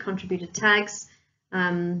actually contributed tags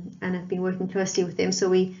and have been working closely with them. So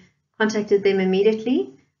we contacted them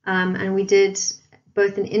immediately, and we did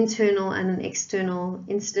both an internal and an external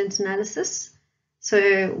incident analysis.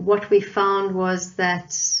 So what we found was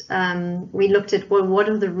that we looked at, well, what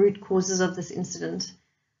are the root causes of this incident?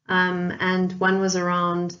 And one was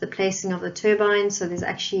around the placing of the turbine. So there's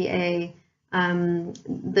actually a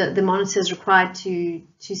the monitor is required to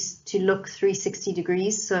look 360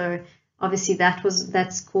 degrees. So obviously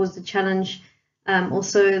that's caused a challenge.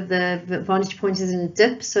 Also, the vantage point is in a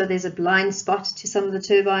dip, so there's a blind spot to some of the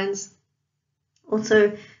turbines.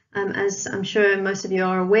 Also, as I'm sure most of you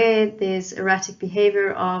are aware, there's erratic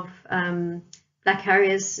behavior of black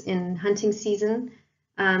harriers in hunting season,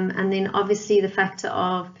 and then obviously the factor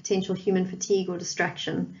of potential human fatigue or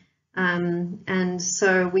distraction. And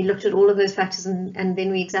so we looked at all of those factors, and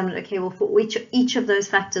then we examined, okay, well, for each of those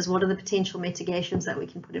factors, what are the potential mitigations that we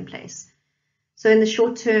can put in place? So in the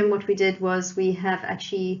short term, what we did was we have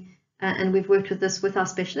actually, and we've worked with this with our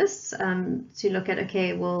specialists to look at,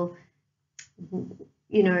 okay, well,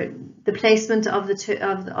 you know, the placement of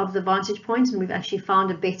the vantage point, and we've actually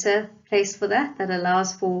found a better place for that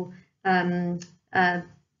allows for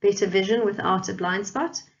better vision without a blind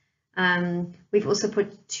spot. We've also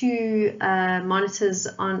put 2 monitors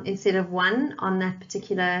on instead of 1 on that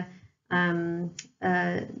particular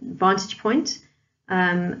vantage point,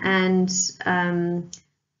 and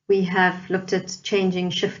we have looked at changing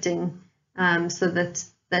shifting so that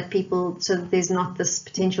there's not this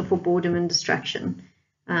potential for boredom and distraction.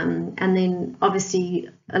 And then obviously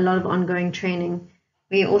a lot of ongoing training.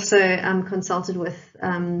 We also consulted with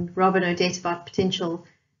Rob and Odette about potential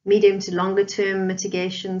medium to longer term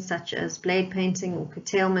mitigations such as blade painting or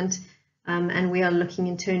curtailment, and we are looking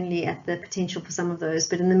internally at the potential for some of those.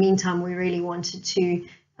 But in the meantime, we really wanted to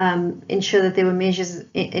ensure that there were measures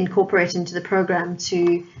incorporated into the program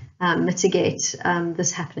to mitigate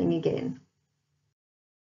this happening again.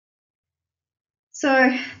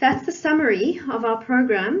 So that's the summary of our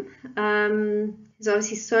program. There's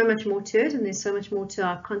obviously so much more to it, and there's so much more to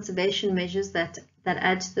our conservation measures that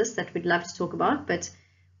add to this that we'd love to talk about, but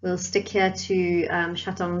we'll stick here to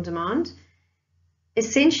shutdown on demand.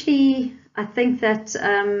 Essentially, I think that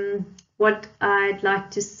what I'd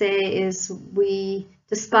like to say is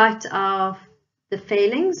despite the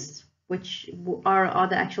failings, which are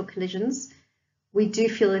the actual collisions, we do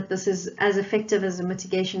feel that this is as effective as a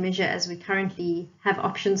mitigation measure as we currently have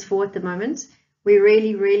options for at the moment. We're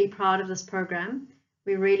really, really proud of this program.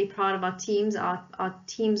 We're really proud of our teams. Our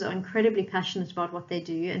teams are incredibly passionate about what they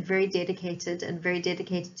do and very dedicated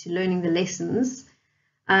to learning the lessons.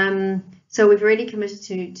 So we've really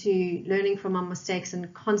committed to learning from our mistakes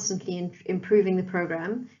and constantly improving the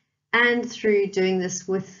program, and through doing this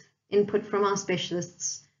with input from our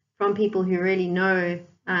specialists, from people who really know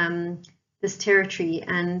this territory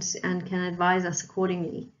and can advise us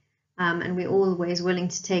accordingly. And we're always willing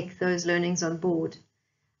to take those learnings on board.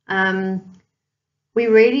 We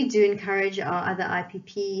really do encourage our other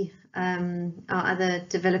IPP, our other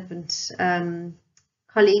development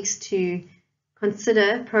colleagues to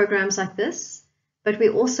consider programs like this, but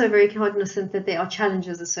we're also very cognizant that there are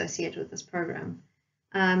challenges associated with this program.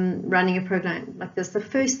 Running a program like this, the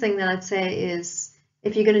first thing that I'd say is,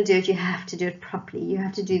 if you're going to do it, you have to do it properly. You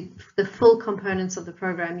have to do the full components of the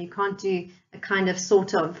program. You can't do a kind of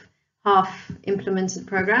sort of half implemented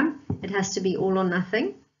program. It has to be all or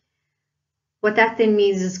nothing. What that then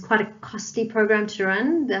means is quite a costly program to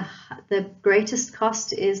run. The greatest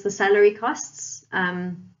cost is the salary costs.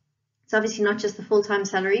 It's obviously not just the full-time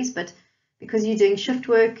salaries, but because you're doing shift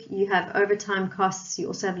work, you have overtime costs, you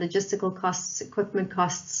also have logistical costs, equipment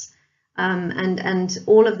costs, and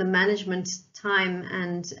all of the management time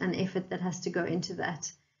and effort that has to go into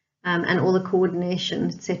that, and all the coordination,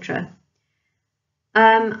 etc.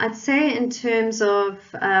 I'd say in terms of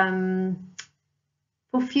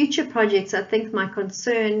for future projects, I think my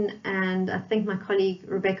concern, and I think my colleague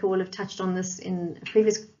Rebecca will have touched on this in a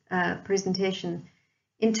previous presentation,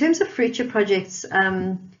 in terms of future projects,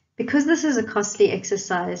 because this is a costly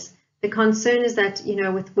exercise, the concern is that, you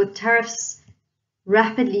know, with tariffs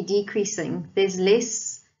rapidly decreasing, there's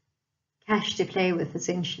less cash to play with,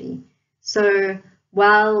 essentially. So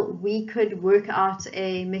while we could work out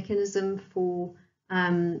a mechanism for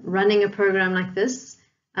running a program like this,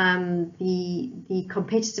 the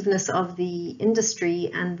competitiveness of the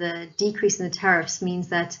industry and the decrease in the tariffs means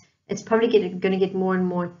that it's probably going to get more and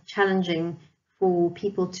more challenging for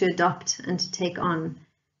people to adopt and to take on.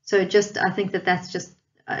 So I think that that's just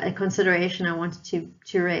a consideration I wanted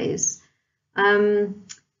to raise.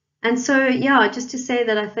 And so, yeah, just to say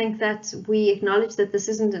that I think that we acknowledge that this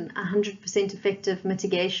isn't an 100% effective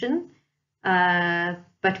mitigation,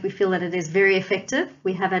 but we feel that it is very effective.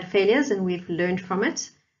 We have had failures and we've learned from it.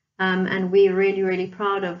 And we're really, really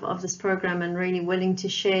proud of this program and really willing to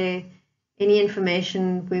share any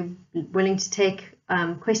information. We're willing to take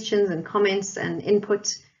questions and comments and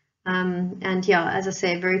input. And yeah, as I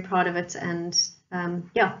say, very proud of it. And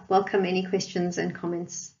yeah, welcome any questions and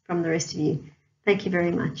comments from the rest of you. Thank you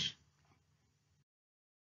very much.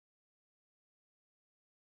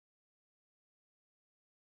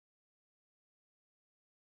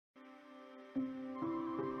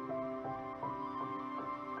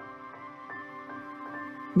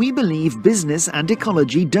 We believe business and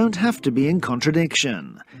ecology don't have to be in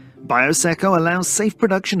contradiction. Bioseco allows safe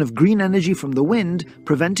production of green energy from the wind,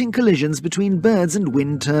 preventing collisions between birds and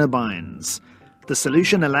wind turbines. The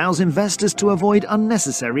solution allows investors to avoid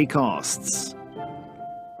unnecessary costs.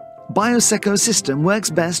 Bioseco system works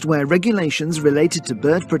best where regulations related to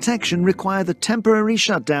bird protection require the temporary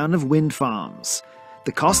shutdown of wind farms.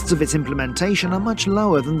 The costs of its implementation are much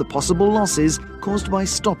lower than the possible losses caused by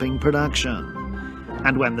stopping production.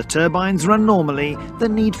 And when the turbines run normally, the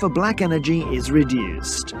need for black energy is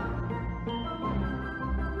reduced.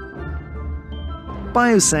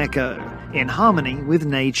 Bioseco, in harmony with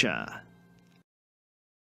nature.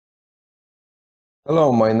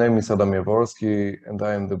 Hello, my name is Adam Jaworski and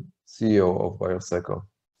I am the CEO of Bioseco.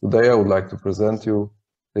 Today I would like to present you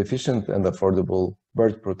the efficient and affordable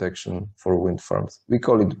bird protection for wind farms. We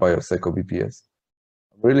call it Bioseco BPS.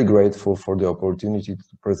 I'm really grateful for the opportunity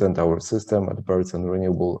to present our system at Birds and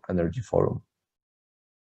Renewable Energy Forum.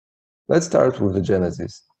 Let's start with the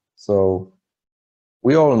genesis. So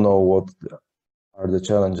we all know what are the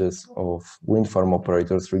challenges of wind farm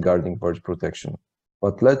operators regarding bird protection,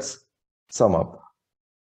 but let's sum up.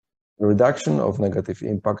 The reduction of negative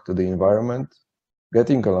impact to the environment,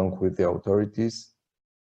 getting along with the authorities,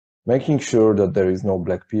 making sure that there is no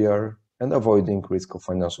black PR, and avoiding risk of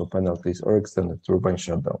financial penalties or extended turbine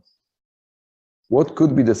shutdowns. What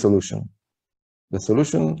could be the solution? The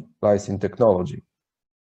solution lies in technology.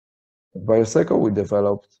 At Bioseco, we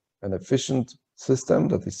developed an efficient system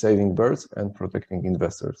that is saving birds and protecting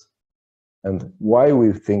investors. And why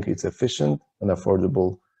we think it's efficient and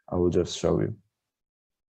affordable, I will just show you.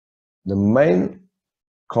 The main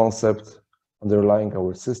concept underlying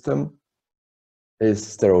our system is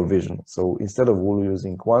stereo vision. So instead of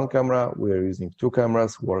using one camera, we are using two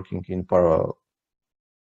cameras working in parallel.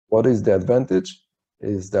 What is the advantage?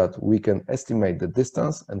 Is that we can estimate the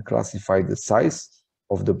distance and classify the size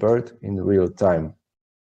of the bird in real time.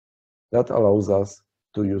 That allows us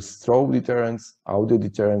to use throw deterrence, audio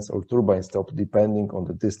deterrence, or turbine stop depending on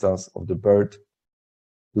the distance of the bird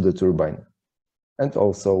to the turbine. And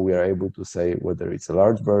also we are able to say whether it's a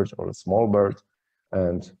large bird or a small bird,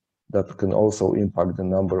 and that can also impact the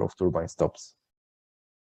number of turbine stops.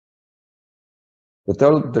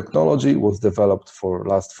 The technology was developed for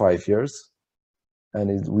last 5 years,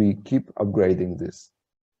 and we keep upgrading this.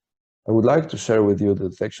 I would like to share with you the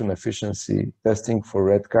detection efficiency testing for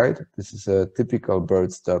red kite. This is a typical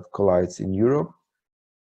bird that collides in Europe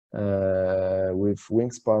with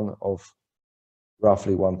wingspan of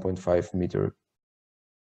roughly 1.5 meters.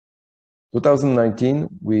 2019,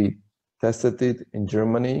 we tested it in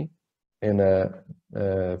Germany in a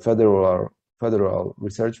federal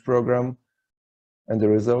research program, and the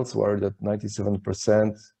results were that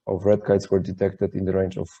 97% of red kites were detected in the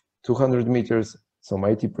range of 200 meters, some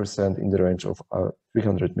 80% in the range of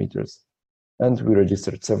 300 meters, and we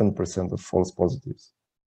registered 7% of false positives.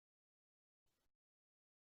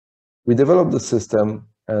 We developed the system,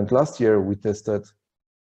 and last year we tested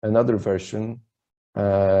another version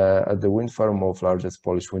at the wind farm of largest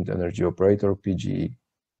Polish wind energy operator, PGE.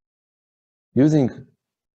 Using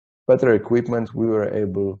better equipment, we were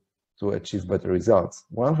able to achieve better results.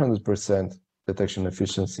 100% detection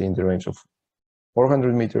efficiency in the range of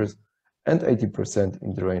 400 meters and 80%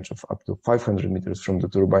 in the range of up to 500 meters from the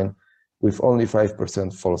turbine, with only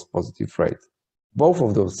 5% false positive rate. Both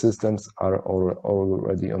of those systems are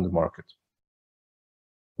already on the market.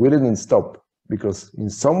 We didn't stop, because in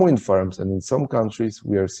some wind farms and in some countries,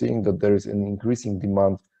 we are seeing that there is an increasing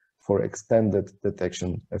demand for extended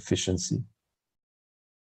detection efficiency.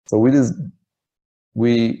 So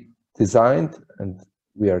we designed, and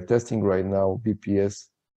we are testing right now, BPS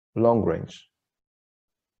long range.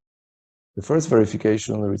 The first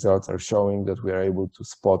verification results are showing that we are able to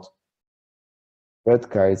spot red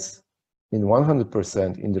kites in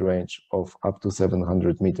 100% in the range of up to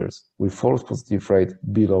 700 meters, with false positive rate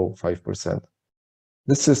below 5%.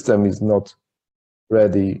 This system is not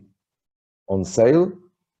ready on sale.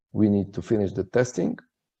 We need to finish the testing,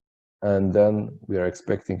 and then we are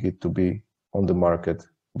expecting it to be on the market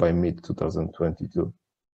by mid-2022.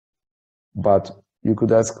 But you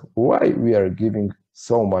could ask why we are giving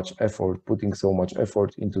so much effort, putting so much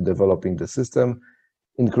effort into developing the system,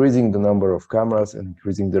 increasing the number of cameras and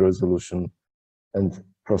increasing the resolution and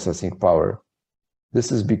processing power.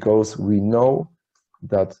 This is because we know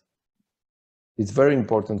that it's very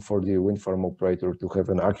important for the wind farm operator to have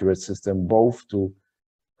an accurate system, both to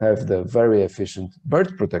have the very efficient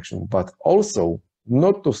bird protection, but also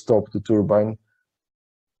not to stop the turbine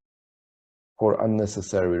for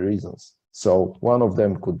unnecessary reasons. So one of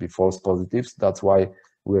them could be false positives. That's why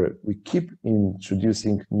we keep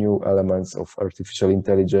introducing new elements of artificial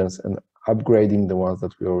intelligence and upgrading the ones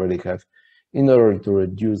that we already have in order to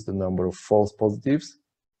reduce the number of false positives,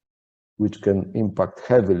 which can impact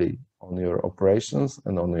heavily on your operations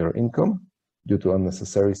and on your income due to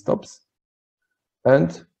unnecessary stops.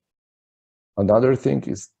 And another thing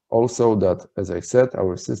is also that, as I said,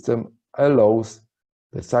 our system allows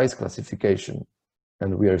the size classification.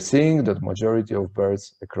 And we are seeing that majority of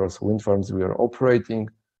birds across wind farms we are operating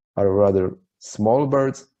are rather small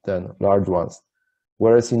birds than large ones.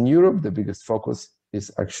 Whereas in Europe, the biggest focus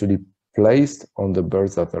is actually placed on the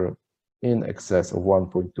birds that are in excess of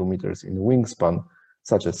 1.2 meters in wingspan,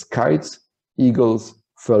 such as kites, eagles,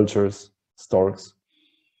 vultures, storks.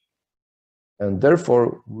 And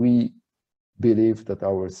therefore, we believe that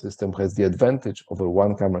our system has the advantage over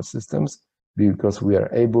one-camera systems because we are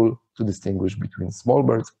able to distinguish between small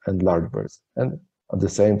birds and large birds. And at the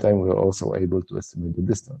same time, we are also able to estimate the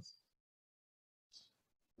distance.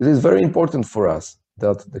 It is very important for us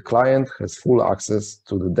that the client has full access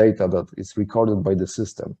to the data that is recorded by the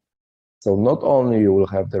system. So not only you will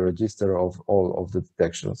have the register of all of the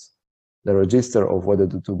detections, the register of whether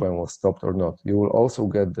the turbine was stopped or not, you will also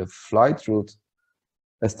get the flight route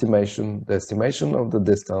estimation, the estimation of the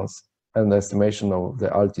distance, and the estimation of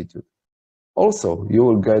the altitude. Also, you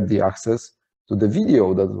will get the access to the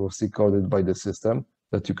video that was recorded by the system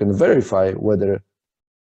that you can verify whether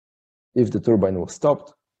if the turbine was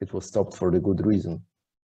stopped, it was stopped for the good reason.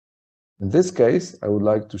 In this case, I would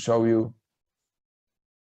like to show you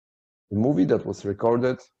the movie that was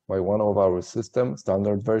recorded by one of our system,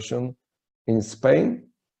 standard version, in Spain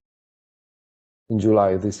in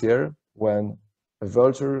July this year, when a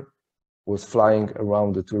vulture was flying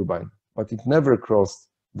around the turbine, but it never crossed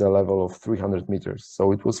the level of 300 meters,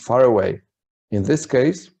 so it was far away. In this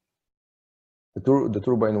case, the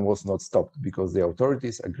turbine was not stopped because the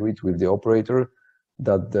authorities agreed with the operator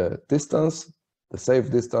that the distance, the safe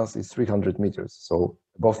distance is 300 meters. So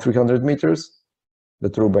above 300 meters, the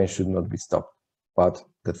turbine should not be stopped. But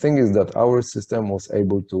the thing is that our system was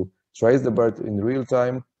able to trace the bird in real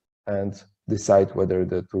time and decide whether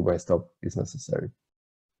the turbine stop is necessary.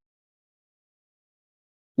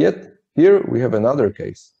 Yet here we have another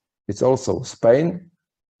case. It's also Spain.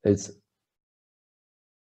 It's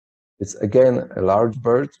again a large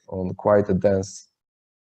bird on quite a dense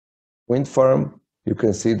wind farm. You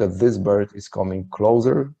can see that this bird is coming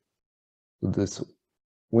closer to this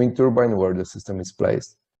wind turbine where the system is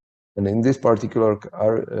placed. And in this particular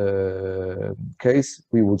case,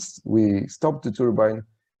 we stop the turbine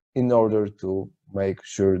in order to make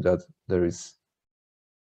sure that there is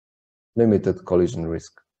limited collision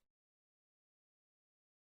risk.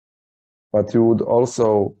 But you would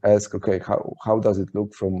also ask, okay, how does it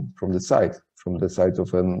look from the side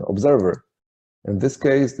of an observer? In this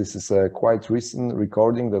case, this is a quite recent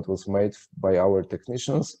recording that was made by our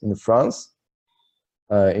technicians in France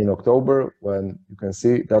in October, when you can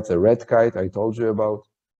see that's a red kite I told you about.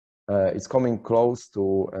 It's coming close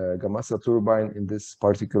to Gamesa turbine. In this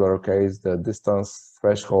particular case, the distance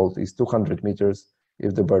threshold is 200 meters.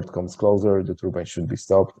 If the bird comes closer, the turbine should be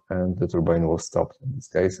stopped, and the turbine was stopped in this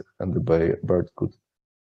case, and the bird could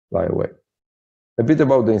fly away. A bit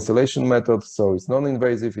about the installation method. So it's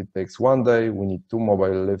non-invasive. It takes 1 day. We need 2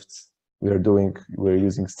 mobile lifts. We're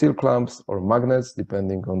using steel clamps or magnets,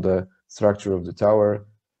 depending on the structure of the tower.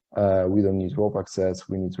 We don't need rope access.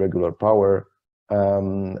 We need regular power.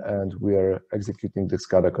 And we are executing the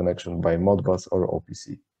SCADA connection by Modbus or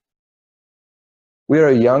OPC. We are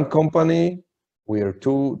a young company. We are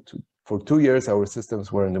for 2 years, our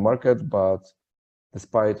systems were in the market, but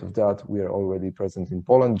despite of that, we are already present in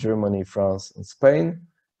Poland, Germany, France, and Spain.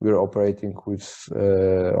 We are operating with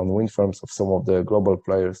on wind farms of some of the global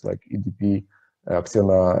players like EDP,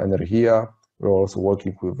 Acciona Energia. We're also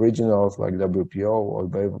working with regionals like WPO or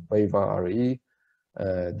BayWa RE,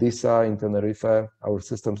 DISA in Tenerife. Our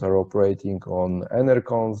systems are operating on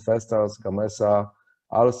Enercons, Vestas, Gamesa,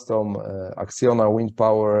 Alstom, Acciona Wind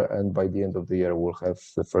Power, and by the end of the year, we'll have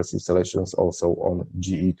the first installations also on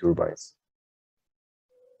GE turbines.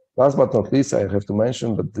 Last but not least, I have to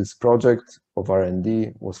mention that this project of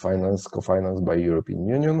R&D was co-financed by European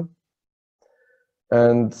Union.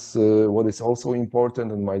 And what is also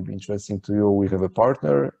important and might be interesting to you, we have a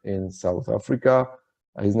partner in South Africa.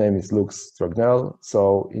 His name is Lux Stragnell.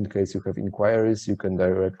 So in case you have inquiries, you can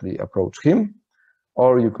directly approach him,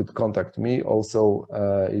 or you could contact me also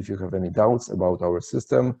if you have any doubts about our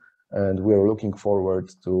system. And we are looking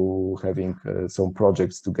forward to having some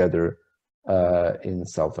projects together in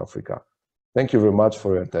South Africa. Thank you very much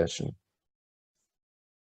for your attention.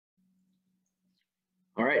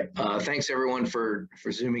 All right, Thanks everyone for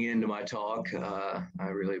zooming into my talk. I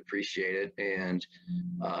really appreciate it. And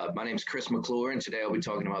my name is Chris McClure, and today I'll be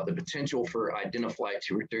talking about the potential for IdentiFlight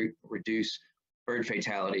to reduce bird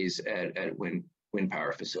fatalities at wind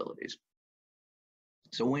power facilities.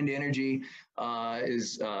 So wind energy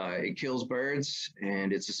it kills birds,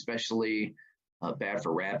 and it's especially bad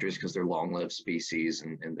for raptors because they're long-lived species,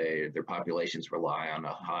 and their populations rely on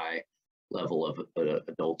a high level of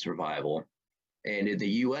adult survival. And in the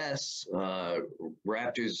U.S.,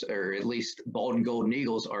 raptors, or at least bald and golden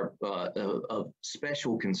eagles, are of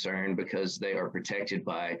special concern because they are protected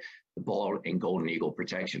by the Bald and Golden Eagle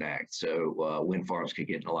Protection Act. So wind farms could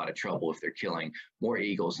get in a lot of trouble if they're killing more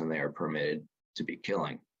eagles than they are permitted to be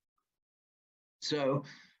killing. So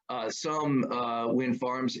some wind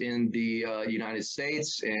farms in the United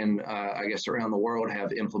States and I guess around the world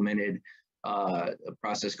have implemented a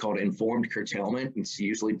process called informed curtailment. It's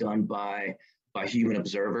usually done by human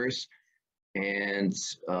observers, and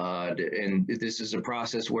this is a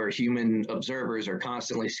process where human observers are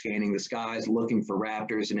constantly scanning the skies looking for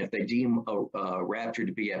raptors, and if they deem a raptor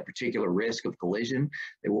to be at particular risk of collision,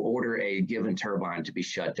 they will order a given turbine to be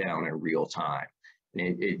shut down in real time.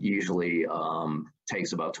 And it usually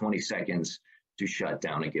takes about 20 seconds to shut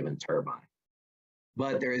down a given turbine.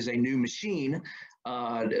 But there is a new machine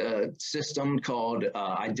system called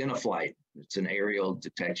IdentiFlight. It's an aerial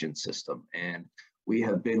detection system, and we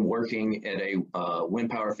have been working at a wind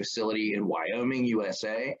power facility in Wyoming,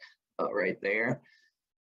 USA, right there.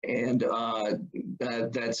 And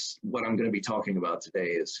that's what I'm going to be talking about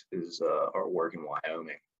today is our work in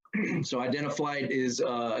Wyoming. So IdentiFlight is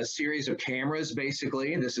a series of cameras,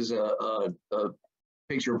 basically. This is a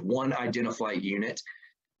picture of one IdentiFlight unit.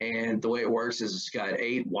 And the way it works is it's got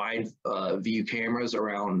 8 wide view cameras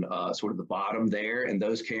around sort of the bottom there. And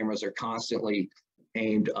those cameras are constantly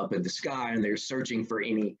aimed up at the sky, and they're searching for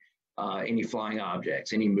any flying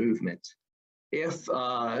objects, any movement. If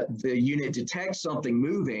the unit detects something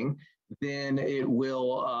moving, then it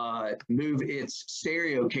will move its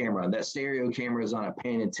stereo camera. That stereo camera is on a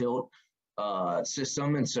pan and tilt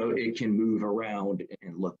system, and so it can move around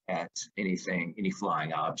and look at any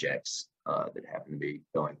flying objects that happen to be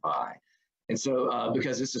going by. And so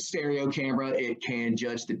because it's a stereo camera, it can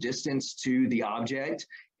judge the distance to the object,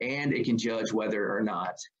 and it can judge whether or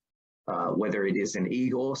not, whether it is an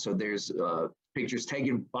eagle. So there's pictures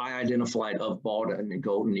taken by IdentiFlight of bald and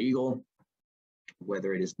golden eagle,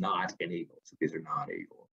 whether it is not an eagle. So these are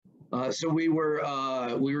non-eagle. So we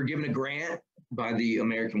were given a grant by the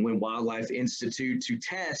American Wind Wildlife Institute to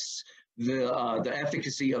test the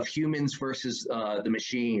efficacy of humans versus the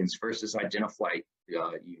machines versus IdentiFlight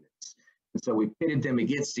units. And so we pitted them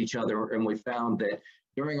against each other, and we found that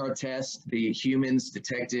during our test, the humans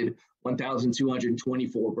detected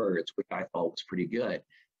 1,224 birds, which I thought was pretty good.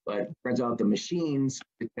 But it turns out the machines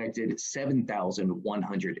detected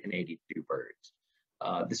 7,182 birds.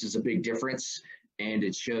 This is a big difference, and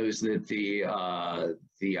it shows that the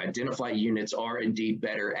IdentiFlight units are indeed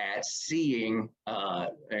better at seeing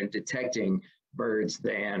and detecting birds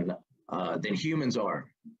than humans are.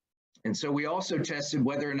 And so we also tested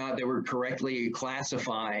whether or not they were correctly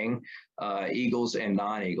classifying eagles and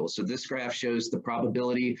non-eagles. So this graph shows the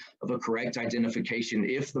probability of a correct identification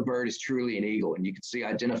if the bird is truly an eagle. And you can see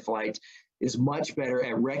IdentiFlight is much better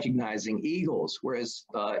at recognizing eagles, whereas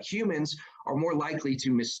humans are more likely to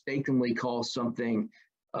mistakenly call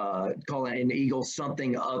an eagle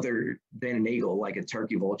something other than an eagle, like a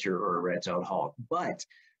turkey vulture or a red-tailed hawk. But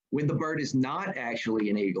when the bird is not actually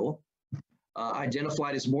an eagle,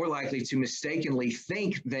 IdentiFlight is more likely to mistakenly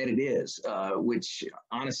think that it is, which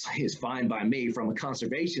honestly is fine by me from a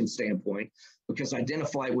conservation standpoint, because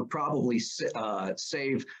IdentiFlight would probably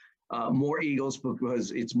save more eagles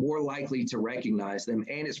because it's more likely to recognize them,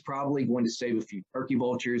 and it's probably going to save a few turkey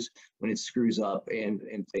vultures when it screws up and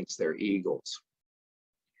thinks they're eagles.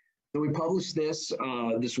 So we published this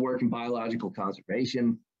work in Biological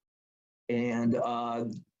Conservation, and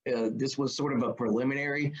this was sort of a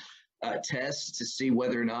preliminary test to see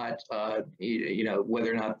whether or not the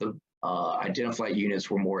IdentiFlight units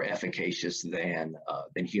were more efficacious than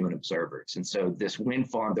human observers. And so this wind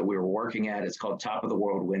farm that we were working at, it's called Top of the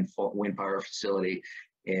World Wind Power Facility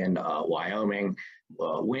in Wyoming,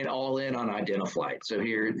 went all in on IdentiFlight. So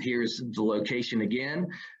here's the location again.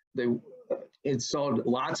 They installed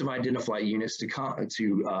lots of IdentiFlight units to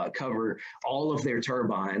cover all of their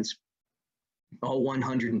turbines, all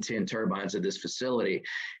 110 turbines at this facility.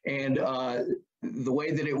 And the way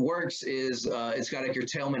that it works is it's got a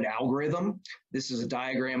curtailment algorithm. This is a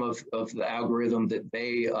diagram of the algorithm that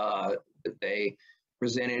they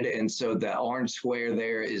presented. And so the orange square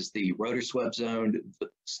there is the rotor swept zone.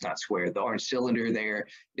 It's not square. The orange cylinder there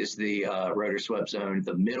is the rotor swept zone.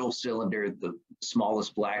 The middle cylinder, the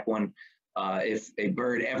smallest black one, if a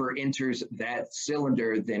bird ever enters that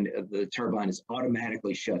cylinder, then the turbine is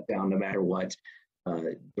automatically shut down no matter what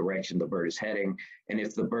direction the bird is heading. And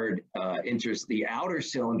if the bird enters the outer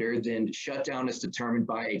cylinder, then shutdown is determined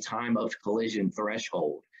by a time of collision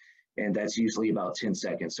threshold. And that's usually about 10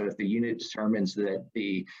 seconds. So if the unit determines that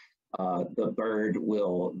the bird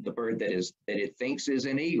that it thinks is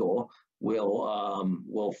an eagle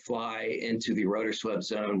will fly into the rotor swept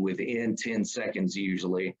zone within 10 seconds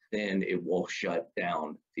usually, then it will shut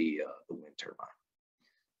down the wind turbine.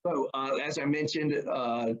 So as I mentioned,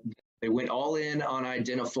 they went all in on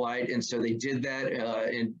IdentiFlight, and so they did that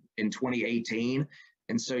in 2018.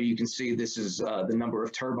 And so you can see this is the number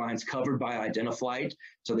of turbines covered by IdentiFlight.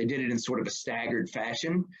 So they did it in sort of a staggered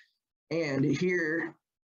fashion. And here,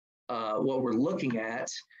 what we're looking at,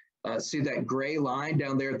 see that gray line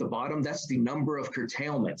down there at the bottom? That's the number of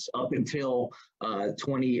curtailments up until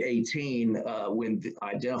 2018 when the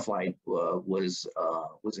IdentiFlight was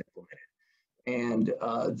implemented. And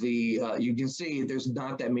you can see there's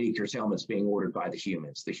not that many curtailments being ordered by the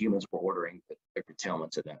humans. The humans were ordering the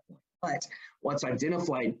curtailments at that point. But once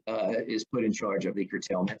IdentiFlight is put in charge of the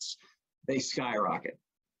curtailments, they skyrocket.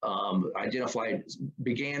 IdentiFlight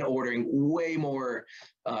began ordering way more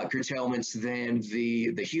curtailments than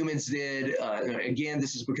the humans did. Again,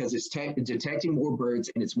 this is because it's detecting more birds,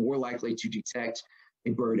 and it's more likely to detect a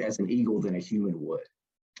bird as an eagle than a human would,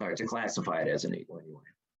 or to classify it as an eagle anyway.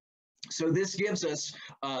 So this gives us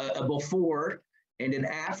a before and an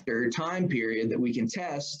after time period that we can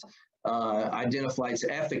test IdentiFlight's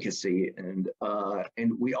efficacy, and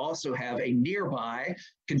we also have a nearby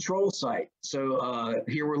control site. So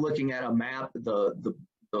here we're looking at a map. The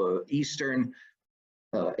eastern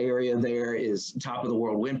area there is top of the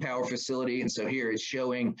world wind power facility, and so here it's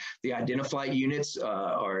showing the IdentiFlight units.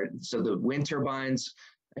 So the wind turbines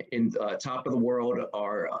in top of the world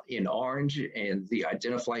are in orange, and the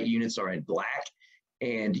IdentiFlight units are in black.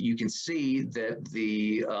 And you can see that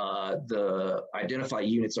the IdentiFlight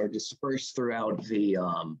units are dispersed throughout the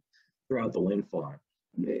wind farm.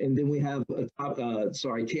 And then we have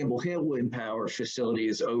Campbell Hill Wind Power Facility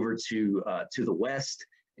is over to the west.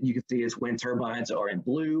 And you can see its wind turbines are in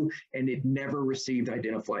blue, and it never received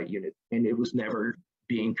IdentiFlight unit, and it was never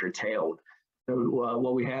being curtailed. So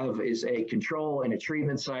what we have is a control and a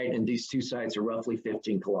treatment site, and these two sites are roughly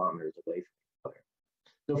 15 kilometers away from each other.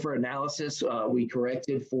 So for analysis, we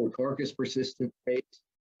corrected for carcass persistence rates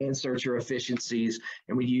and searcher efficiencies,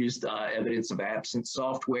 and we used evidence of absence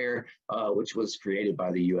software, which was created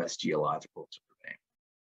by the U.S. Geological Survey.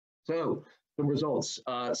 So the results.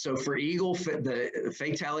 So for eagle, the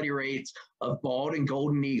fatality rates of bald and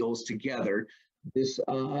golden eagles together, this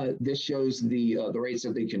shows the rates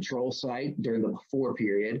of the control site during the before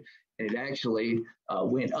period, and it actually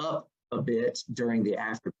went up a bit during the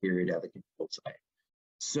after period of the control site.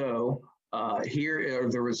 So here are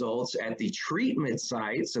the results at the treatment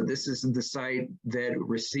site. So this is the site that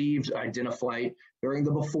received IdentiFlight during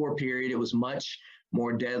the before period. It was much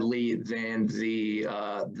more deadly than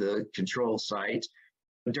the control site.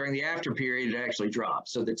 But during the after period, it actually dropped.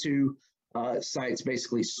 So the two sites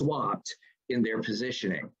basically swapped in their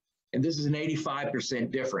positioning. And this is an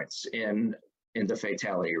 85% difference in the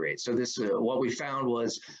fatality rate. So this what we found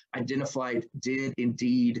was IdentiFlight did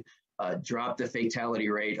indeed drop the fatality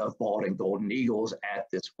rate of bald and golden eagles at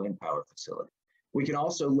this wind power facility. We can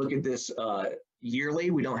also look at this yearly.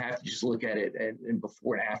 We don't have to just look at it in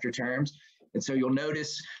before and after terms. And so you'll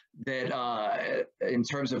notice that in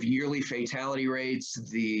terms of yearly fatality rates,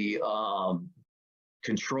 the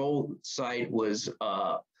control site was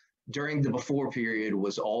during the before period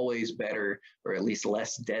was always better, or at least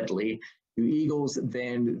less deadly to eagles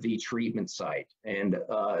than the treatment site. And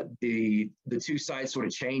the two sites sort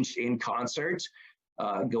of changed in concert,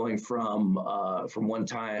 going from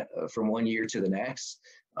one year to the next.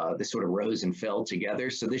 They sort of rose and fell together.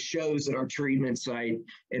 So this shows that our treatment site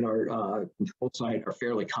and our control site are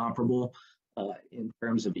fairly comparable in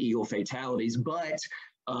terms of eagle fatalities. But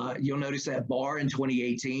you'll notice that bar in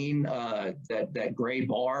 2018, that gray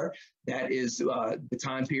bar, that is the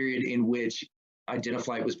time period in which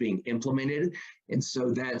IdentiFlight was being implemented. And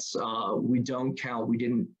so that's, we didn't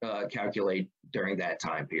calculate during that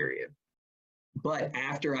time period. But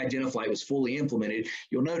after IdentiFlight was fully implemented,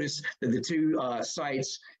 you'll notice that the two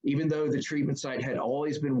sites, even though the treatment site had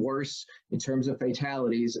always been worse in terms of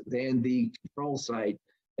fatalities than the control site,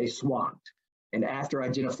 they swapped. And after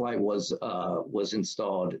IdentiFlight was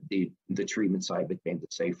installed, the treatment site became the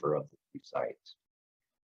safer of the two sites.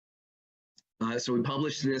 So we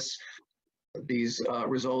published these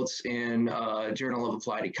results in Journal of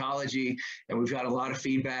Applied Ecology, and we've got a lot of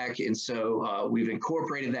feedback. And so we've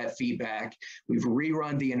incorporated that feedback. We've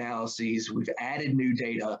rerun the analyses. We've added new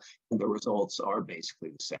data, and the results are basically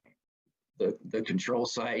the same. The control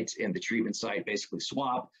site and the treatment site basically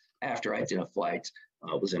swap after IdentiFlight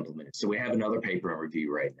was implemented. So we have another paper in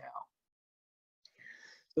review right now.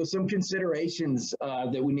 So some considerations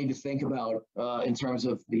that we need to think about in terms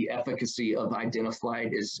of the efficacy of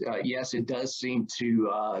IdentiFlight is, yes, it does seem to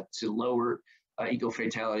lower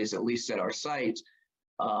eco-fatalities, at least at our site,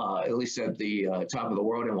 at least at the top of the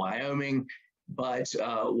world in Wyoming. But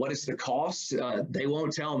what is the cost? They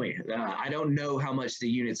won't tell me. I don't know how much the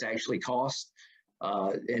units actually cost.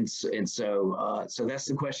 And so that's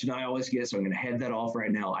the question I always get. So I'm going to head that off right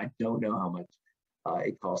now. I don't know how much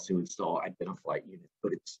it costs to install IdentiFlight units,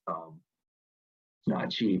 but it's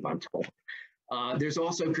not cheap, I'm told. There's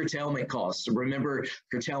also curtailment costs. So remember,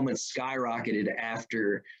 curtailment skyrocketed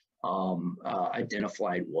after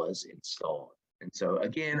IdentiFlight was installed. And so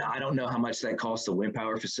again, I don't know how much that costs the wind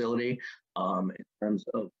power facility in terms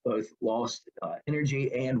of both lost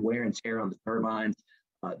energy and wear and tear on the turbines.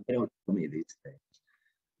 They don't tell me these things.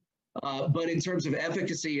 But in terms of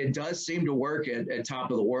efficacy, it does seem to work at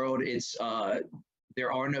top of the world.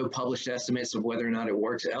 There are no published estimates of whether or not it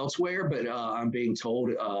works elsewhere, but I'm being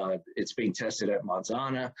told it's being tested at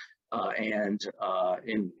Montana and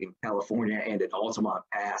in California, and at Altamont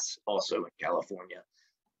Pass, also in California.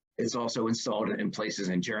 It's also installed in places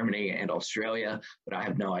in Germany and Australia, but I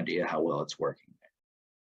have no idea how well it's working.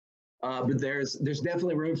 But there's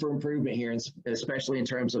definitely room for improvement here, especially in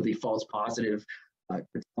terms of the false positive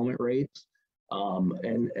curtailment rates.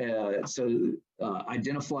 So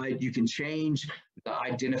IdentiFlight, you can change the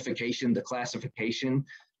identification, the classification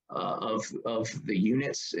of the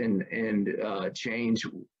units, and change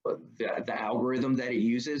the algorithm that it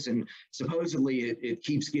uses. And supposedly it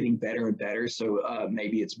keeps getting better and better. So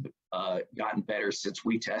maybe it's gotten better since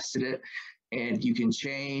we tested it. And you can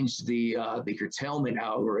change the curtailment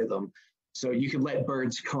algorithm, so you can let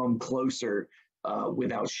birds come closer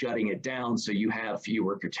without shutting it down, so you have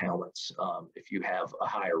fewer curtailments if you have a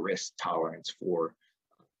higher risk tolerance for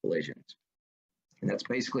collisions. And that's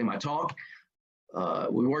basically my talk.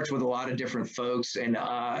 We worked with a lot of different folks, and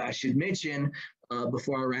I should mention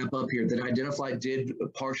before I wrap up here that IdentiFlight did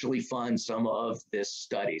partially fund some of this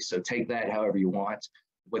study. So take that however you want.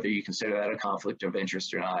 Whether you consider that a conflict of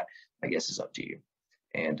interest or not, I guess is up to you.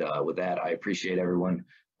 And with that, I appreciate everyone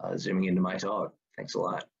zooming into my talk. Thanks a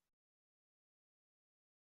lot.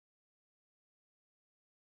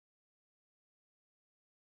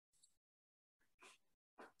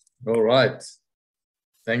 All right.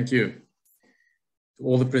 Thank you to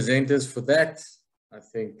all the presenters for that. I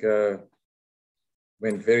think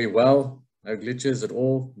went very well. No glitches at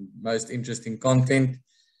all. Most interesting content.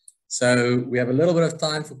 So we have a little bit of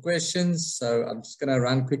time for questions. So I'm just going to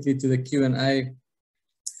run quickly to the Q&A.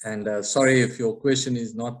 And sorry if your question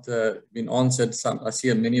is not been answered. I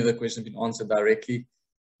see many of the questions have been answered directly,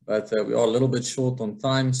 but we are a little bit short on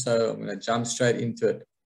time. So I'm going to jump straight into it.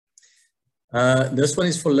 This one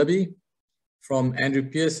is for Libby from Andrew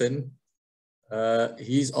Pearson.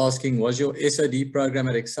 He's asking, was your SOD program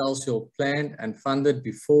at Excelsior planned and funded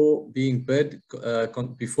before being bid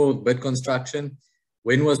construction?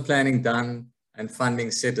 When was planning done and funding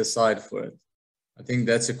set aside for it? I think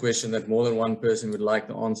that's a question that more than one person would like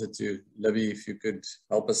the answer to. Libby, if you could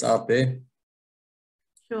help us out there.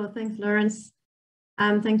 Sure, thanks, Lawrence.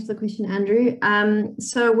 Thanks for the question, Andrew.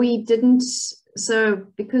 So we didn't,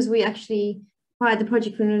 because we actually acquired the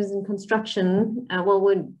project when it was in construction,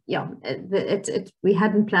 we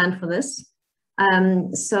hadn't planned for this.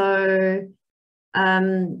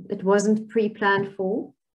 It wasn't pre-planned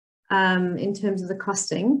for in terms of the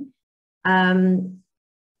costing.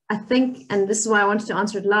 I think, and this is why I wanted to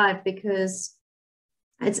answer it live, because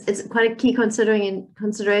it's quite a key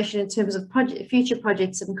consideration in terms of future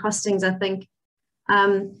projects and costings. I think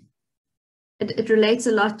it relates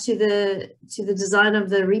a lot to the design of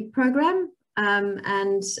the REAP program,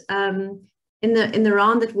 and in the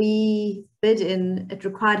round that we bid in, it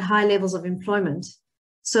required high levels of employment.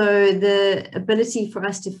 So the ability for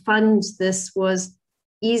us to fund this was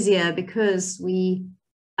easier because we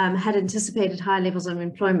had anticipated high levels of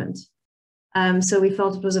employment. So we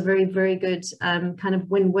felt it was a very, very good kind of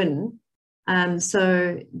win-win.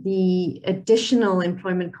 So the additional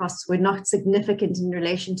employment costs were not significant in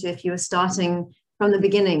relation to if you were starting from the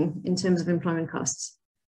beginning in terms of employment costs.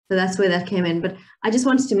 So that's where that came in. But I just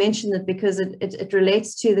wanted to mention that because it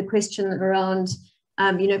relates to the question around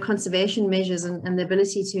conservation measures and the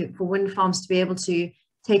ability for wind farms to be able to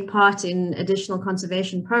take part in additional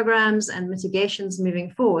conservation programs and mitigations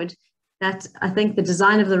moving forward, that I think the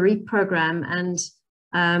design of the REAP program and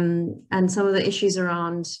some of the issues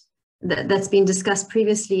around that's been discussed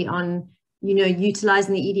previously on, you know,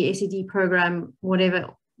 utilizing the EDACD program, whatever,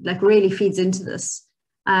 like really feeds into this.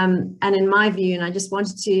 And in my view, and I just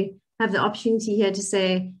wanted to have the opportunity here to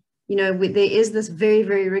say, you know, there is this very,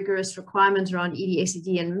 very rigorous requirement around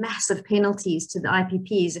EDACD and massive penalties to the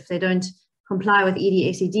IPPs if they don't comply with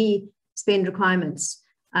EDACD spend requirements.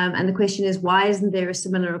 And the question is, why isn't there a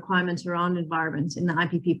similar requirement around environment in the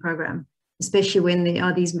IPP program, especially when there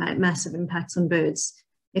are these massive impacts on birds?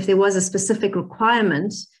 If there was a specific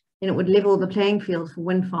requirement, then it would level the playing field for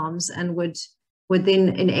wind farms and would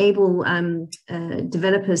then enable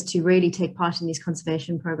developers to really take part in these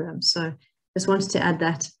conservation programs. So just wanted to add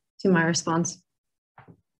that to my response.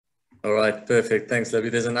 All right, perfect. Thanks, Libby.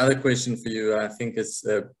 There's another question for you. I think it's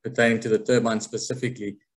pertaining to the turbine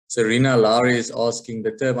specifically. Serena Lowry is asking,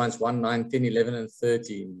 the turbines 1, 9, 10, 11, and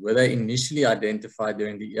 13, were they initially identified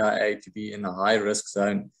during the EIA to be in a high-risk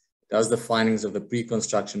zone? Does the findings of the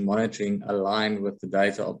pre-construction monitoring align with the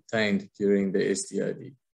data obtained during the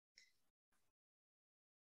STOD?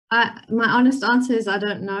 My honest answer is I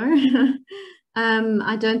don't know.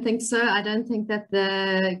 I don't think so. I don't think that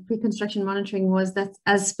the pre-construction monitoring was that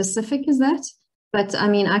as specific as that. But I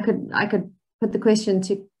mean, I could put the question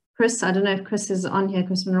to Chris. I don't know if Chris is on here,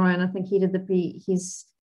 Chris Monroy, and I think he did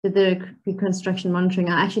the pre-construction monitoring.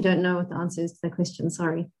 I actually don't know what the answer is to the question.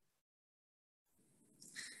 Sorry.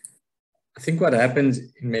 I think what happens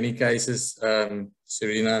in many cases,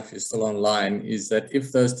 Serena, if you're still online, is that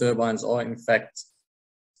if those turbines are in fact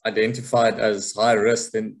identified as high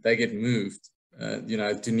risk, then they get moved, you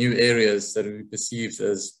know, to new areas that are perceived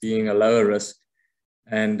as being a lower risk.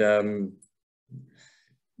 And,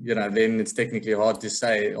 you know, then it's technically hard to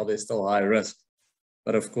say, are they still high risk?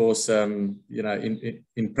 But of course, you know,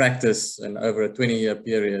 in practice and over a 20-year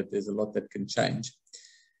period, there's a lot that can change.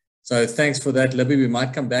 So thanks for that, Libby. We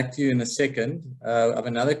might come back to you in a second. I have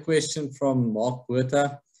another question from Mark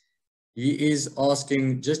Buerta. He is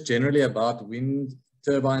asking just generally about wind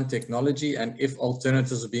turbine technology and if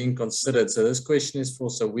alternatives are being considered. So this question is for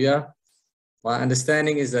Sawia. My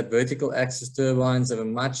understanding is that vertical axis turbines have a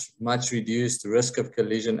much reduced risk of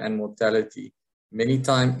collision and mortality.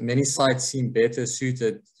 Many sites seem better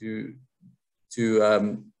suited to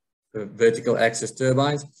vertical axis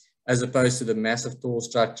turbines as opposed to the massive tall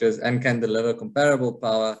structures and can deliver comparable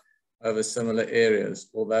power over similar areas,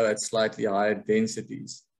 although at slightly higher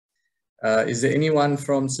densities. Is there anyone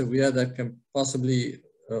from Sawia that can possibly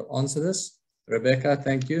answer this? Rebecca,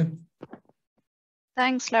 thank you.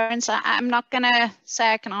 Thanks, Lawrence. I'm not going to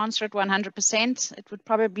say I can answer it 100%. It would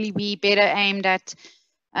probably be better aimed at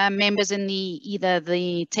members in either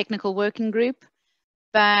the technical working group.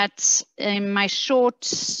 But in my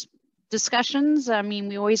short discussions, I mean,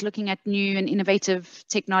 we're always looking at new and innovative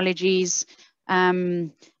technologies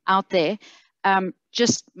out there.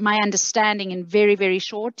 Just my understanding in very, very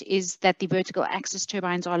short is that the vertical axis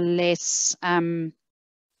turbines are less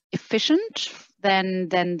efficient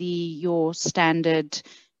than your standard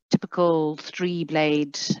typical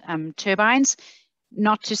 3-blade turbines.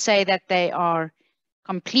 Not to say that they are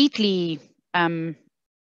completely, you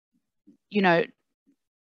know,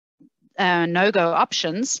 no-go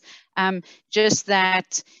options, just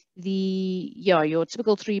that your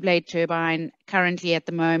typical 3-blade turbine currently at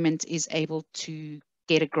the moment is able to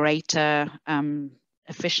get a greater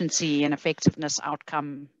efficiency and effectiveness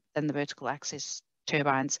outcome than the vertical axis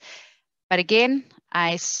turbines. But again,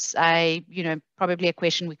 you know, probably a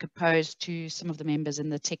question we could pose to some of the members in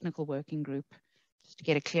the technical working group just to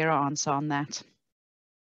get a clearer answer on that.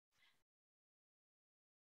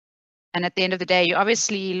 And at the end of the day, you're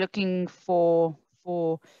obviously looking for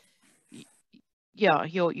yeah,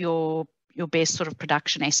 your best sort of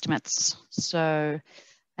production estimates. So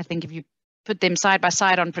I think if you put them side by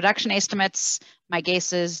side on production estimates, my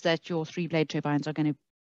guess is that your 3-blade turbines are going to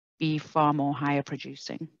be far more higher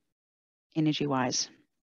producing energy-wise.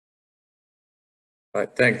 Right,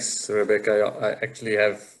 thanks, Rebecca. I actually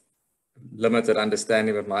have limited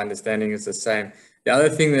understanding, but my understanding is the same. The other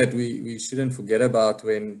thing that we shouldn't forget about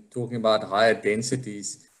when talking about higher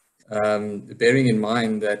densities, bearing in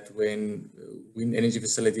mind that when wind energy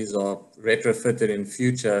facilities are retrofitted in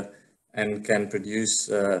future and can produce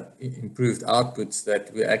improved outputs,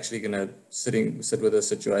 that we're actually going to sit with a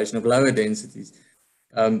situation of lower densities.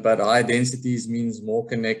 But high densities means more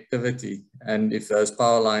connectivity. And if those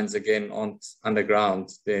power lines, again, aren't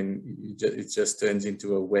underground, then it just turns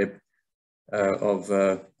into a web of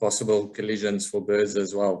possible collisions for birds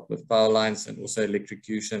as well, with power lines and also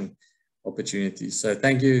electrocution opportunities. So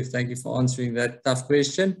thank you for answering that tough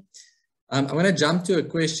question. I'm going to jump to a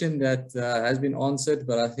question that has been answered,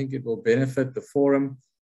 but I think it will benefit the forum.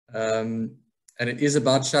 And it is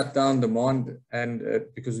about shutdown demand, and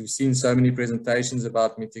because we've seen so many presentations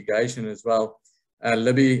about mitigation as well.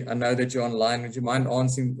 Libby, I know that you're online. Would you mind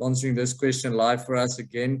answering this question live for us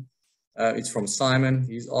again? It's from Simon.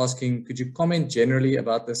 He's asking, could you comment generally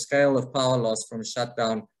about the scale of power loss from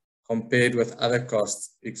shutdown compared with other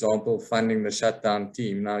costs, example, funding the shutdown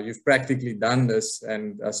team? Now, you've practically done this,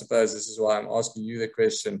 and I suppose this is why I'm asking you the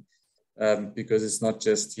question, because it's not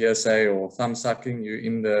just hearsay or thumb sucking, you're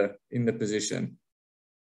in the position.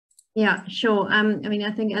 Yeah, sure. I mean,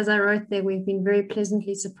 I think as I wrote there, we've been very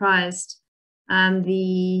pleasantly surprised.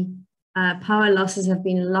 The power losses have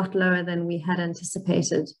been a lot lower than we had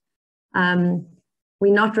anticipated.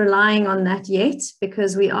 We're not relying on that yet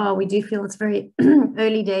because we do feel it's very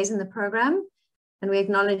early days in the program, and we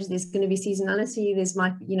acknowledge there's going to be seasonality.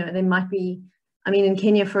 There might be, I mean, in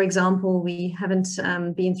Kenya, for example, we haven't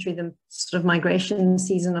been through the sort of migration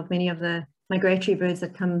season of many of the migratory birds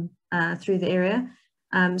that come through the area.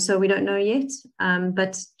 So we don't know yet.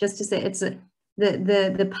 But just to say, it's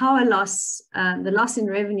the power loss, the loss in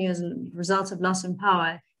revenue as a result of loss in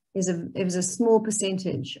power is a small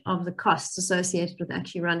percentage of the costs associated with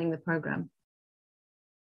actually running the program.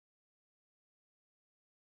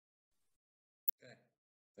 Okay.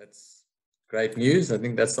 That's great news. I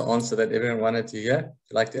think that's the answer that everyone wanted to hear. Would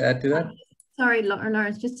you like to add to that? Sorry,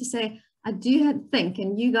 Lawrence, just to say, I do think,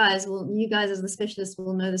 and you guys as the specialists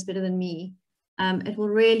will know this better than me, it will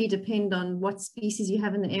really depend on what species you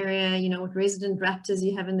have in the area, what resident raptors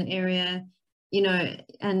you have in the area,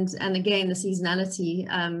 and again, the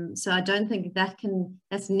seasonality. So I don't think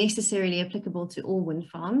that's necessarily applicable to all wind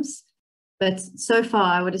farms. But so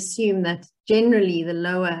far, I would assume that generally the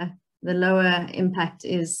lower impact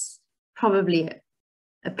is probably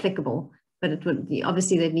applicable, but it would be,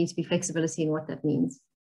 obviously there needs to be flexibility in what that means.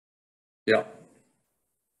 Yeah.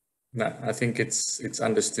 No, I think it's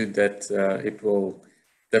understood that it will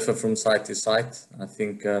differ from site to site. I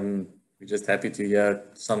think we're just happy to hear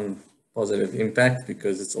some positive impact,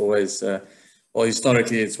 because it's always, well,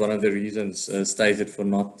 historically, it's one of the reasons stated for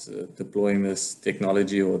not deploying this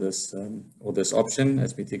technology or this option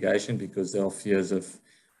as mitigation, because there are fears of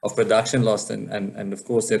production loss and of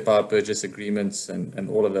course, there are power purchase agreements and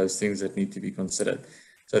all of those things that need to be considered.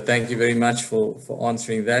 So thank you very much for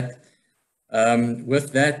answering that.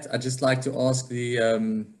 With that, I'd just like to ask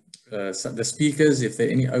the speakers if there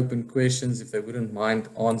are any open questions, if they wouldn't mind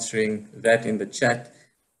answering that in the chat,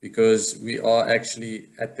 because we are actually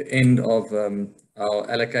at the end of our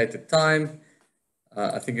allocated time.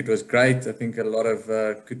 I think it was great. I think a lot of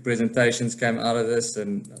good presentations came out of this,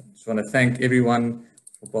 and I just want to thank everyone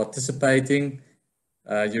for participating.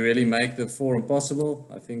 You really make the forum possible.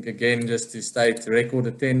 I think, again, just to state record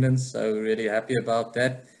attendance, so we're really happy about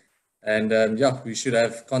that. And yeah, we should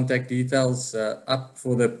have contact details up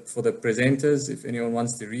for the presenters if anyone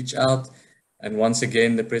wants to reach out. And once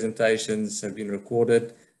again, the presentations have been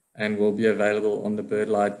recorded and will be available on the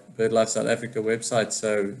BirdLife South Africa website.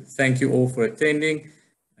 So thank you all for attending,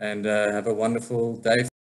 and have a wonderful day.